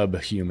and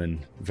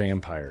subhuman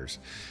vampires.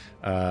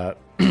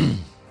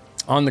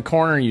 On the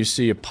corner, you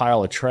see a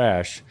pile of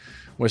trash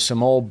with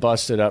some old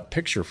busted up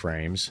picture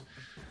frames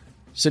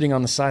sitting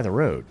on the side of the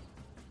road.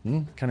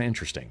 Kind of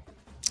interesting.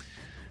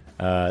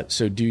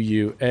 So do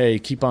you A,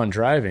 keep on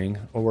driving,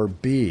 or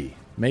B,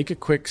 make a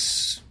quick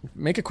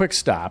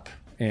stop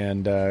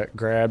and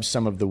grab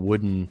some of the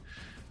wooden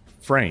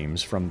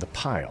frames from the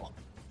pile?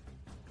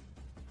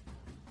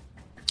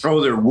 Oh,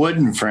 they're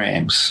wooden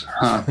frames.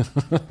 Huh.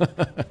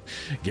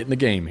 Get in the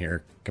game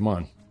here. Come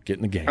on. Get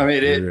in the game. I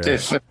mean,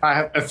 if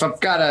I've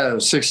got a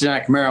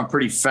 69 Camaro, I'm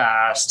pretty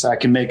fast. I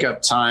can make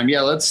up time.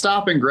 Yeah, let's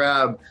stop and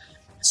grab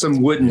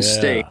some wooden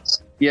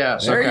stakes.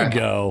 Yes, there you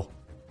go.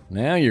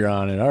 Now you're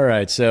on it. All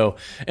right. So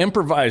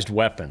improvised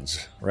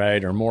weapons,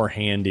 right, are more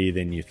handy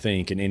than you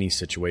think in any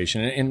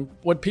situation. And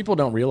what people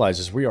don't realize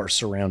is we are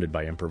surrounded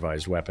by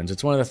improvised weapons.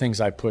 It's one of the things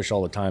I push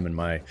all the time in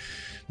my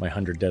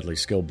 100 Deadly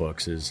Skill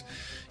books is,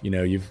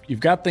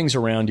 you've got things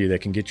around you that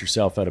can get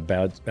yourself out of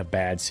a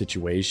bad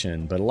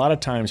situation. But a lot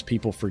of times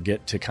people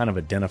forget to kind of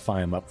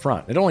identify them up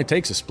front. It only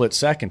takes a split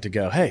second to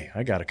go, hey,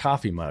 I got a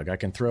coffee mug. I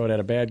can throw it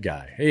at a bad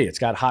guy. Hey, it's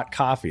got hot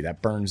coffee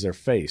that burns their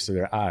face or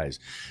their eyes.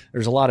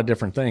 There's a lot of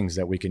different things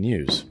that we can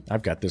use.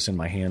 I've got this in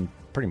my hand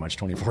pretty much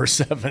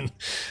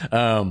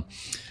 24/7.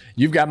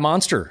 You've got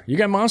monster. You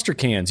got monster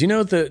cans. You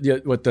know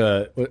what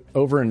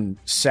over in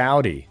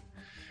Saudi.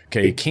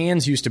 Okay,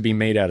 cans used to be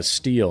made out of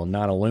steel,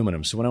 not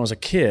aluminum. So when I was a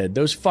kid,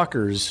 those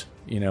fuckers,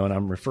 and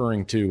I'm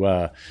referring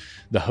to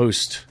the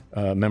host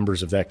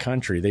members of that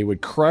country, they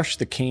would crush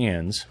the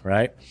cans,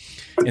 right?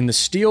 And the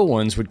steel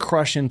ones would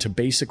crush into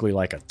basically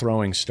like a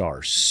throwing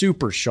star,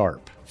 super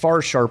sharp,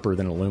 far sharper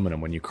than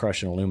aluminum when you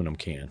crush an aluminum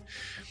can.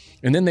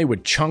 And then they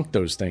would chunk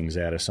those things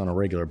at us on a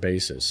regular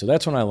basis. So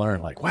that's when I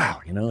learned, like,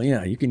 wow,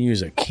 you can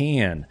use a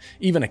can.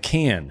 Even a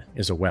can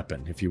is a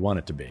weapon if you want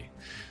it to be.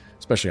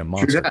 Especially a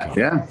monster can.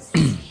 Yeah.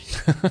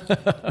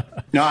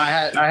 No, I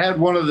had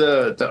one of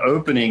the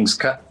openings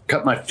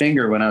cut my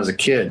finger when I was a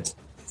kid,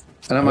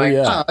 and I'm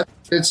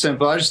it's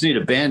simple. I just need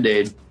a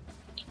Band-Aid,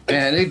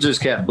 and it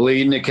just kept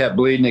bleeding. It kept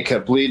bleeding. It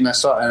kept bleeding.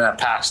 And I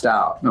passed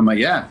out. And I'm like,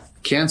 yeah,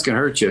 cans can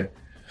hurt you.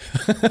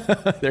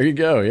 There you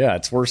go. Yeah,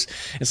 it's worse.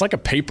 It's like a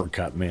paper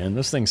cut, man.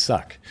 Those things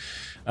suck.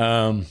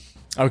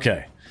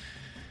 Okay.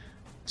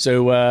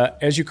 So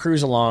as you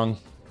cruise along,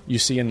 you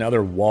see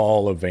another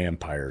wall of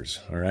vampires.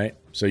 All right.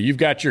 So you've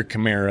got your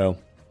Camaro,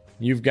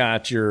 you've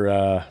got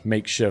your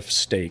makeshift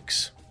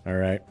stakes. All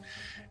right.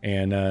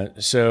 And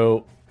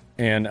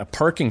and a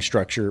parking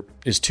structure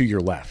is to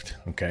your left.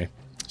 Okay.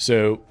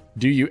 So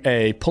do you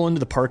A, pull into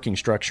the parking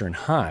structure and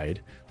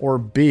hide, or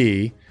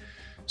B,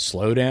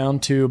 slow down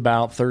to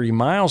about 30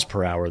 miles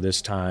per hour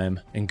this time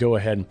and go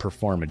ahead and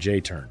perform a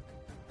J-turn?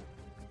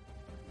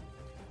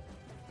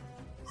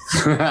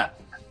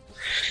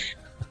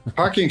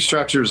 Parking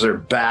structures are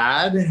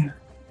bad.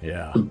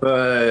 Yeah.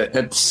 But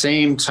at the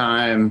same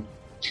time,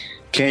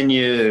 can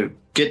you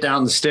get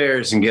down the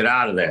stairs and get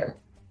out of there?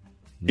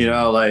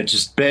 Like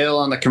just bail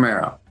on the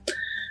Camaro.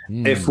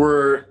 If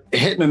we're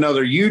hitting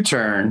another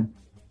U-turn,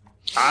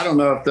 I don't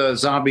know if the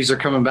zombies are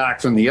coming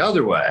back from the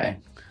other way.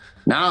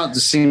 Now it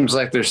just seems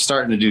like they're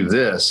starting to do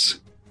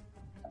this.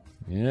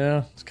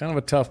 Yeah, it's kind of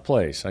a tough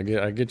place. I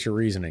get your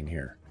reasoning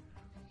here.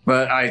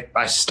 But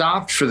I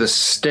stopped for the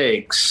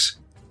stakes.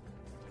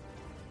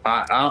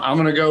 I'm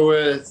going to go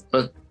with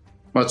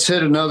let's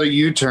hit another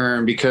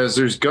U-turn because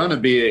there's going to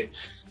be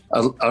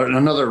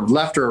another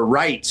left or a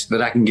right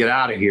that I can get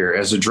out of here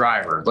as a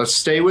driver. Let's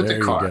stay with the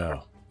car.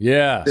 Go.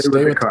 Yeah,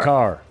 stay with the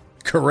car.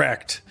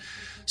 Correct.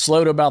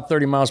 Slow to about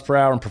 30 miles per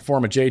hour and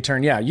perform a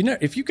J-turn. Yeah,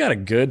 if you got a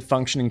good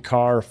functioning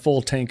car,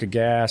 full tank of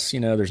gas,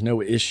 there's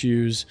no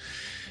issues.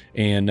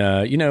 And,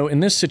 in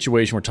this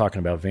situation, we're talking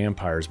about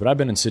vampires, but I've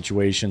been in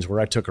situations where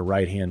I took a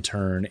right-hand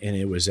turn and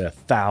it was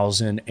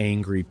 1,000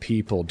 angry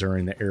people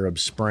during the Arab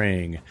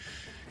Spring.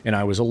 And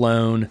I was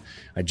alone.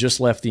 I just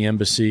left the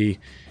embassy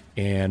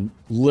and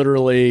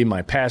literally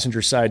my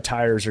passenger side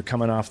tires are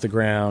coming off the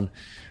ground.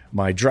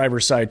 My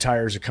driver's side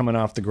tires are coming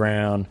off the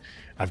ground.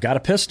 I've got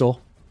a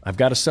pistol. I've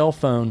got a cell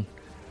phone.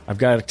 I've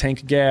got a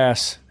tank of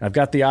gas. I've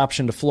got the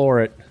option to floor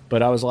it.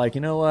 But I was like,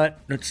 you know what?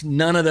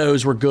 None of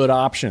those were good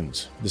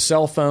options. The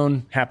cell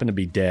phone happened to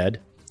be dead.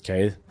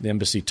 Okay. The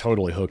embassy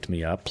totally hooked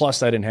me up.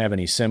 Plus, I didn't have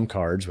any SIM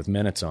cards with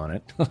minutes on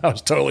it. I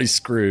was totally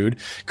screwed.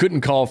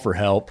 Couldn't call for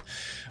help.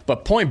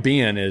 But point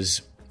being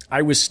is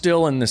I was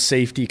still in the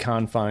safety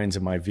confines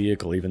of my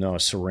vehicle, even though I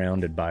was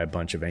surrounded by a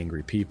bunch of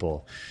angry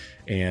people.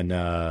 And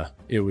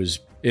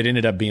it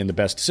ended up being the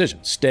best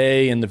decision.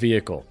 Stay in the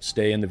vehicle.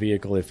 Stay in the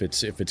vehicle. If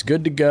it's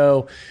good to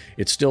go,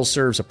 it still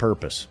serves a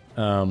purpose.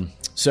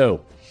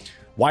 So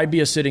why be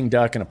a sitting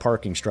duck in a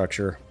parking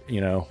structure,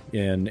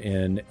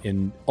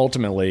 in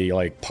ultimately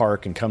like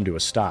park and come to a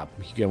stop?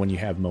 When you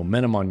have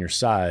momentum on your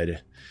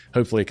side,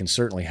 hopefully it can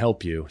certainly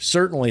help you.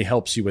 Certainly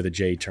helps you with a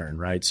J-turn,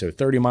 right? So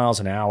 30 miles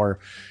an hour,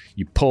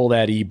 you pull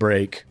that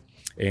e-brake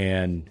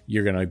and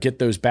you're going to get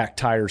those back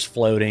tires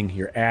floating.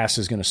 Your ass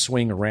is going to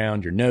swing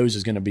around. Your nose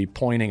is going to be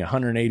pointing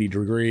 180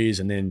 degrees,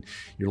 and then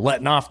you're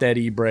letting off that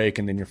e-brake,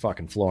 and then you're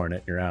fucking flooring it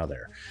and you're out of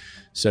there.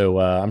 So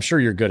I'm sure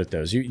you're good at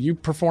those. You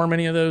perform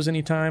any of those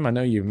anytime? I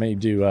know you may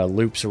do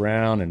loops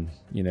around and,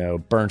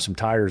 burn some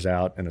tires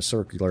out in a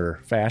circular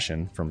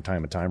fashion from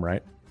time to time,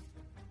 right?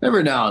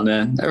 Every now and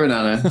then.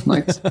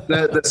 Like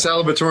the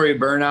celebratory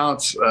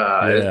burnouts,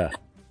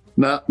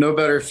 no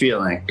better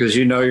feeling, because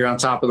you're on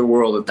top of the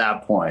world at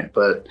that point.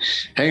 But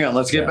hang on,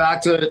 let's get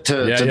back to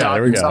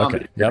there we go.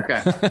 Okay. Yep.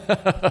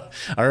 Okay.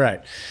 All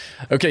right.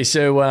 Okay,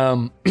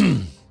 so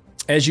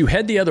as you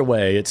head the other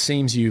way, it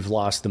seems you've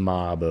lost the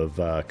mob of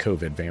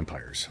COVID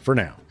vampires for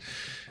now.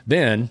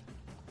 Then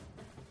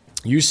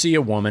you see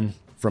the woman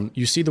from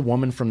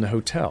the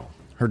hotel.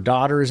 Her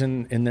daughter is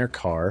in their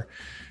car,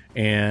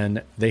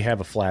 and they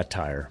have a flat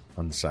tire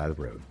on the side of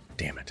the road.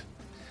 Damn it.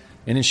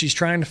 And then she's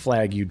trying to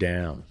flag you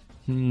down.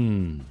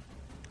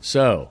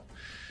 So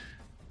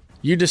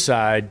you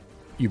decide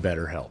you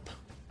better help.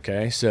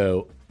 Okay.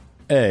 So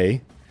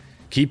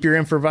keep your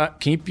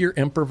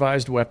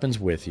improvised weapons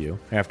with you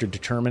after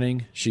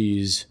determining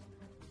she's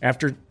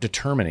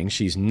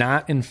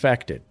not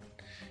infected.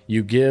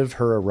 You give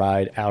her a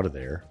ride out of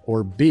there.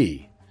 Or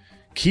B,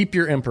 keep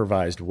your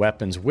improvised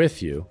weapons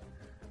with you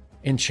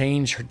and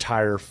change her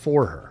tire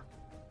for her.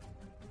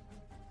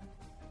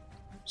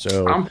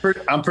 So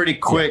I'm pretty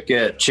quick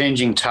at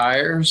changing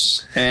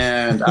tires,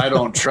 and I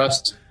don't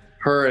trust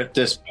her at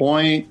this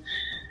point.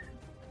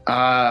 Can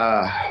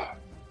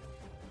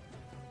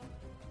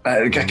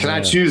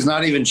I choose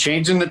not even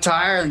changing the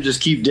tire and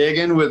just keep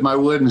digging with my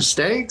wooden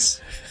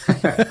stakes?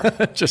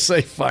 Just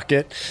say fuck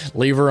it,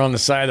 leave her on the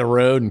side of the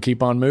road and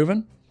keep on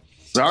moving.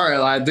 Sorry,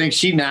 I think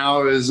she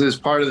now is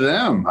part of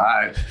them.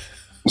 I'm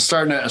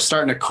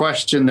starting to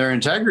question their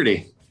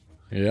integrity.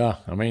 Yeah,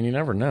 I mean, you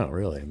never know,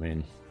 really. I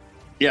mean.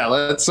 Yeah,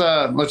 let's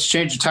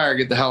change the tire,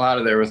 get the hell out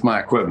of there with my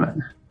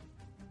equipment.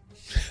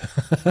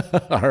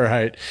 All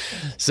right.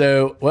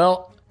 So,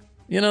 well,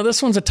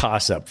 this one's a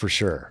toss-up for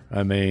sure.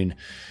 I mean,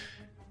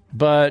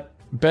 but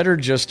better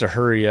just to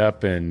hurry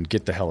up and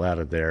get the hell out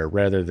of there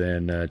rather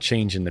than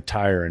changing the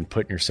tire and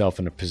putting yourself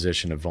in a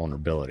position of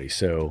vulnerability.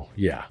 So,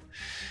 yeah.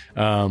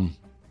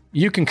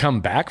 You can come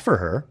back for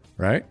her,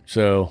 right?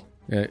 So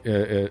at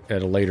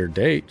a later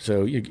date.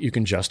 So you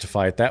can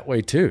justify it that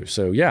way too.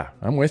 So yeah,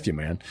 I'm with you,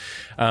 man.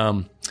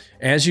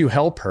 As you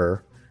help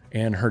her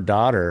and her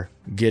daughter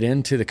get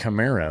into the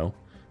Camaro,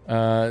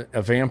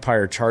 a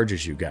vampire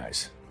charges you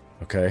guys.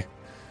 Okay.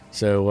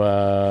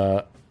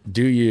 So,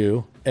 do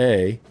you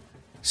A,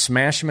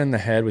 smash him in the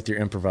head with your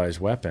improvised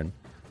weapon,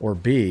 or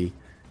B,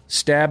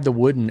 stab the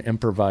wooden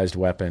improvised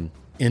weapon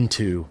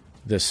into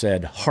the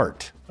said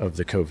heart of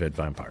the COVID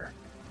vampire?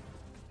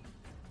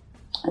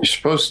 You're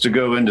supposed to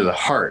go into the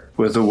heart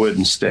with a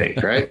wooden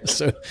stake, right?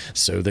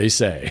 so they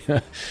say.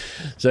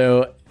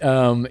 So,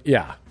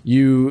 yeah,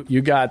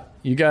 you got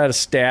to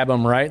stab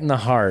him right in the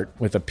heart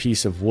with a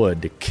piece of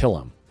wood to kill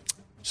him,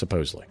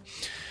 supposedly.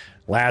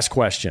 Last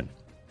question.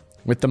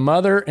 With the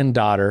mother and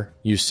daughter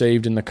you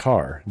saved in the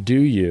car, do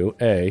you,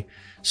 A,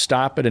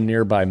 stop at a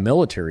nearby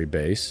military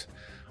base,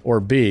 or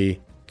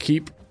B,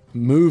 keep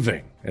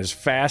moving as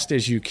fast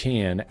as you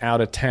can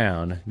out of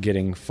town,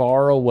 getting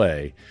far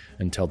away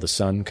until the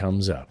sun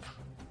comes up?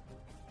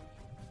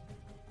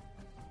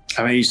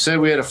 I mean, you said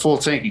we had a full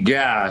tank of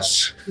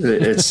gas.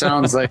 It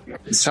sounds like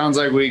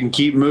we can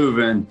keep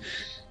moving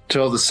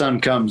till the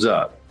sun comes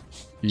up.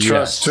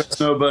 Yes. Trust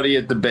nobody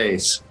at the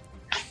base.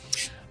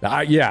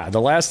 Yeah,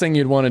 the last thing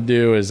you'd want to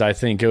do is, I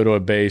think, go to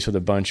a base with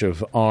a bunch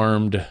of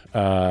armed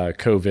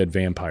COVID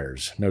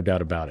vampires. No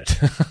doubt about it.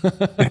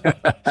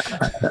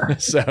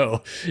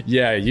 So,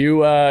 yeah,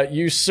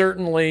 you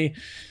certainly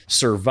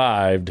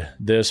survived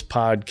this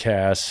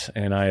podcast,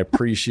 and I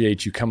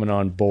appreciate you coming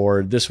on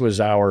board. This was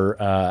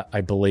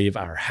I believe,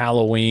 our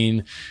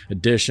Halloween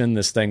edition.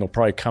 This thing will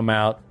probably come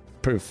out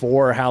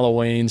before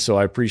Halloween, so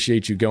I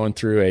appreciate you going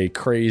through a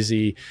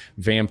crazy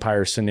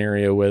vampire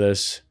scenario with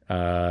us.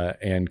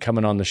 And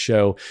coming on the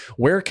show.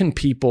 Where can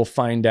people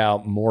find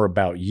out more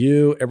about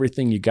you,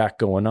 everything you got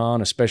going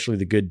on, especially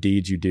the good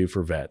deeds you do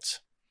for vets?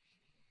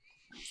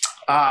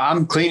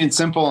 I'm clean and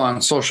simple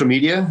on social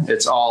media.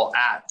 It's all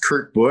at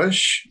Kurt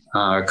Busch.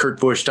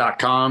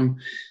 KurtBusch.com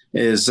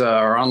is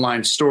our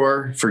online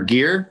store for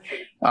gear.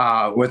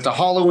 With the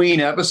Halloween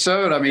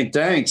episode, I mean,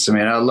 thanks. I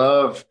mean, I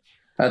love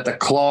at the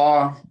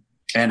Claw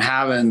and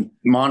having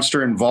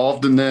Monster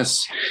involved in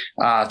this.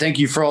 Thank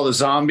you for all the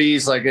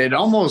zombies. Like, it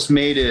almost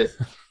made it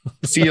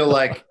feel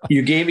like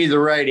you gave me the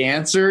right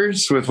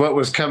answers with what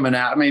was coming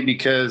at me,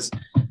 because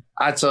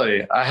I tell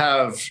you, I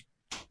have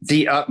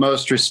the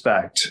utmost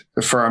respect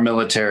for our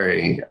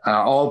military,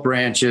 all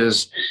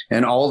branches,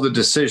 and all the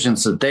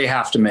decisions that they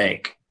have to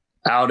make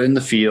out in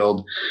the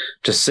field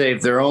to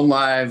save their own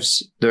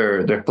lives,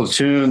 their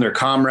platoon, their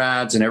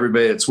comrades, and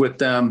everybody that's with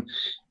them,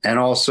 and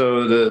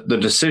also the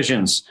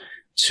decisions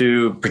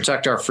to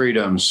protect our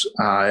freedoms.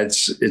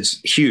 It's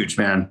huge,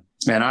 man.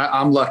 And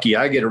I'm lucky.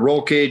 I get a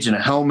roll cage and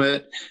a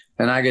helmet,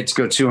 and I get to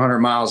go 200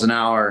 miles an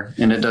hour,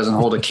 and it doesn't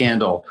hold a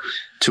candle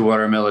to what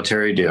our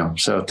military do.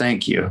 So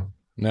thank you.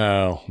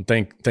 No,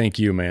 thank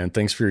you, man.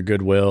 Thanks for your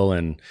goodwill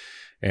and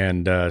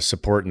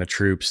supporting the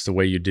troops the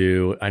way you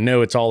do. I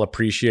know it's all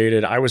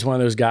appreciated. I was one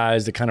of those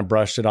guys that kind of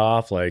brushed it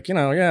off like,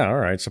 yeah, all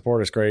right,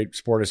 support us, great.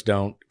 Support us,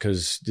 don't,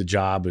 because the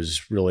job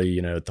was really,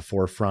 at the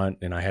forefront,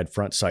 and I had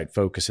front sight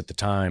focus at the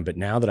time. But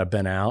now that I've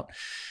been out,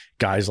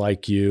 guys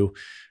like you,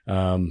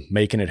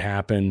 making it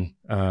happen,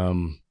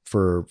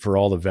 for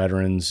all the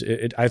veterans,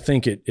 I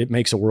think it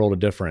makes a world of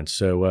difference.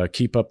 So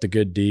keep up the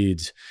good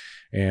deeds.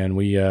 And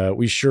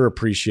we sure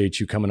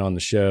appreciate you coming on the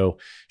show,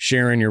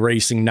 sharing your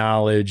racing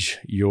knowledge,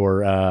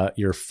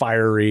 your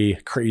fiery,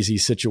 crazy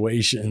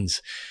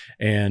situations,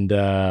 and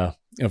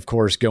of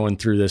course, going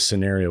through this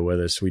scenario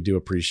with us. We do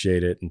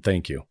appreciate it, and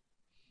thank you.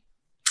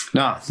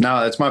 No,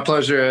 it's my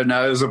pleasure.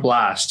 No, it was a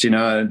blast,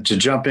 to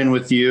jump in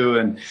with you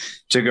and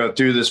to go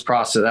through this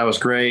process. That was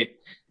great.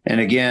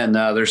 And again,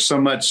 there's so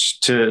much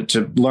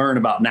to learn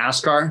about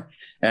NASCAR.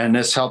 And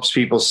this helps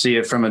people see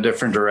it from a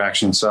different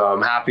direction. So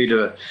I'm happy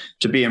to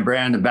be a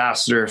brand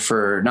ambassador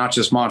for not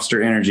just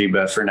Monster Energy,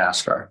 but for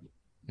NASCAR.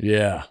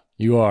 Yeah,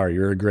 you are.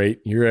 You're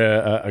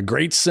a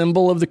great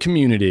symbol of the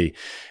community.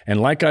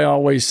 And like I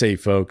always say,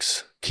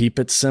 folks, keep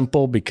it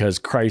simple because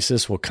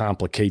crisis will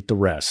complicate the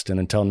rest. And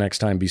until next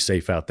time, be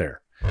safe out there.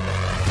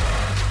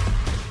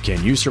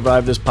 Can You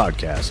Survive This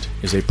Podcast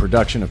is a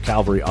production of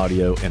Calvary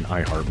Audio and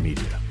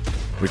iHeartMedia.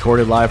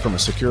 Recorded live from a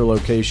secure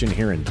location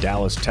here in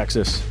Dallas,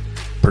 Texas.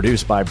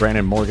 Produced by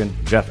Brandon Morgan,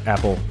 Jeff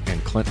Apple,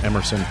 and Clint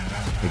Emerson.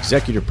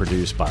 Executive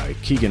produced by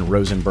Keegan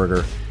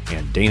Rosenberger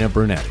and Dana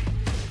Brunetti.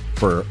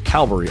 For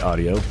Calvary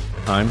Audio,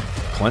 I'm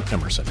Clint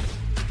Emerson.